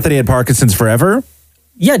because you thought that he had Parkinson's forever?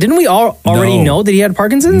 Yeah, didn't we all already know that he had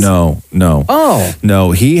Parkinson's? No. Oh.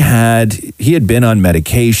 No, he had been on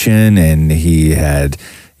medication and he had,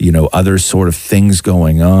 other sort of things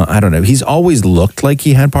going on. I don't know. He's always looked like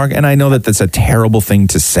he had Parkinson's, and I know that that's a terrible thing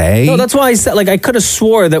to say. No, that's why I said, I could have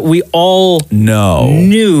swore that we all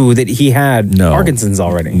knew that he had Parkinson's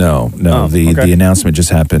already. No. The announcement just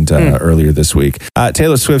happened earlier this week.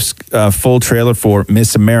 Taylor Swift's full trailer for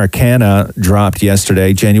Miss Americana dropped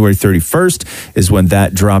yesterday. January 31st is when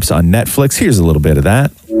that drops on Netflix. Here's a little bit of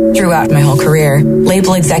that. Throughout my whole career,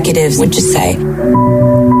 label executives would just say,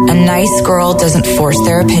 a nice girl doesn't force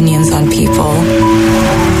their opinions on people.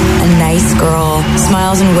 A nice girl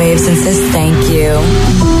smiles and waves and says thank you.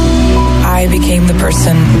 I became the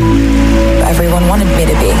person everyone wanted me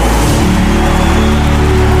to be.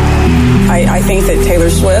 I think that Taylor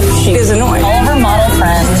Swift, she is annoying. All of her model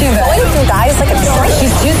friends. Too good. Guys like a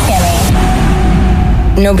she's too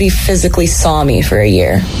skinny. Nobody physically saw me for a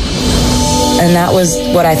year. And that was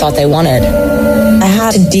what I thought they wanted. I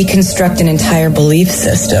had to deconstruct an entire belief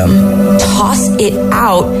system, toss it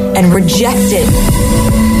out, and reject it.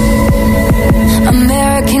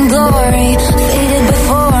 American glory faded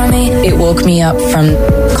before me. It woke me up from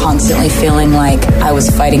constantly feeling like I was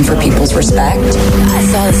fighting for people's respect. I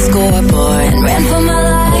saw the scoreboard and ran for my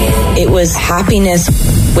life. It was happiness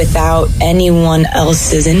without anyone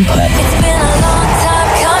else's input. It's been a long time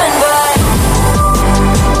coming, but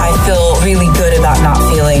I feel really good about not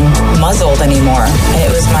feeling muzzled anymore. And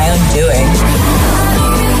it was my own doing.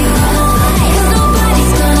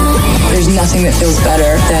 There's nothing that feels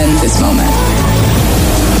better than this moment.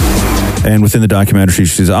 And within the documentary,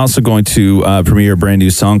 she's also going to premiere a brand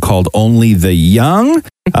new song called Only the Young.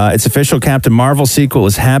 Its official Captain Marvel sequel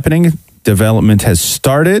is happening. Development has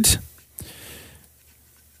started.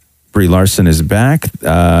 Brie Larson is back.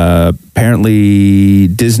 Apparently,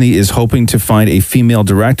 Disney is hoping to find a female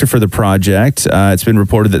director for the project. It's been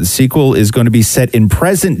reported that the sequel is going to be set in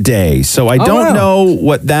present day. So I don't know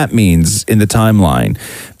what that means in the timeline,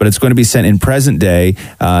 but it's going to be set in present day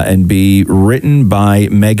and be written by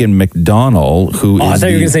Megan McDonnell, who is I thought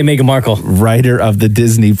you were going to say Meghan Markle. Writer of the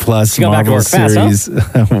Disney Plus She got back to Marvel work fast, huh?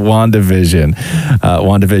 series, WandaVision.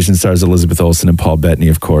 WandaVision stars Elizabeth Olsen and Paul Bettany,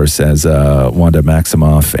 of course, as Wanda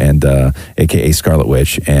Maximoff, and a.k.a. Scarlet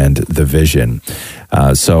Witch, and The Vision.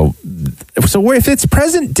 So if it's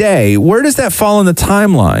present day, where does that fall in the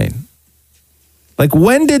timeline? Like,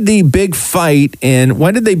 when did the big fight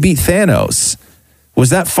when did they beat Thanos? Was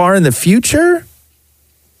that far in the future?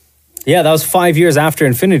 Yeah, that was 5 years after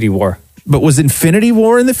Infinity War. But was Infinity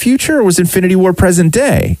War in the future, or was Infinity War present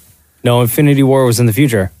day? No, Infinity War was in the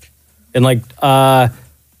future. In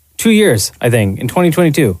 2 years, I think, in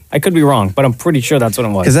 2022. I could be wrong, but I'm pretty sure that's what it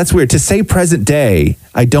was. Because that's weird. To say present day,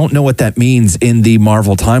 I don't know what that means in the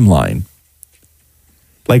Marvel timeline.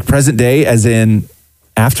 Like present day as in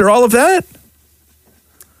after all of that?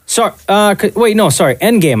 Sorry,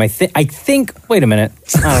 Endgame. I think. Wait a minute.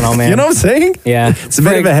 I don't know, man. You know what I'm saying? Yeah, It's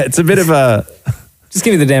a bit of a. Just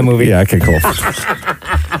give me the damn movie. Yeah. Okay. Cool.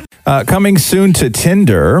 Coming soon to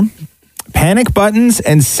Tinder, panic buttons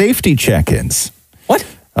and safety check-ins. What?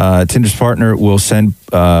 Tinder's partner will send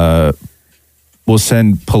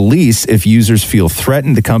police if users feel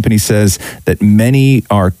threatened. The company says that many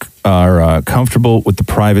are comfortable with the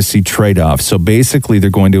privacy trade-off. So basically, they're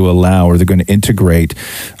going to integrate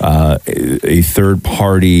a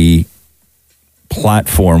third-party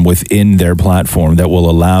platform within their platform that will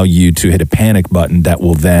allow you to hit a panic button that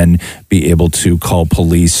will then be able to call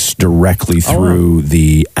police directly through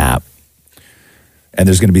the app. And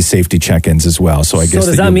there's going to be safety check-ins as well. So I guess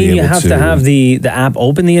does that mean you have to have the app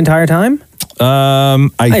open the entire time? I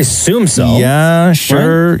assume so. Yeah,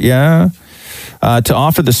 sure. Right? Yeah. To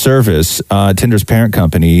offer the service, Tinder's parent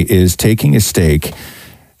company is taking a stake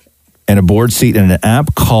and a board seat in an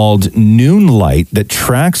app called Noonlight that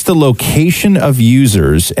tracks the location of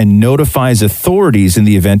users and notifies authorities in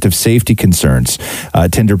the event of safety concerns.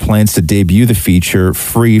 Tinder plans to debut the feature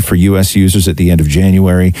free for U.S. users at the end of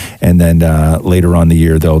January, and then later on the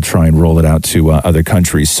year they'll try and roll it out to other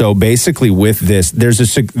countries. So basically with this,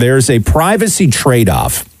 there's a privacy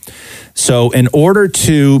trade-off. So in order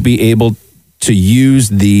to be able to use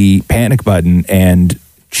the panic button and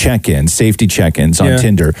safety check-ins on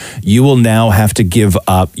Tinder, you will now have to give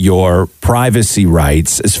up your privacy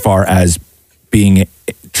rights as far as being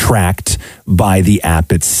tracked by the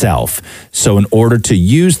app itself. So in order to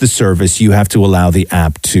use the service, you have to allow the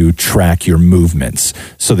app to track your movements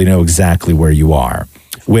so they know exactly where you are,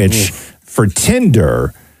 which for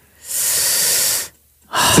Tinder,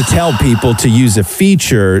 to tell people to use a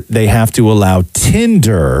feature, they have to allow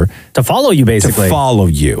Tinder to follow you, basically. To follow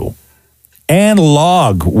you. And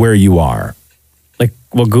log where you are. Like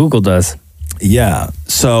what Google does. Yeah.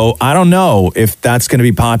 So I don't know if that's going to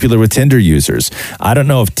be popular with Tinder users. I don't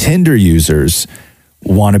know if Tinder users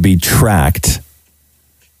want to be tracked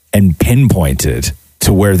and pinpointed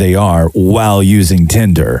to where they are while using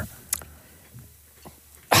Tinder.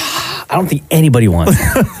 I don't think anybody wants it.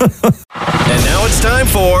 And now it's time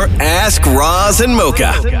for Ask Roz and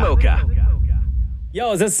Mocha.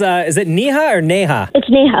 Yo, is it Neha or Neha? It's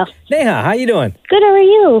Neha. Neha, how you doing? Good, how are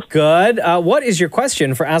you? Good. What is your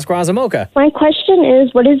question for Ask Roz and Mocha? My question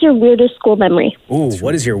is, what is your weirdest school memory? Ooh,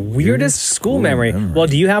 what is your weirdest school memory? Well,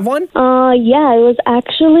 do you have one? Yeah, it was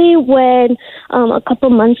actually when a couple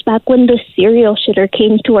months back when the serial shitter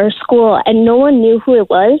came to our school and no one knew who it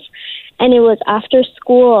was. And it was after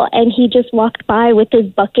school and he just walked by with his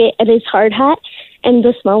bucket and his hard hat. And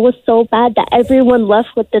the smell was so bad that everyone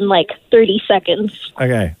left within 30 seconds.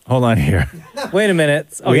 Okay, hold on here. Wait a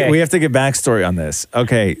minute. Okay. We have to get backstory on this.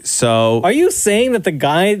 Okay, so... Are you saying that the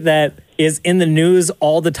guy that is in the news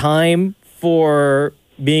all the time for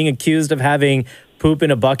being accused of having poop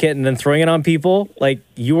in a bucket and then throwing it on people,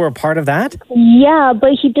 you were a part of that? Yeah,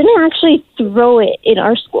 but he didn't actually throw it in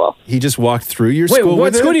our school. He just walked through your Wait, school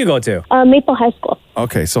what with school it? do you go to? Maple High School.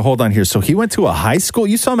 Okay, so hold on here. So he went to a high school?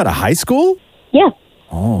 You saw him at a high school? Yeah.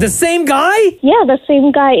 Oh. The same guy? Yeah, the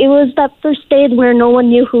same guy. It was that first day where no one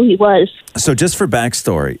knew who he was. So just for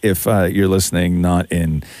backstory, if you're listening not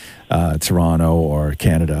in Toronto or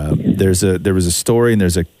Canada, there was a story and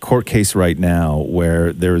there's a court case right now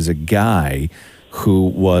where there is a guy who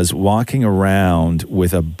was walking around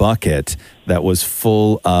with a bucket that was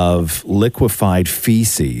full of liquefied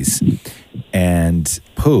feces and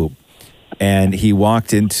poop. And he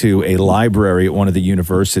walked into a library at one of the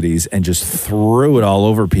universities and just threw it all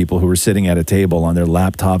over people who were sitting at a table on their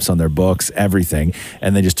laptops, on their books, everything.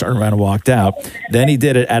 And they just turned around and walked out. Then he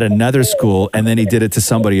did it at another school, and then he did it to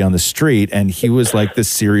somebody on the street. And he was like the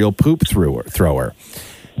serial poop thrower.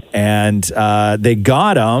 And they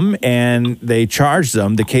got him and they charged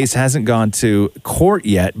him. The case hasn't gone to court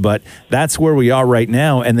yet, but that's where we are right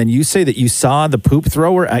now. And then you say that you saw the poop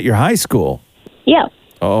thrower at your high school. Yeah.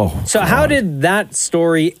 Oh. So how did that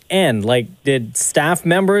story end? Like, did staff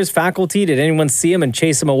members, faculty, did anyone see him and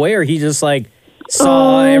chase him away, or he just like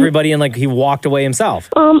saw everybody and like he walked away himself?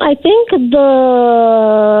 I think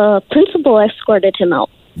the principal escorted him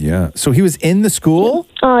out. Yeah. So he was in the school?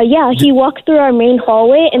 Yeah, he walked through our main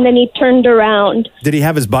hallway and then he turned around. Did he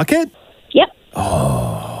have his bucket? Yep.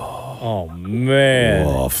 Oh, man.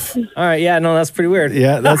 All right, yeah, no, that's pretty weird.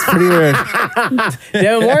 Yeah, that's pretty weird.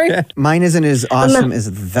 Yeah, Maury? Mine isn't as awesome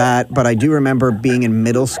as that, but I do remember being in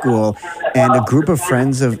middle school and a group of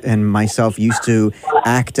friends and myself used to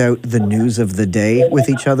act out the news of the day with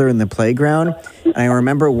each other in the playground. And I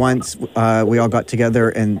remember once we all got together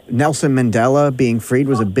and Nelson Mandela being freed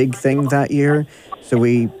was a big thing that year. So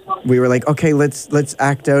we were like, okay, let's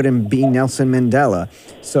act out and be Nelson Mandela.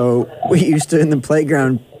 So we used to, in the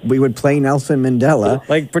playground, we would play Nelson Mandela.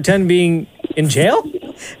 Like pretend being in jail?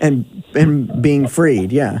 And being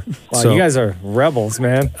freed, yeah. Wow, So- you guys are rebels,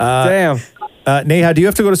 man. Damn. Neha, do you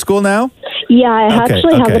have to go to school now? Yeah, I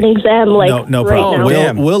actually have an exam no right problem.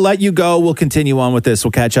 now. We'll let you go. We'll continue on with this.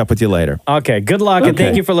 We'll catch up with you later. Okay, good luck and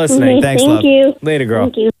thank you for listening. Okay, Thanks, thank love. you. Later, girl.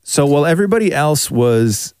 Thank you. So while everybody else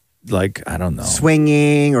was like, I don't know,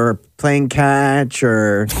 swinging or playing catch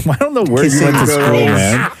or I don't know where you went to school,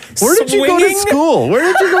 man. Where did you go to school? Where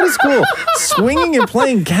did you go to school? Swinging and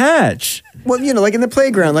playing catch. Well, like in the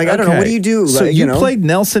playground. Like, I don't know. What do you do? So Like, you played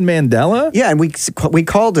Nelson Mandela? Yeah, and we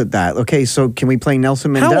called it that. Okay, so can we play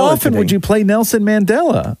Nelson Mandela How often today? would you play Nelson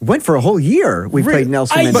Mandela? Went for a whole year. We played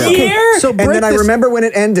Nelson A Mandela. year? So and break then I this- remember when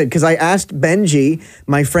it ended because I asked Benji,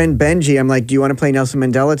 my friend Benji, I'm like, do you want to play Nelson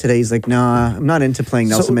Mandela today? He's like, nah, I'm not into playing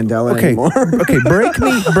Nelson Mandela anymore. Okay,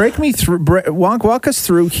 break me through. Walk us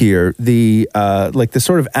through here the like the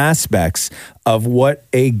sort of aspects of what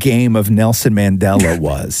a game of Nelson Mandela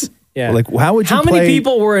was. Yeah. Like, how would you How play? many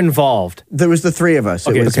people were involved? There was the three of us.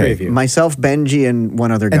 Okay, It was the three of you. myself, Benji, and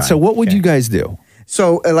one other guy. And so, what would you guys do?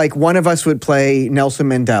 So, like, one of us would play Nelson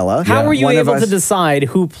Mandela. How were you One of able to us- decide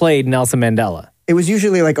who played Nelson Mandela? It was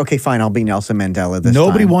usually like, okay, fine, I'll be Nelson Mandela this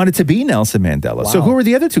Nobody time. wanted to be Nelson Mandela. So, Wow. who were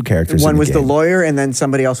the other two characters? One in the was the game? lawyer, and then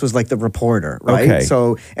somebody else was like the reporter, right? Okay.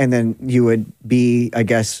 So, and then you would be, I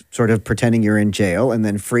guess, sort of pretending you're in jail, and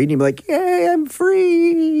then freed, and you'd be like, "Yay, I'm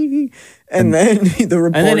free!" And then the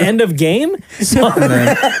reporter, And then end of game? So,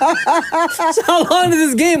 so how long did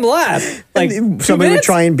this game last? Like somebody would minutes?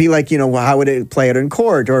 try and be like, well, how would it play it in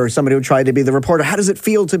court? Or somebody would try to be the reporter. How does it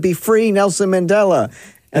feel to be free, Nelson Mandela?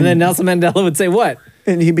 And then Nelson Mandela would say what?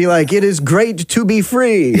 And he'd be like, "It is great to be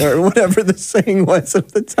free," or whatever the saying was at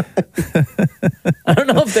the time. I don't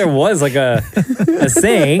know if there was like a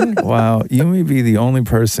saying. Wow, you may be the only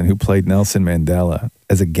person who played Nelson Mandela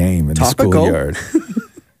as a game in the Topical. schoolyard.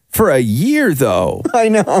 For a year, though. I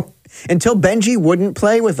know. Until Benji wouldn't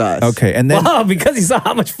play with us. Okay, and then Wow, because he saw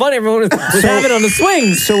how much fun everyone was having on the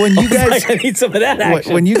swings. So when you guys I need some of that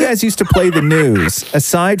action. when you guys used to play the news,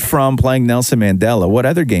 aside from playing Nelson Mandela, what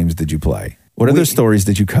other games did you play? What other stories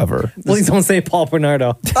did you cover? Please don't say Paul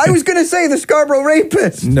Bernardo. I was going to say the Scarborough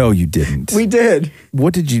Rapist. No, you didn't. We did.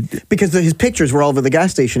 What did you do? Because his pictures were all over the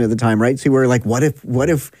gas station at the time, right? So we were like, what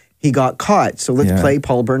if he got caught? So let's Yeah. play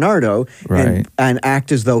Paul Bernardo Right. and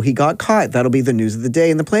act as though he got caught. That'll be the news of the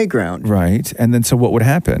day in the playground. Right, and then so what would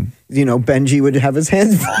happen? Benji would have his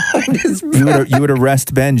hands behind his You would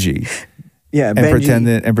arrest Benji. Yeah, and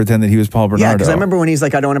Benji. pretend that he was Paul Bernardo. Yeah, because I remember when he's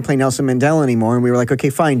like, I don't want to play Nelson Mandela anymore. And we were like, okay,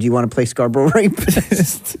 fine. Do you want to play Scarborough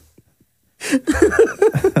Rapist?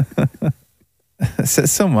 It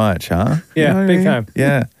says so much, huh? Yeah, You know what I big mean? time.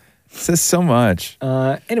 Yeah, it says so much.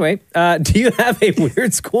 Anyway, do you have a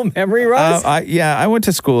weird school memory, Ross? I went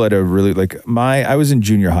to school at a really I was in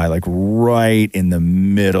junior high, like right in the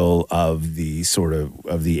middle of the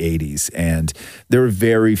of the 80s, and there were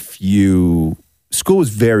very few. School was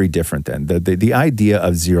very different then. The idea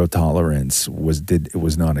of zero tolerance was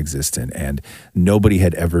non-existent, and nobody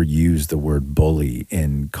had ever used the word bully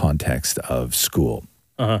in context of school.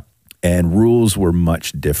 Uh-huh. And rules were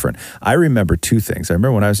much different. I remember two things. I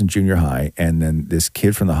remember when I was in junior high, and then this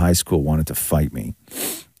kid from the high school wanted to fight me.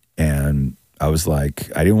 And I was like,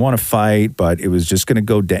 I didn't want to fight, but it was just going to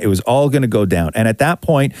go down. It was all going to go down. And at that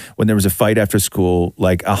point, when there was a fight after school,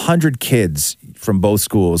 like 100 kids from both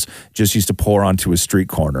schools just used to pour onto a street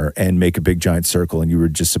corner and make a big giant circle, and you were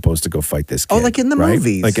just supposed to go fight this kid. Oh, like in the right?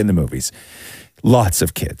 movies. Like in the movies. Lots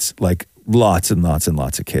of kids, like lots and lots and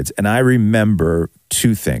lots of kids. And I remember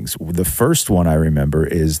two things. The first one I remember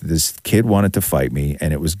is this kid wanted to fight me,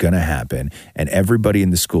 and it was going to happen. And everybody in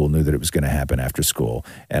the school knew that it was going to happen after school.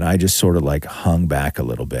 And I just sort of like hung back a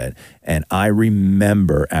little bit. And I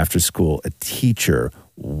remember after school, a teacher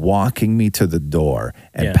walking me to the door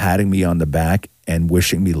and patting me on the back and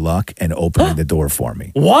wishing me luck and opening the door for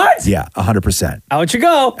me. What? Yeah, 100%. Out you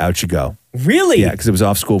go. Out you go. Really? Yeah, because it was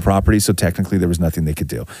off school property, so technically there was nothing they could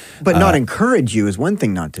do. But not encourage you is one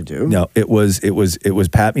thing not to do. No, it was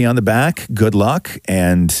pat me on the back, good luck,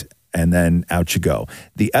 and then out you go.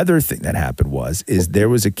 The other thing that happened is there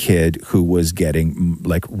was a kid who was getting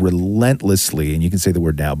like relentlessly, and you can say the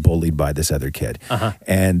word now, bullied by this other kid.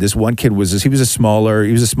 And this one kid was a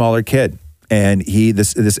smaller kid. And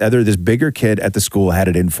this bigger kid at the school had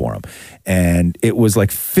it in for him. And it was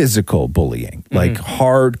like physical bullying, like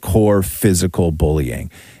hardcore physical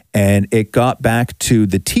bullying. And it got back to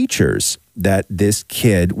the teachers that this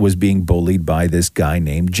kid was being bullied by this guy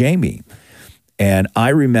named Jamie. And I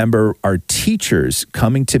remember our teachers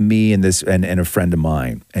coming to me and a friend of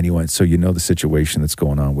mine. And he went, so you know the situation that's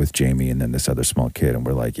going on with Jamie and then this other small kid? And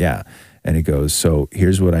we're like, yeah. And he goes, so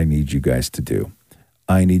here's what I need you guys to do.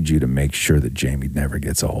 I need you to make sure that Jamie never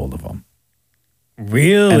gets a hold of him.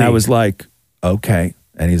 Really? And I was like, okay.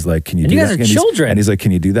 And he's like, can you do you that? guys are children. And he's like,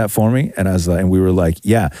 can you do that for me? And I was like, and we were like,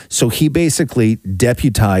 yeah. So he basically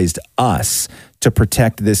deputized us to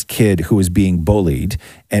protect this kid who was being bullied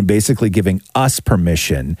and basically giving us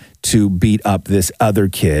permission to beat up this other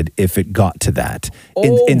kid if it got to that.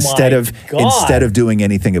 Instead of doing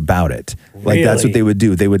anything about it. Like that's what they would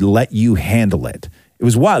do. They would let you handle it. It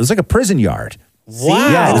was wild. It was like a prison yard. Wow.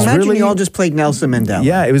 Yeah, and imagine you all just played Nelson Mandela.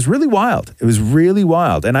 Yeah, it was really wild. It was really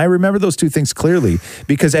wild. And I remember those two things clearly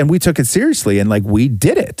and we took it seriously and like we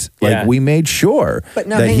did it. Like we made sure but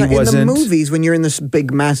now, that he wasn't. In the movies, when you're in this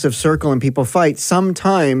big massive circle and people fight,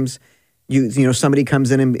 sometimes you know somebody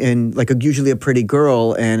comes in and like usually a pretty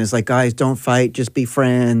girl and is like, guys, don't fight, just be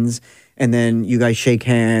friends. And then you guys shake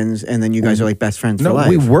hands and then you guys are like best friends for life.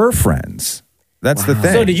 We were friends. That's the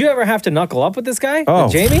thing. So did you ever have to knuckle up with this guy? Oh.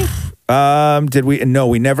 With Jamie? Did we? No,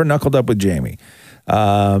 we never knuckled up with Jamie.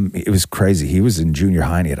 It was crazy. He was in junior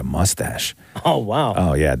high and he had a mustache. Oh, wow.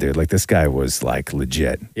 Oh, yeah, dude. Like, this guy was, like,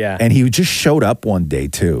 legit. Yeah. And he just showed up one day,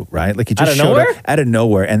 too, right? Like, he just showed up out of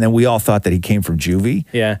nowhere. And then we all thought that he came from juvie.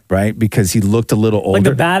 Yeah. Right? Because he looked a little older.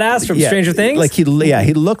 Like the badass from Stranger Things? Like, he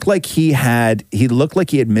looked like he had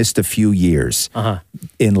missed a few years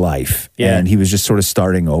in life. Yeah. And he was just sort of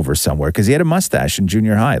starting over somewhere. Because he had a mustache in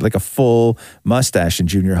junior high, like a full mustache in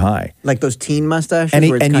junior high. Like those teen mustaches? And,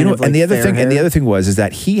 where it's kind of like the other fair thing was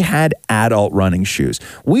that he had adult running shoes.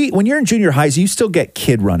 When you're in junior highs, you still get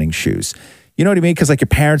kid running shoes. You know what I mean? Because like your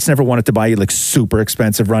parents never wanted to buy you like super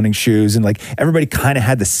expensive running shoes, and like everybody kind of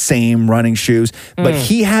had the same running shoes. But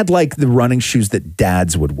he had like the running shoes that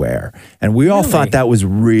dads would wear, and we all thought that was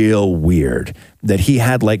real weird. That he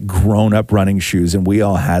had like grown up running shoes, and we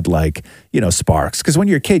all had like Sparks. Because when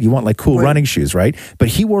you're a kid, you want like cool running shoes, right? But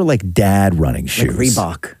he wore like dad running shoes, like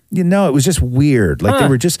Reebok. It was just weird. Like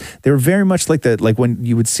they were very much like when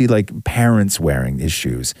you would see like parents wearing his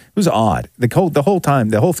shoes. It was odd. The whole time,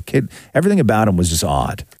 the whole kid, everything about him was just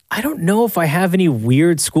odd. I don't know if I have any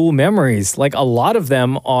weird school memories. Like a lot of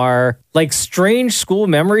them are like strange school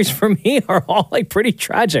memories for me are all like pretty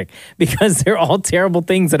tragic because they're all terrible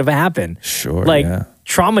things that have happened. Sure. Like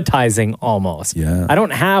traumatizing almost. Yeah. I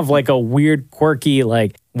don't have like a weird, quirky,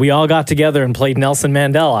 like we all got together and played Nelson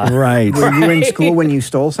Mandela. Right. Were you in school when you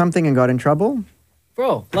stole something and got in trouble?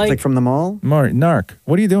 Bro, like from the mall? Narc,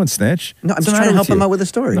 what are you doing, snitch? No, I'm just trying to help him out with a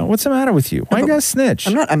story. No, what's the matter with you? Why you gotta snitch?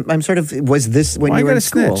 I'm not. I'm sort of. Was this when you were in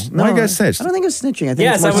school? Snitch? Why you gotta snitch? I don't think it's snitching. I think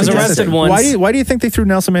yes, it's I was arrested once. Why do you think they threw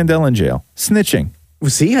Nelson Mandela in jail? Snitching. Well,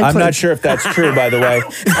 see, I'm not sure if that's true, by the way.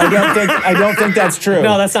 I don't think that's true.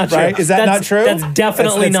 No, that's not true. Right? Is that not true? That's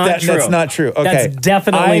definitely not true. That's not true. Okay. That's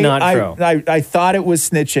definitely not true. I thought it was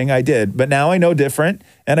snitching. I did, but now I know different,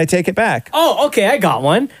 and I take it back. Oh, okay. I got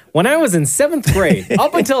one. When I was in 7th grade,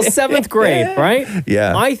 up until 7th grade, right?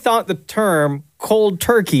 Yeah. I thought the term cold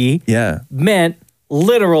turkey meant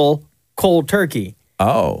literal cold turkey.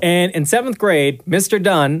 Oh. And in 7th grade, Mr.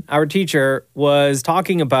 Dunn, our teacher, was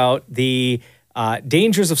talking about the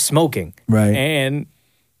dangers of smoking. Right. And,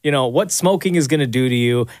 what smoking is going to do to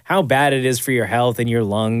you, how bad it is for your health and your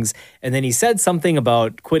lungs. And then he said something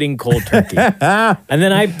about quitting cold turkey. And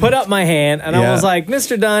then I put up my hand and I was like,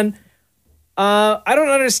 Mr. Dunn, I don't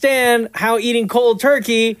understand how eating cold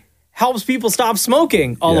turkey helps people stop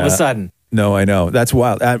smoking all of a sudden. No, I know. That's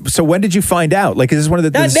wild. So when did you find out? Like, is this one of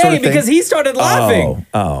the That this day, sort of thing- because he started laughing.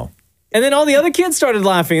 Oh. And then all the other kids started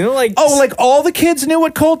laughing. They're like, oh, like all the kids knew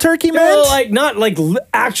what cold turkey meant? Like, not like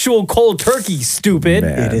actual cold turkey, stupid.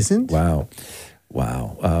 It isn't? Wow.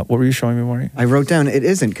 What were you showing me, Maury? I wrote down it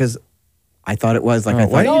isn't because I thought it was. Like I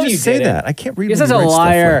thought. Why didn't you just say that? I can't read. You're when such you a write stuff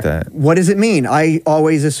liar. Like that. What does it mean? I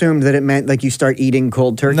always assumed that it meant like you start eating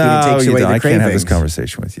cold turkey and it takes you away don't. the I cravings. can't have this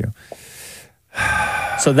conversation with you.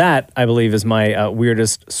 So that, I believe, is my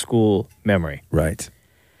weirdest school memory. Right.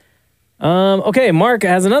 Okay, Mark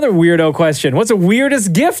has another weirdo question. What's the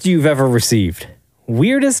weirdest gift you've ever received?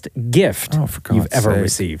 Weirdest gift you've ever sake.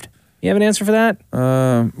 received. You have an answer for that?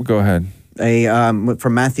 Go ahead.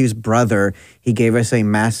 From Matthew's brother, he gave us a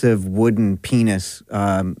massive wooden penis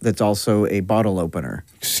that's also a bottle opener.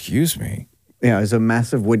 Excuse me? Yeah, it's a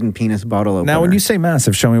massive wooden penis bottle opener. Now, when you say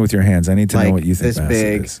massive, show me with your hands. I need to know like what you think this massive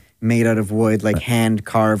big, is. made out of wood, like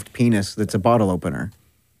hand-carved penis that's a bottle opener.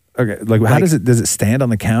 Okay, like how does it stand on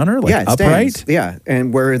the counter? Like yeah, it upright? stands. Yeah,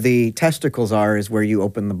 and where the testicles are is where you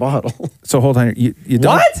open the bottle. So hold on, you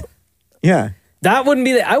don't. What? Yeah. That wouldn't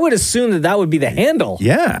be I would assume that would be the handle.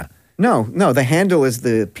 Yeah. No, the handle is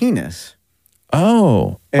the penis.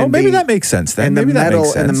 Oh, maybe that makes sense then. And Maybe the that metal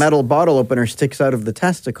makes sense. and the metal bottle opener sticks out of the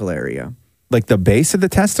testicle area. Like the base of the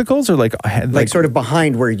testicles, or like sort of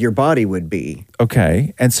behind where your body would be.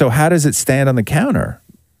 Okay, and so how does it stand on the counter?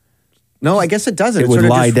 No, I guess it doesn't. It It's would sort of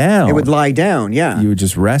lie just- down. It would lie down. Yeah. You would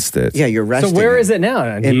just rest it. Yeah, you're resting. So where is it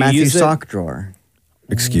now? Do In you Matthew's use it- sock drawer.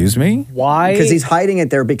 Excuse me? Why? Because he's hiding it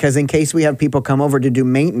there because in case we have people come over to do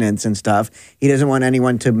maintenance and stuff, he doesn't want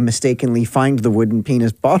anyone to mistakenly find the wooden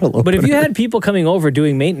penis bottle opener. But if you had people coming over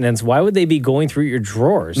doing maintenance, why would they be going through your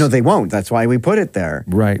drawers? No, they won't. That's why we put it there.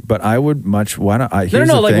 Right, but I would much. Why not?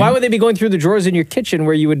 No, like why would they be going through the drawers in your kitchen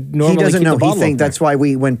where you would normally He doesn't keep know. the bottle He thinks opener? that's why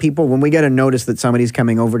when we get a notice that somebody's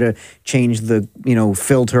coming over to change the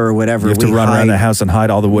filter or whatever, You have to we run around hide- the house and hide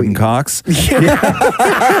all the wooden cocks.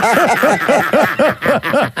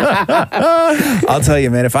 I'll tell you,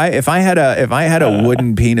 man. If I had a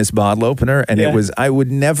wooden penis bottle opener, and it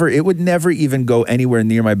would never even go anywhere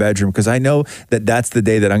near my bedroom because I know that that's the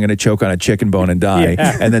day that I'm going to choke on a chicken bone and die,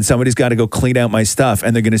 Yeah. and then somebody's got to go clean out my stuff,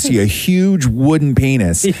 and they're going to see a huge wooden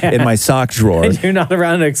penis in my sock drawer. And you're not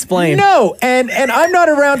around to explain. No, and I'm not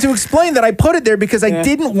around to explain that I put it there because I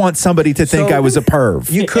didn't want somebody to think So- I was a perv.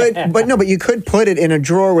 You could, but you could put it in a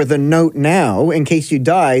drawer with a note now in case you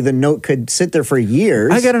die. The note could sit there for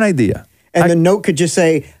years. I got an idea. And the note could just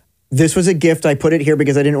say, "This was a gift. I put it here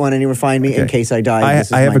because I didn't want anyone to find me in case I die." This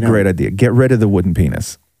is I have my a note." great idea. Get rid of the wooden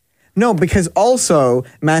penis. No, because also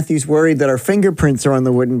Matthew's worried that our fingerprints are on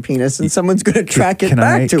the wooden penis and someo's going to track it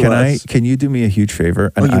back to us. Can you do me a huge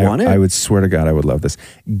favor? Oh, you want it? I would swear to God, I would love this.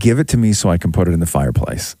 Give it to me so I can put it in the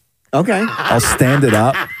fireplace. Okay. I'll stand it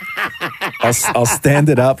up. I'll stand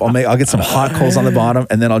it up. I'll get some hot coals on the bottom,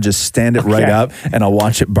 and then I'll just stand it right Okay. up, and I'll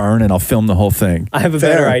watch it burn, and I'll film the whole thing. I have a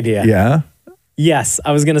better idea. Yeah. Yes,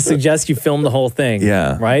 I was going to suggest you film the whole thing.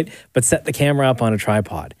 Yeah. Right? But set the camera up on a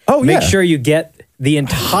tripod. Oh, Make yeah. sure you get the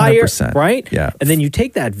entire, 100%. right? Yeah. And then you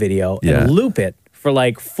take that video Yeah. and loop it for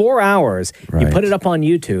like 4 hours. You Right. put it up on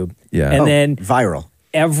YouTube. Yeah. And Oh, then viral.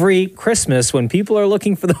 Every Christmas, when people are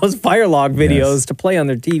looking for those fire log videos to play on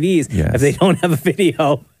their TVs, Yes. if they don't have a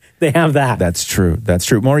video, they have that. That's true. That's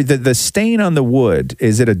true. Maury, the stain on the wood,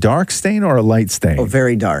 is it a dark stain or a light stain? Oh,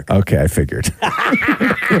 very dark. Okay, I figured.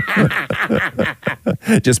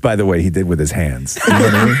 Just by the way he did with his hands. You know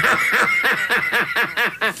what I mean?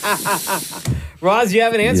 Roz, you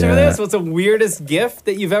have an answer for Yeah. this? What's the weirdest gift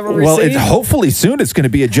that you've ever Well, received? hopefully soon it's going to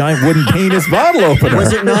be a giant wooden penis bottle opener.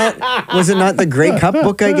 Was it not the Grey Cup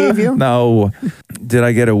book I gave you? No. Did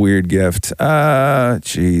I get a weird gift?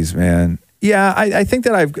 Geez, man. Yeah, I think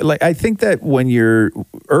that I think that when you're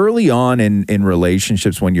early on in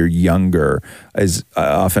relationships, when you're younger, is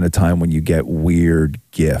often a time when you get weird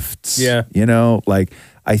gifts. Yeah. You know, like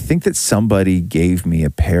I think that somebody gave me a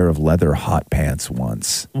pair of leather hot pants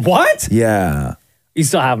once. What? Yeah. You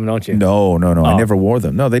still have them, don't you? No. Oh. I never wore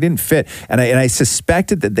them. No, they didn't fit. And I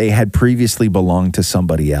suspected that they had previously belonged to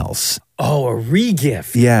somebody else. Oh, a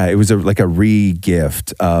re-gift. Yeah, it was like a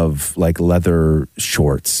re-gift of like leather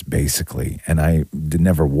shorts, basically. And I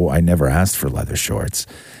never asked for leather shorts,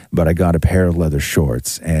 but I got a pair of leather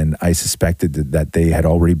shorts, and I suspected that they had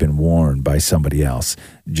already been worn by somebody else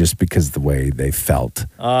just because of the way they felt.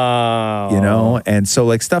 Oh. You know? And so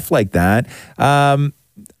like stuff like that.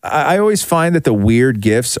 I always find that the weird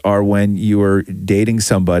gifts are when you are dating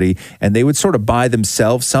somebody and they would sort of buy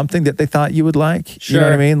themselves something that they thought you would like. You know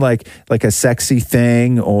what I Sure. mean? Like a sexy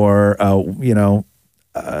thing or,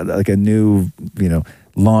 like a new,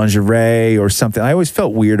 lingerie or something. I always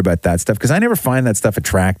felt weird about that stuff because I never find that stuff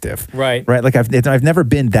attractive. Right. Right. Like I've never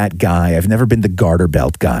been that guy. I've never been the garter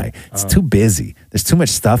belt guy. It's too busy. There's too much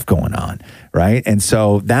stuff going on. Right. And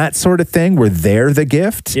so that sort of thing where they're the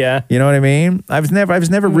gift. Yeah. You know what I mean? I was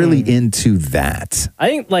never really into that. I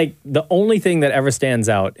think like the only thing that ever stands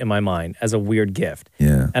out in my mind as a weird gift.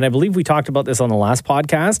 Yeah. And I believe we talked about this on the last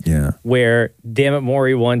podcast. Yeah. Where Dammit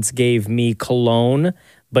Maury once gave me cologne,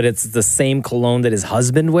 but it's the same cologne that his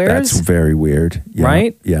husband wears. That's very weird. Yeah.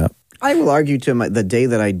 Right? Yeah. I will argue to the day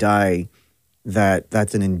that I die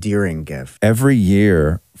that's an endearing gift. Every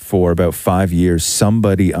year for about 5 years,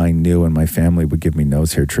 somebody I knew in my family would give me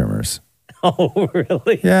nose hair trimmers. Oh,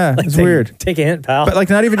 really? Yeah, Like, it's weird. Take a hint, pal. But like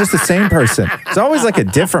not even just the same person. It's always like a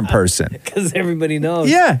different person. Because everybody knows.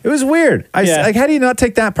 Yeah, it was weird. Yeah. Like, how do you not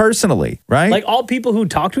take that personally, right? Like all people who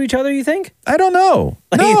talk to each other, you think? I don't know.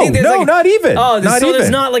 Like, you think there's like- not even. Oh, not so even.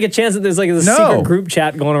 there's not like a chance that there's like a No. secret group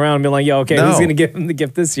chat going around and being like, yo, okay, No. who's going to give him the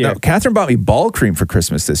gift this year? No, Catherine bought me ball cream for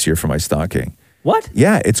Christmas this year for my stocking. What?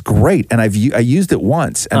 Yeah, it's great. And I used it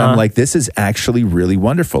once and I'm like, this is actually really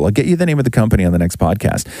wonderful. I'll get you the name of the company on the next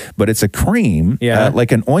podcast. But it's a cream,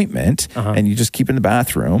 like an ointment, and you just keep it in the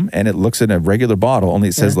bathroom and it looks in a regular bottle, only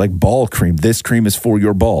it says like ball cream. This cream is for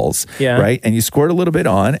your balls, right? And you squirt a little bit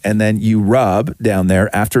on and then you rub down there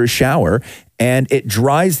after a shower and it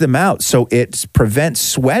dries them out. So it prevents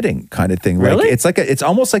sweating kind of thing. Really? Like it's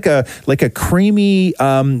almost like a creamy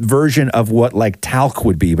version of what like talc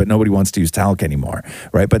would be, but nobody wants to use talc anymore,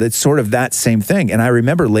 right? But it's sort of that same thing. And I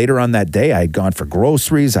remember later on that day, I had gone for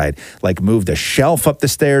groceries. I'd like moved a shelf up the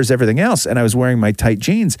stairs, everything else. And I was wearing my tight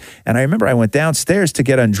jeans. And I remember I went downstairs to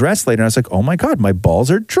get undressed later. And I was like, oh my God, my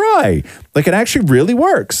balls are dry. Like it actually really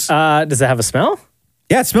works. Does it have a smell?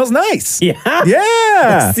 Yeah, it smells nice. Yeah?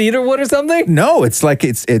 Yeah. Like cedar wood or something? No, it's like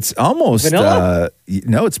it's almost Vanilla?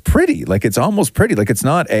 No, it's pretty. Like it's almost pretty. Like it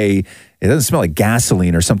doesn't smell like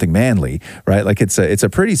gasoline or something manly, right? Like it's a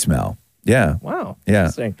pretty smell. Yeah. Wow. Yeah.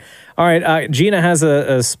 Interesting. All right. Gina has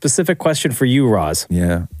a specific question for you, Roz.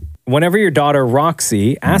 Yeah. Whenever your daughter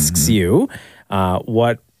Roxy asks you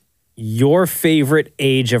what your favorite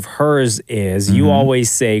age of hers is, you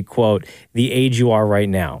always say, quote, the age you are right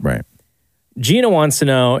now. Right. Gina wants to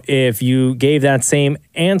know if you gave that same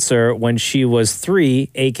answer when she was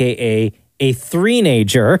 3, aka a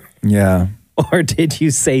three-nager, Yeah. or did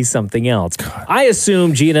you say something else? I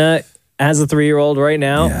assume Gina has a 3-year-old right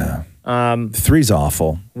now. Yeah. 3's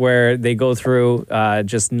awful. Where they go through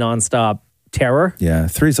just nonstop terror. Yeah,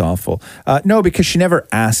 3's awful. No, because she never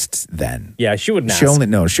asked then. Yeah, she wouldn't She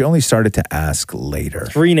ask. she only started to ask later.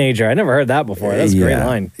 Three-nager. I never heard that before. That's a great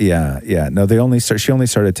line. Yeah, yeah. No, she only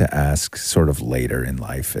started to ask sort of later in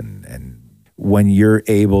life, and when you're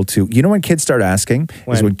able to, when kids start asking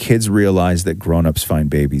is when kids realize that grown-ups find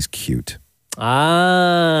babies cute.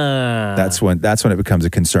 Ah. That's when it becomes a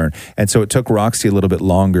concern. And so it took Roxy a little bit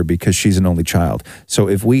longer because she's an only child. So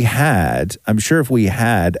if we had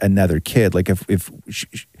another kid, like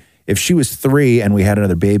if she was 3 and we had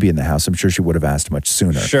another baby in the house, I'm sure she would have asked much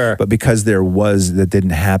sooner. Sure. But because that didn't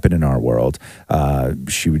happen in our world,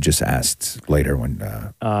 she would just ask later when.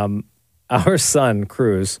 Our son,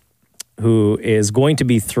 Cruz, who is going to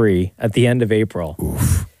be 3 at the end of April.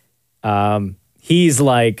 Oof. He's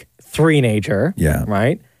like three-nager. Yeah.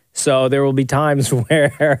 Right? So there will be times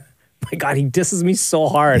where, my God, he disses me so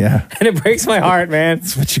hard. Yeah. And it breaks my heart, man.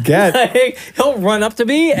 That's what you get. Like, he'll run up to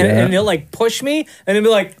me and he'll like push me and he'll be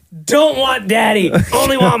like, don't want daddy,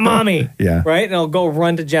 only want mommy. Yeah. Right? And I'll go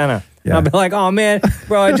run to Jenna. Yeah. I'll be like, oh man,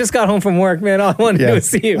 bro, I just got home from work, man. All I wanted to do was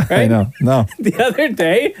see you, right? I know. No. The other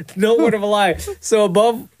day, no word of a lie. So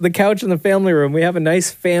above the couch in the family room, we have a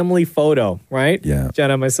nice family photo, right? Yeah.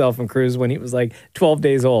 Jenna, myself, and Cruz when he was like 12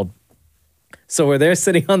 days old. So we're there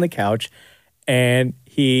sitting on the couch, and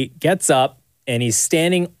he gets up, and he's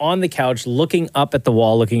standing on the couch looking up at the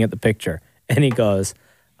wall, looking at the picture. And he goes,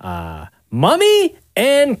 Mummy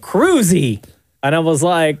and Cruzy. And I was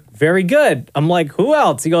like, very good. I'm like, who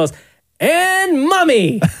else? He goes, and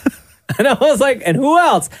Mummy. And I was like, and who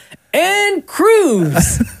else? And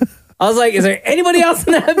Cruz. I was like, is there anybody else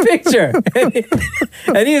in that picture?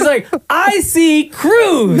 And he was like, I see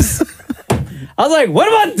Cruz. I was like, what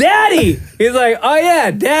about daddy? He's like, oh yeah,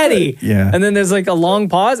 daddy. Yeah. And then there's like a long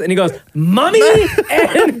pause and he goes, Mummy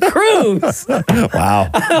and Cruz. Wow.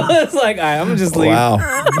 I was like, all right, I'm gonna just leave. Wow.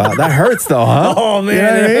 That hurts though, huh? Oh man, You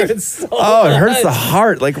know what I mean? it hurts so it hurts much. the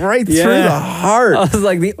heart, like right through the heart. I was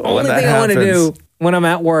like, the only thing I want to do when I'm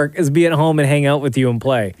at work is be at home and hang out with you and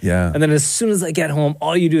play. Yeah. And then as soon as I get home,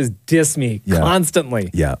 all you do is diss me constantly.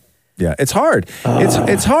 Yeah. Yeah, it's hard.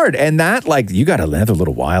 It's hard, and that like you got another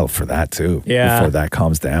little while for that too. Yeah. before that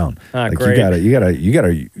calms down. Like great.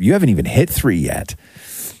 you haven't even hit 3 yet,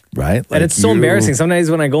 right? Like And it's so embarrassing. Sometimes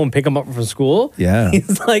when I go and pick him up from school, Yeah.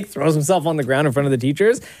 he's like throws himself on the ground in front of the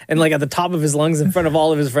teachers and like at the top of his lungs in front of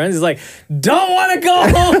all of his friends, he's like, "Don't want to go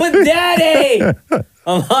home with daddy."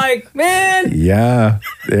 I'm like, man. Yeah,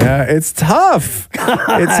 it's tough.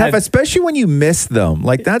 It's tough, especially when you miss them.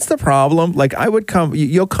 Like that's the problem. Like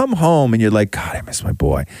you'll come home and you're like, God, I miss my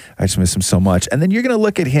boy. I just miss him so much. And then you're gonna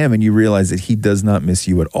look at him and you realize that he does not miss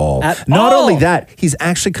you at all. Not only that, he's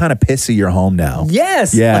actually kind of pissy you're home now.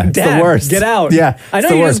 Yes. Yeah, Like, it's Dad, the worst. get out. Yeah, I know it's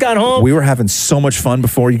the you worst. just got home. We were having so much fun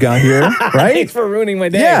before you got here, right? Thanks for ruining my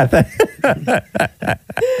day. Yeah.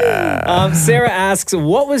 Sarah asks,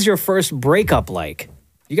 what was your first breakup like?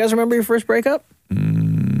 You guys remember your first breakup?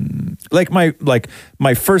 Like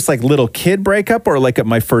my first like little kid breakup, or like at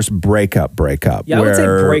my first breakup. Yeah, I would say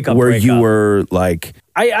breakup. Where you were like,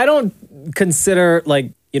 I don't consider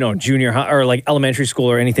like, junior high or like elementary school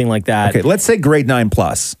or anything like that. okay, let's say grade 9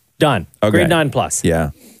 plus. Done. Okay. Grade 9 plus.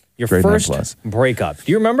 Yeah. Your Grade 9 first plus. breakup.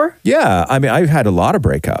 Do you remember? Yeah, I mean, I've had a lot of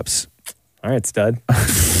breakups. All right, stud.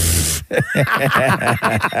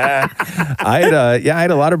 I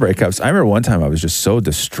had a lot of breakups. I remember one time I was just so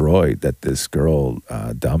destroyed that this girl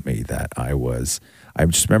dumped me that I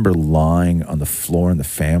just remember lying on the floor in the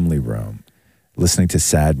family room, listening to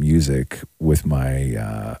sad music with my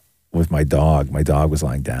dog. My dog was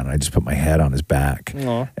lying down, and I just put my head on his back,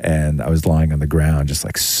 Aw. and I was lying on the ground, just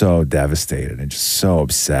like so devastated and just so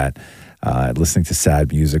upset. Listening to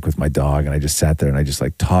sad music with my dog, and I just sat there and I just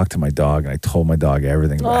like talked to my dog, and I told my dog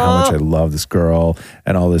everything about how much I love this girl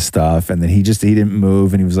and all this stuff. And then he didn't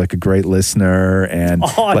move, and he was like a great listener. And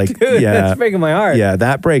Dude, that's breaking my heart. Yeah,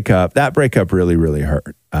 that breakup really, really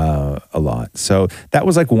hurt a lot. So that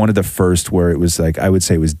was like one of the first where it was like, I would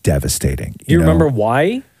say it was devastating. Do you remember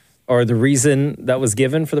why or the reason that was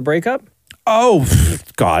given for the breakup? Oh,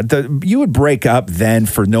 God. You would break up then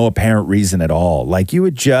for no apparent reason at all. Like you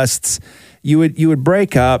would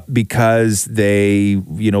break up because they,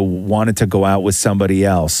 wanted to go out with somebody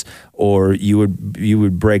else, or you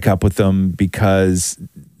would break up with them because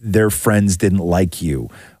their friends didn't like you,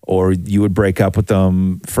 or you would break up with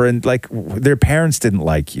them for like their parents didn't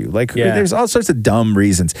like you. Like there's all sorts of dumb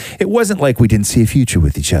reasons. It wasn't like we didn't see a future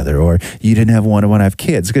with each other, or you didn't want to have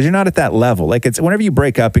kids, because you're not at that level. Like it's whenever you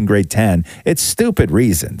break up in grade 10, it's stupid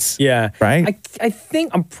reasons. Yeah. Right?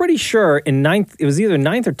 I'm pretty sure in it was either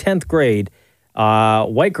 9th or 10th grade,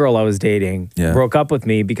 white girl I was dating broke up with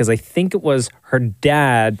me because I think it was her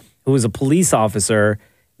dad, who was a police officer,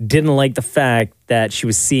 didn't like the fact that she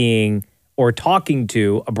was seeing or talking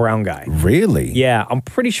to a brown guy. Really? Yeah, I'm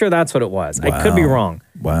pretty sure that's what it was. I could be wrong.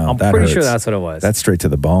 Wow. I'm that pretty hurts. sure that's what it was. That's straight to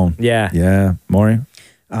the bone. Yeah. Yeah. Maury?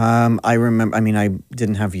 I remember, I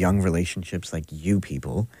didn't have young relationships like you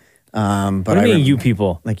people. But What do you mean, you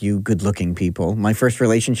people? Like you good-looking people. My first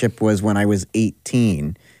relationship was when I was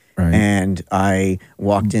 18. Right. And I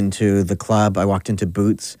walked into the club, I walked into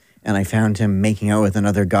Boots, and I found him making out with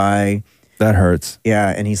another guy. That hurts. Yeah,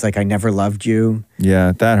 and he's like, I never loved you.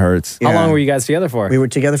 Yeah, that hurts. How long were you guys together for? We were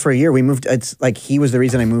together for a year. We moved, it's like he was the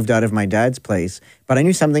reason I moved out of my dad's place. But I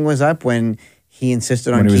knew something was up when he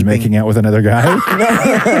insisted on When he was making out with another guy?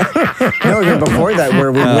 No, even before that,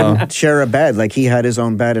 where we wouldn't share a bed. Like he had his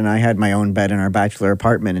own bed and I had my own bed in our bachelor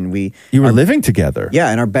apartment, and You were living together? Yeah,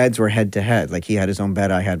 and our beds were head to head. Like he had his own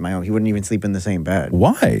bed, I had my own. He wouldn't even sleep in the same bed.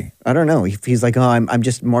 Why? I don't know. He's like, oh, I'm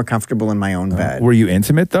just more comfortable in my own bed. Were you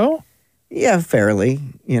intimate though? Yeah, fairly.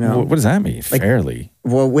 What does that mean? Fairly?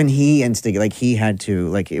 Well, when he instigated, like he had to,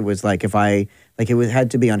 like it was like if I, like it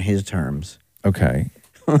had to be on his terms. Okay.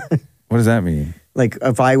 What does that mean? Like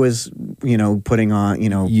if I was, putting on,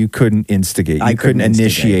 You couldn't instigate. I You couldn't couldn't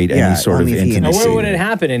initiate instigate. Yeah, any sort of only if he intimacy. Now, where would it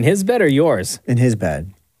happen? In his bed or yours? In his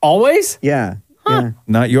bed. Always? Yeah. Yeah.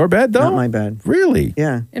 Not your bed, though? Not my bed. Really?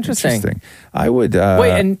 Yeah. Interesting. I would...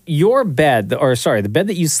 Wait, and your bed, the bed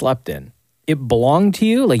that you slept in, it belonged to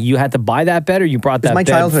you? Like you had to buy that bed, or you brought that my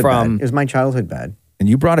bed childhood from... bed. It was my childhood bed. And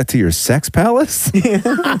you brought it to your sex palace?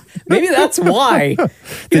 Maybe that's why.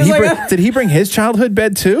 Did he bring his childhood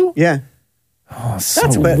bed too? Yeah. Oh, so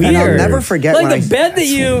That's weird. weird. And I'll never forget like when the bed that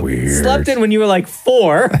you weird. slept in when you were like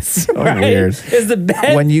 4. That's so right? weird. Is the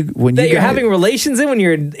bed When you that you're got- having relations in when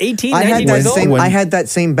you're 18, I 19 had years that old? same. I had that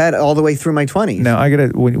same bed all the way through my 20s. Now I gotta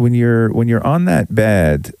when you're on that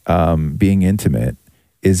bed, being intimate,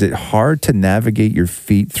 is it hard to navigate your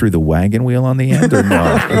feet through the wagon wheel on the end, or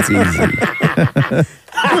no? It's easy.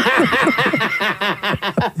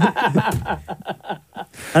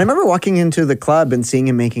 And I remember walking into the club and seeing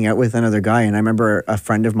him making out with another guy. And I remember a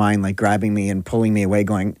friend of mine like grabbing me and pulling me away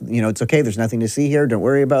going, it's okay. There's nothing to see here. Don't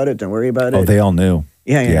worry about it. Don't worry about it. Oh, they all knew.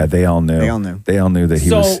 Yeah. They all knew. They all knew. They all knew that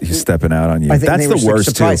he's stepping out on you. I think That's they were the worst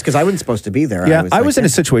surprised too. because I wasn't supposed to be there. Yeah, I was in a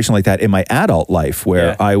situation like that in my adult life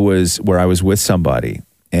where I was with somebody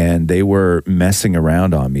and they were messing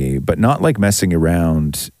around on me, but not like messing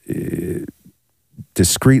around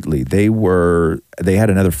discreetly. They had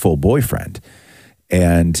another full boyfriend,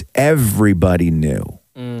 and everybody knew.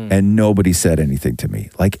 And nobody said anything to me.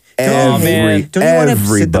 Like Don't you want to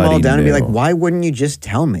sit them all down and be knew. like, why wouldn't you just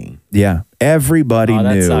tell me? Yeah, everybody Oh,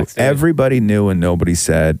 that knew. sucks, dude. Everybody knew, and nobody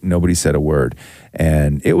said a word.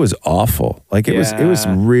 And it was awful. Like it was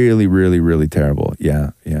really, really, really terrible.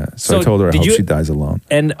 Yeah. So I told her I hope she dies alone.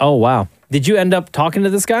 And oh wow, did you end up talking to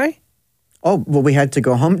this guy? Oh well, we had to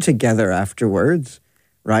go home together afterwards,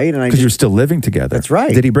 right? And Because you're still living together. That's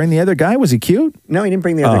right. Did he bring the other guy? Was he cute? No, he didn't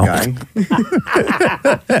bring the other guy.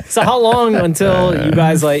 So how long until you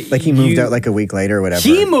guys like he moved out like a week later or whatever.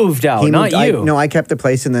 He moved out, not you. No, I kept the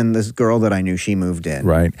place, and then this girl that I knew, she moved in.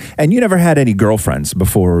 Right. And you never had any girlfriends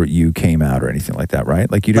before you came out or anything like that, right?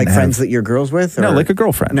 Like you didn't Like friends have that you're girls with? No, or- like a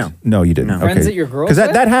girlfriend. No, you didn't. No. Okay. Friends that you're girls Because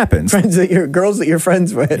with? that happens. Friends that you're girls that you're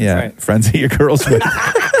friends with. Yeah, friends that you're girls with.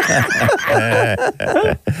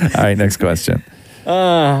 All right, next question.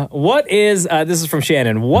 What is this is from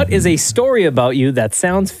Shannon. What is a story about you that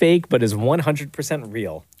sounds fake but is 100%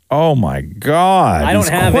 real? Oh my God. I don't These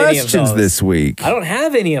have any of questions those. this week. I don't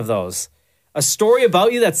have any of those. A story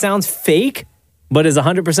about you that sounds fake but is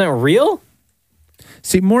 100% real?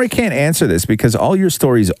 See, Maury can't answer this because all your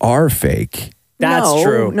stories are fake. That's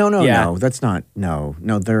true. No, that's not. No,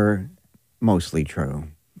 they're mostly true.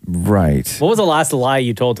 Right. What was the last lie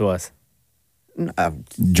you told to us?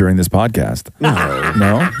 During this podcast.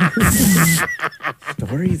 No?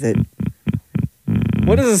 Story that.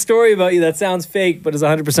 What is a story about you that sounds fake but is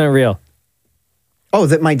 100% real? Oh,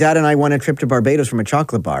 that my dad and I won a trip to Barbados from a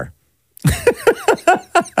chocolate bar.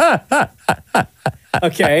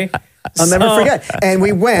 Okay. I'll never forget. And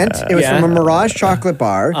we went. It was Yeah. from a Mirage chocolate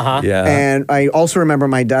bar. Uh-huh. Yeah. And I also remember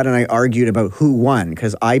my dad and I argued about who won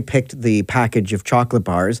because I picked the package of chocolate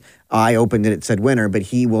bars. I opened it, it said winner, but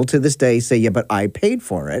he will to this day say, yeah, but I paid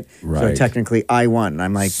for it. So Right. technically I won. And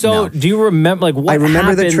I'm like, So no. do you remember like what I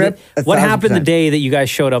remember the happened- trip What happened the 1,000%. day that you guys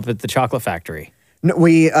showed up at the chocolate factory? No,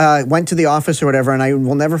 we went to the office or whatever, and I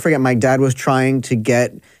will never forget my dad was trying to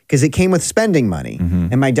get, because it came with spending money,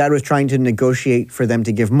 and my dad was trying to negotiate for them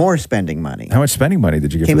to give more spending money. How much spending money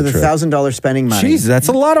did you get Came for with the trip? $1,000 spending money. Jeez, that's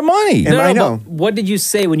a lot of money. And I know. But what did you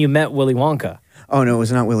say when you met Willy Wonka? Oh no, it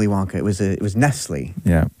was not Willy Wonka. It was Nestle.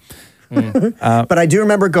 Yeah. But I do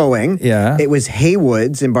remember going. Yeah. It was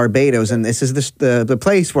Haywood's in Barbados, and this is the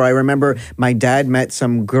place where I remember my dad met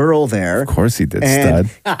some girl there. Of course he did, and,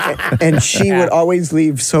 stud. and she would always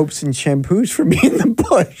leave soaps and shampoos for me in the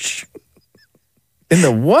bush. In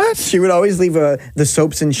the what? She would always leave the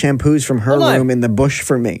soaps and shampoos from her Hold on. room in the bush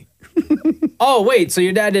for me. Oh, wait. So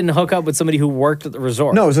your dad didn't hook up with somebody who worked at the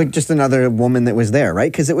resort? No, it was like just another woman that was there, right?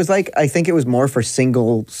 Because it was like, I think it was more for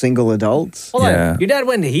single adults. Hold on. Your dad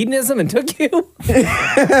went to hedonism and took you?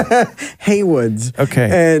 Haywood's. Okay.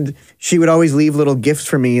 And she would always leave little gifts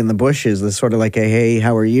for me in the bushes. This sort of like a, hey,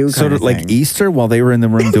 how are you? Sort kind of like thing. Easter while they were in the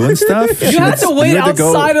room doing stuff? You had to wait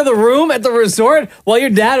outside of the room at the resort while your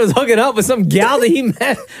dad was hooking up with some gal that he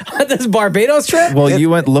met on this Barbados trip? Well, you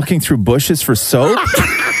went looking through bushes for soap?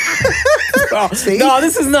 See? No,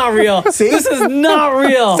 this is not real. See? This is not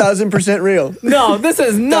real. 1,000% real. No, this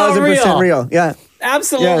is not 1,000% real. Yeah.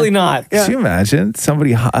 Absolutely Yeah. not. Can you imagine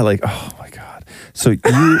somebody like, oh my God. So you,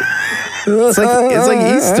 it's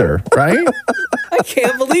like Easter, right? I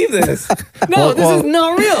can't believe this. No, this is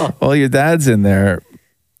not real. Well, your dad's in there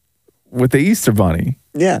with the Easter bunny.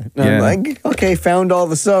 Yeah. And Yeah. I'm like, okay, found all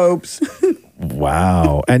the soaps.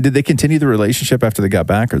 Wow. And did they continue the relationship after they got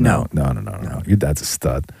back or no? No. Your dad's a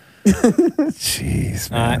stud.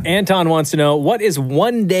 Jeez, man. Anton wants to know, what is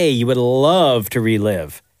one day you would love to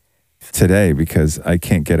relive? Today, because I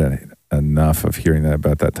can't get enough of hearing that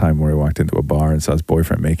about that time where he walked into a bar and saw his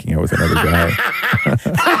boyfriend making out with another guy.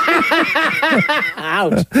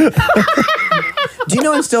 Ouch. Do you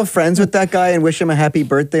know I'm still friends with that guy and wish him a happy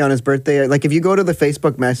birthday on his birthday? Like if you go to the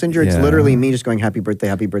Facebook Messenger, it's Yeah. literally me just going happy birthday,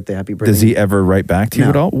 happy birthday, happy birthday. Does he ever write back to you No.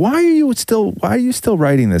 at all? Why are you still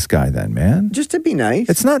writing this guy then, man? Just to be nice.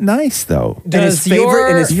 It's not nice though. And his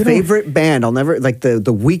favorite band, I'll never, like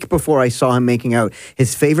the week before I saw him making out,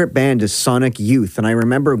 his favorite band is Sonic Youth. And I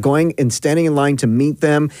remember going and standing in line to meet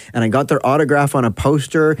them, and I got their autograph on a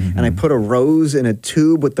poster, and I put a rose in a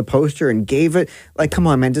tube with the poster and gave it. Like, come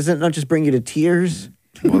on, man, does it not just bring you to tears?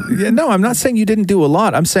 Well, yeah, no, I'm not saying you didn't do a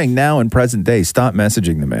lot. I'm saying now in present day, stop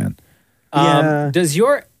messaging the man. Does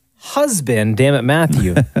your husband, damn it,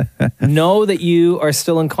 Matthew, know that you are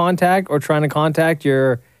still in contact or trying to contact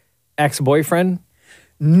your ex-boyfriend?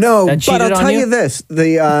 No, that but cheated I'll on tell you? you this.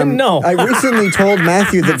 I recently told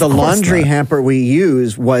Matthew that the Of course laundry not. hamper we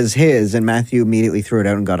use was his, and Matthew immediately threw it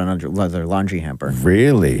out and got another laundry hamper.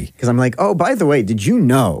 Really? Because I'm like, oh, by the way, did you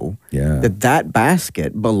know that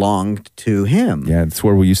basket belonged to him? Yeah, it's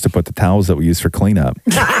where we used to put the towels that we use for cleanup.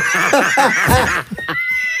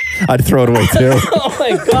 I'd throw it away too. Oh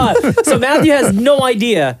my God. So Matthew has no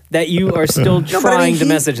idea that you are still trying to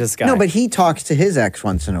message this guy. No, but he talks to his ex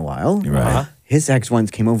once in a while. Right. His ex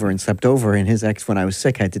once came over and slept over, and his ex, when I was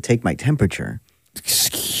sick, had to take my temperature.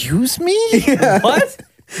 Excuse me? What?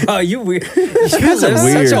 Oh, you weird. You guys are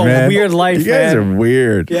weird, such a man. weird life, You guys man. are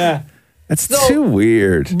weird. Yeah. That's too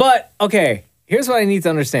weird. But, okay, here's what I need to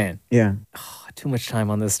understand. Yeah. Too much time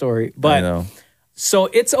on this story. I But know. so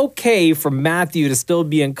it's okay for Matthew to still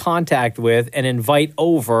be in contact with and invite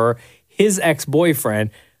over his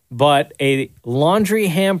ex-boyfriend, but a laundry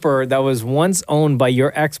hamper that was once owned by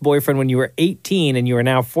your ex-boyfriend when you were 18 and you are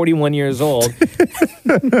now 41 years old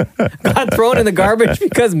got thrown in the garbage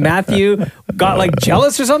because Matthew got like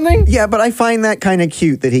jealous or something? Yeah, but I find that kind of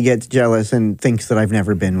cute that he gets jealous and thinks that I've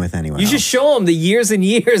never been with anyone You else. should show him the years and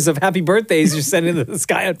years of happy birthdays you're sending to this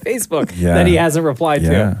guy on Facebook Yeah. that he hasn't replied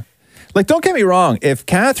to. Like, don't get me wrong. If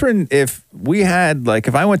we had, like,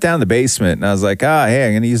 if I went down the basement and I was like, hey,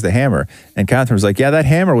 I'm going to use the hammer. And Catherine was like, yeah, that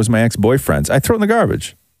hammer was my ex-boyfriend's. I'd throw it in the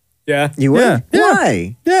garbage. Yeah. You would? Yeah.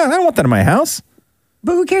 Why? Yeah, I don't want that in my house.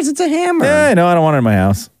 But who cares? It's a hammer. Yeah, I know. I don't want it in my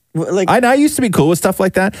house. Like, I used to be cool with stuff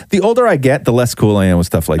like that. The older I get, the less cool I am with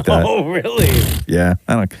stuff like that. Oh, really? Yeah,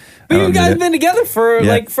 I don't. But I you don't guys need have it. been together for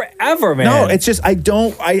Yeah. like forever, man. No, it's just I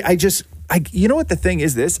you know what the thing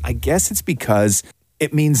is this? I guess it's because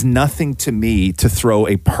it means nothing to me to throw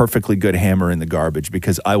a perfectly good hammer in the garbage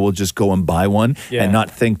because I will just go and buy one and not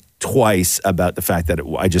think twice about the fact that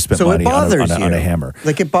I just spent so money it bothers on a hammer.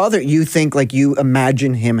 Like it bothers you. Think like you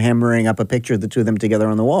imagine him hammering up a picture of the two of them together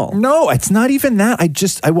on the wall. No, it's not even that. I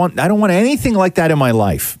don't want anything like that in my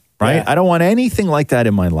life. Right? Yeah. I don't want anything like that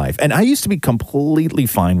in my life. And I used to be completely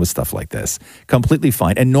fine with stuff like this. Completely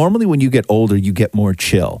fine. And normally when you get older, you get more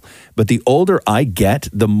chill. But the older I get,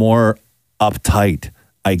 the more uptight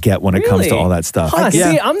I get when it comes to all that stuff. Huh, see,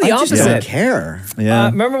 I'm the I just opposite. don't care. Yeah.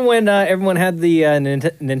 Remember when everyone had the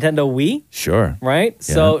Nintendo Wii? Sure. Right?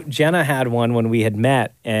 Yeah. So Jenna had one when we had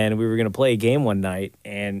met and we were going to play a game one night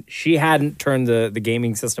and she hadn't turned the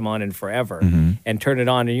gaming system on in forever and turned it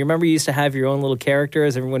on. And you remember you used to have your own little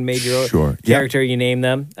characters? Everyone made your own character, you name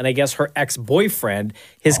them. And I guess her ex-boyfriend,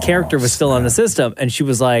 his character was still on the system and she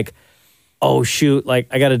was like, oh shoot, like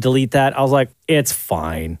I got to delete that. I was like, it's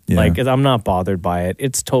fine. Like I'm not bothered by it.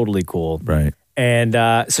 It's totally cool. Right. And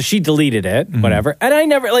so she deleted it, whatever. And I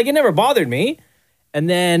never, like, it never bothered me. And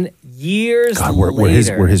then years God,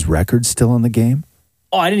 later. were his records still in the game?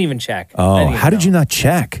 Oh, I didn't even check. Oh, how did you not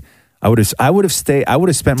check? I would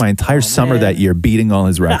have spent my entire summer that year beating all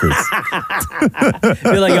his records.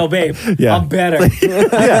 You're like, oh, babe, Yeah. I'm better.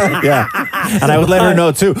 yeah. And I would let her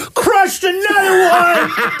know too. Crushed another one.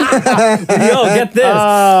 Yo, get this.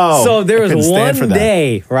 Oh, so there I was couldn't stand for one that.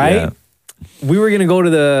 day, right? Yeah. We were going to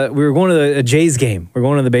the Jays game. We were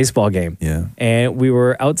going to the baseball game. Yeah. And we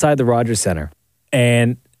were outside the Rogers Center.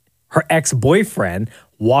 And her ex-boyfriend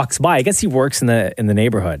walks by. I guess he works in the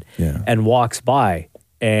neighborhood. Yeah. And walks by.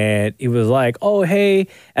 And he was like, oh, hey.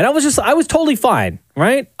 And I was totally fine,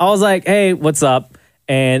 right? I was like, hey, what's up?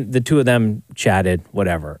 And the two of them chatted,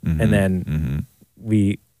 whatever. And then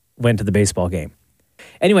we went to the baseball game.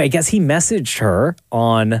 Anyway, I guess he messaged her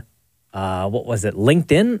on, what was it,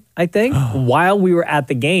 LinkedIn, I think, while we were at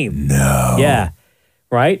the game. No. Yeah.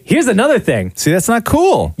 Right? Here's another thing. See, that's not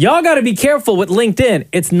cool. Y'all got to be careful with LinkedIn.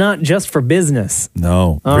 It's not just for business.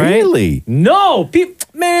 No. All right? Really? No.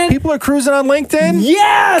 Man. People are cruising on LinkedIn?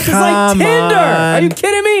 Yes. It's like Come Tinder. on. Are you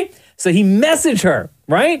kidding me? So he messaged her,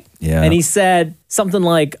 right? Yeah. And he said something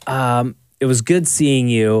like, it was good seeing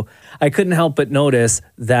you. I couldn't help but notice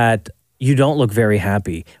that you don't look very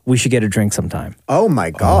happy. We should get a drink sometime. Oh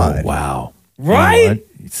my God. Oh, wow. Right? You know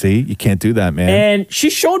what? See, you can't do that, man. And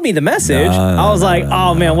she showed me the message. I was like,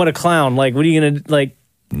 oh man, what a clown. Like, what are you going to, like,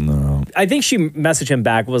 no. I think she messaged him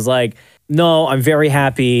back, was like, no, I'm very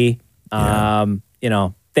happy. You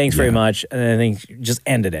know, thanks very much. And I think she just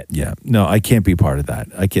ended it. Yeah. No, I can't be part of that.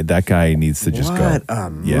 I can't. That guy needs to just What go. a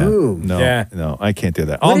move. No, I can't do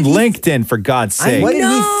that. What On did he- LinkedIn, for God's sake. What did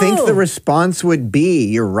he think the response would be?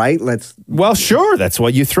 You're right. Well, sure. That's why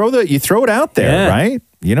you throw it out there, Yeah. right?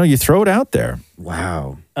 You know, you throw it out there.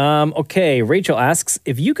 Wow. Okay, Rachel asks,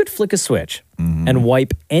 if you could flick a switch and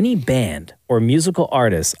wipe any band or musical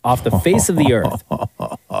artist off the face of the earth,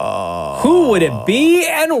 who would it be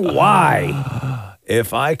and why?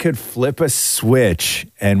 If I could flip a switch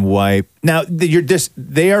and wipe... Now,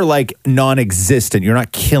 they are like non-existent. You're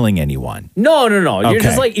not killing anyone. No. You're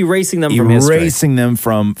just like erasing them from history. Erasing them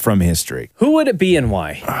from history. Who would it be and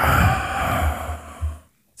why?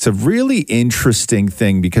 It's a really interesting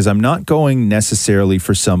thing because I'm not going necessarily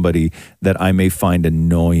for somebody that I may find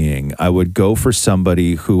annoying. I would go for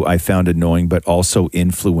somebody who I found annoying but also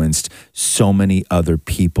influenced so many other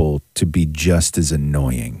people to be just as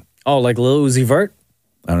annoying. Oh, like Lil Uzi Vert?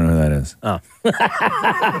 I don't know who that is. Oh.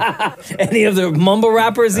 Any of the mumble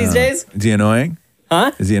rappers these days? Is he annoying?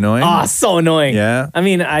 Huh? Is he annoying? Oh, so annoying. Yeah? I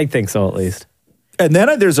mean, I think so at least. And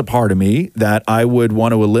then there's a part of me that I would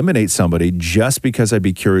want to eliminate somebody just because I'd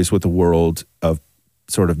be curious what the world of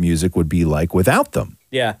sort of music would be like without them.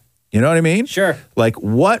 Yeah. You know what I mean? Sure. Like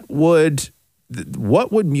what would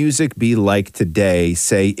music be like today,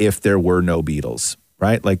 say, if there were no Beatles?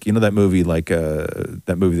 Right? Like, you know that movie,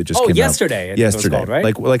 that movie that just came Yesterday, out? I think it was Yesterday. called,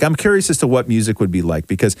 right? Like I'm curious as to what music would be like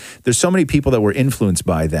because there's so many people that were influenced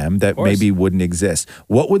by them that maybe wouldn't exist.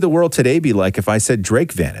 What would the world today be like if I said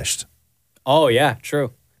Drake vanished? Oh, yeah,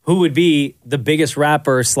 true. Who would be the biggest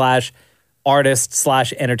rapper / artist /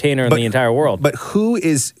 entertainer in the entire world? But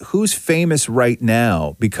who's famous right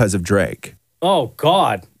now because of Drake? Oh,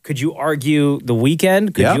 God. Could you argue The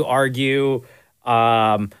Weeknd? Could you argue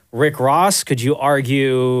Rick Ross? Could you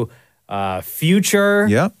argue Future?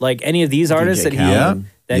 Yeah. Like any of these artists that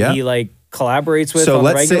he like collaborates with so on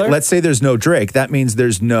the regular? let's say there's no Drake. That means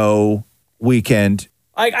there's no Weeknd.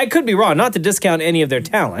 I could be wrong, not to discount any of their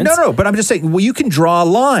talents. No, but I'm just saying, well, you can draw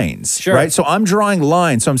lines, right? So I'm drawing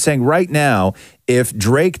lines. So I'm saying right now, if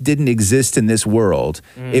Drake didn't exist in this world,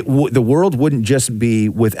 the world wouldn't just be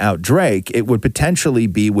without Drake. It would potentially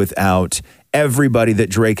be without everybody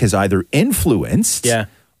that Drake has either influenced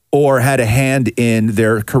or had a hand in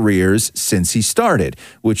their careers since he started,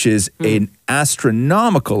 which is an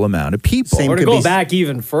astronomical amount of people. Or to go back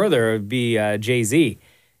even further, it would be Jay-Z.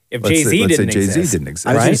 If Jay-Z didn't exist.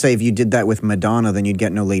 I was going to say, if you did that with Madonna, then you'd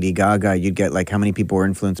get no Lady Gaga. You'd get like how many people were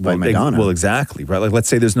influenced by Madonna? Well, exactly, right? Like, let's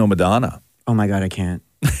say there's no Madonna. Oh my God, I can't.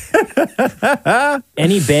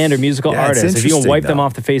 Any band or musical artist, if you can wipe them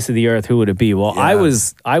off the face of the earth, who would it be? Well,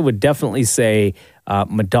 I would definitely say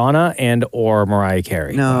Madonna and or Mariah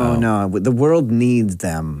Carey. No, the world needs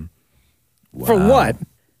them. For what?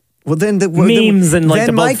 Well, then memes and like then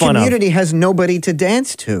to my poke fun of. community has nobody to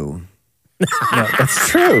dance to. No, that's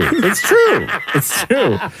true. It's true. It's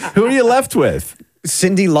true. Who are you left with?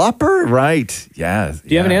 Cyndi Lauper? Right. Yeah. Do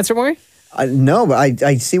you have an answer, Maury? No, but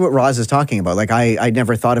I see what Roz is talking about. Like, I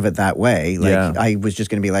never thought of it that way. Like, I was just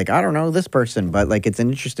going to be like, I don't know this person, but like, it's an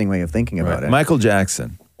interesting way of thinking about it. Michael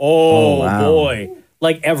Jackson. Oh, wow. Boy.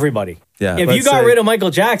 Like everybody. Yeah. If you got rid of Michael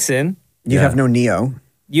Jackson, you have no Neo.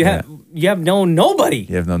 You have no nobody.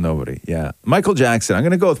 You have no nobody. Yeah. Michael Jackson. I'm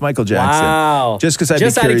going to go with Michael Jackson. Wow. Just because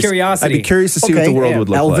Just out of curiosity. I'd be curious to see what the world would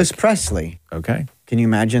look Elvis like. Presley. Okay. Can you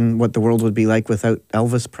imagine what the world would be like without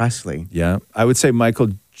Elvis Presley? Yeah. I would say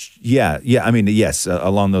Michael. Yeah. I mean, yes,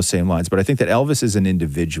 along those same lines. But I think that Elvis as an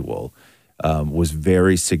individual was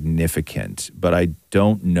very significant. But I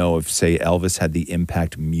don't know if, say, Elvis had the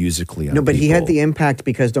impact musically on No, but people. he had the impact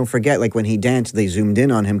because don't forget, like when he danced, they zoomed in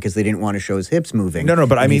on him because they didn't want to show his hips moving. No,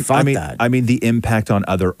 but I And he mean, fought that. I mean the impact on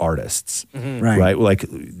other artists, Right. Like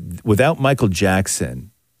without Michael Jackson,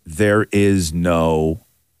 there is no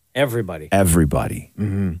everybody.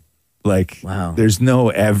 Mm-hmm. Like, wow, there's no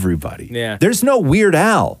everybody. Yeah. There's no Weird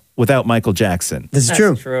Al without Michael Jackson. This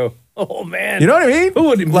That's true. Oh, man. You know what I mean? Who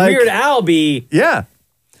would Like- Weird Al be? Yeah.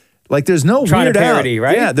 Like there's no Trying Weird to parody, Al,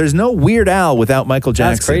 right? Yeah, there's no Weird Al without Michael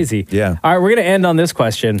Jackson. That's crazy. Yeah. All right, we're going to end on this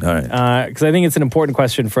question. All right. Because I think it's an important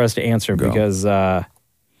question for us to answer because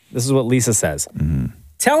this is what Lisa says. Mm-hmm.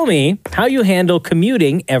 Tell me how you handle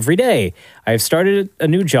commuting every day. I have started a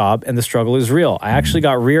new job and the struggle is real. I actually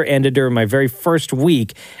got rear-ended during my very first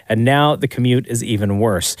week and now the commute is even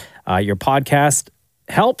worse. Your podcast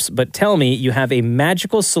helps, but tell me you have a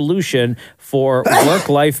magical solution for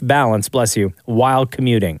work-life balance, bless you, while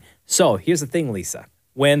commuting. So here's the thing, Lisa.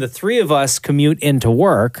 When the three of us commute into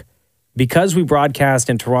work, because we broadcast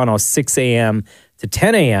in Toronto 6 a.m. to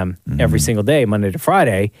 10 a.m. every single day, Monday to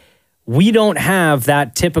Friday, we don't have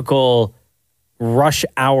that typical rush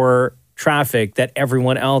hour traffic that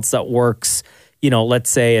everyone else that works, let's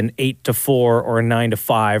say an 8 to 4 or a 9 to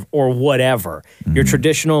 5 or whatever, your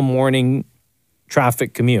traditional morning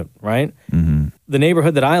traffic commute, right? The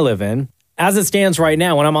neighborhood that I live in, as it stands right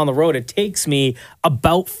now, when I'm on the road, it takes me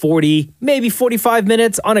about 40, maybe 45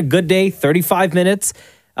 minutes on a good day, 35 minutes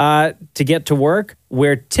to get to work,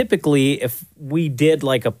 where typically if we did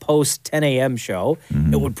like a post 10 a.m. show,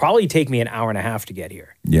 it would probably take me an hour and a half to get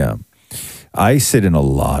here. Yeah. I sit in a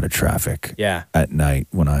lot of traffic Yeah. at night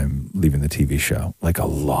when I'm leaving the TV show, like a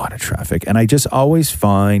lot of traffic. And I just always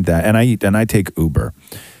find that, and I take Uber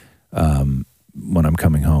when I'm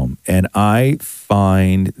coming home. And I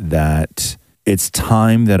find that it's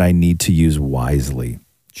time that I need to use wisely.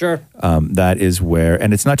 Sure. That is where,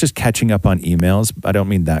 and it's not just catching up on emails. I don't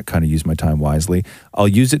mean that kind of use my time wisely. I'll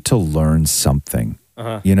use it to learn something.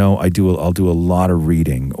 You know, I'll do a lot of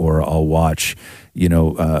reading, or I'll watch,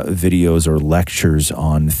 videos or lectures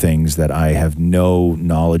on things that I have no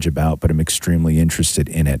knowledge about, but I'm extremely interested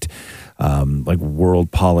in it. Like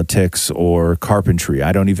world politics or carpentry.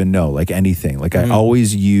 I don't even know, like anything. Like I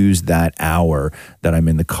always use that hour that I'm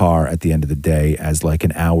in the car at the end of the day as like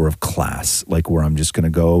an hour of class, like where I'm just going to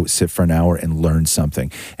go sit for an hour and learn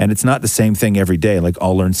something. And it's not the same thing every day. Like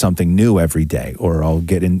I'll learn something new every day, or I'll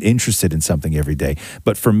get interested in something every day.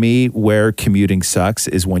 But for me, where commuting sucks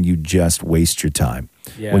is when you just waste your time.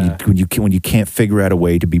 Yeah. When you can't figure out a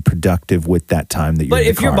way to be productive with that time that you're in But the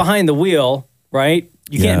if you're car. behind the wheel, right?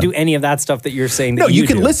 You can't Yeah. do any of that stuff that you're saying that No, you you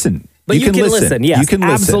can do. listen. But you can listen. Yes, you can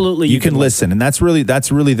listen. absolutely. You can listen, and that's really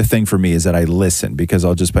the thing for me, is that I listen, because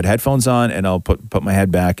I'll just put headphones on and I'll put my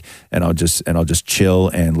head back and I'll just chill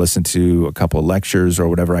and listen to a couple of lectures or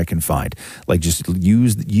whatever I can find. Like just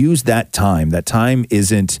use that time. That time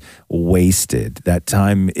isn't wasted. That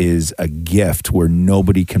time is a gift where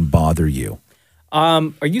nobody can bother you.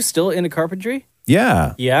 Are you still into carpentry?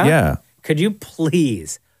 Yeah. Yeah? Yeah. Could you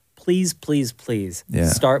please Yeah.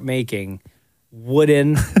 start making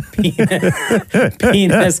wooden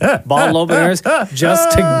penis bottle openers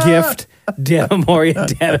just to gift Dan Maury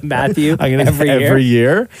and Dan and Matthew every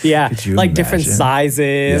year? Yeah. Could you like different imagine?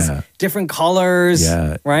 sizes, Yeah. different colors.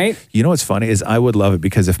 Yeah. Right? You know what's funny is I would love it,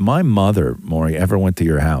 because if my mother, Maury, ever went to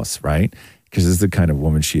your house, right? Because this is the kind of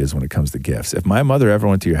woman she is when it comes to gifts. If my mother ever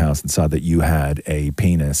went to your house and saw that you had a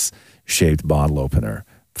penis-shaped bottle opener,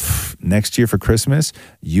 next year for Christmas,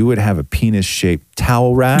 you would have a penis-shaped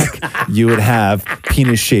towel rack. You would have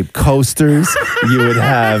penis-shaped coasters. You would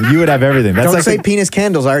have everything. Don't say penis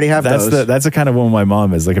candles. I already have those. That's the kind of woman my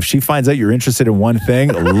mom is. Like, if she finds out you're interested in one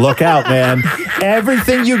thing, look out, man.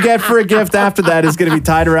 Everything you get for a gift after that is going to be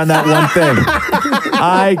tied around that one thing.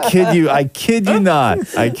 I kid you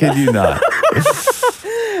not.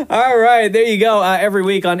 All right, there you go. Every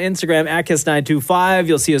week on Instagram at Kiss925,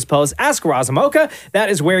 you'll see us post Ask Roz and Mocha. That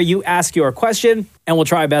is where you ask your question, and we'll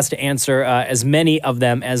try our best to answer as many of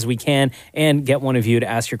them as we can and get one of you to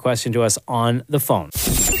ask your question to us on the phone.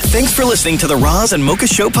 Thanks for listening to the Roz and Mocha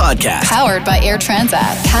Show podcast. Powered by Air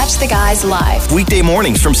Transat. Catch the guys live Weekday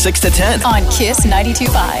mornings from 6 to 10. on Kiss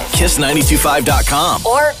 92.5 Kiss925.com.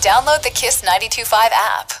 or download the Kiss 92.5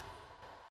 app.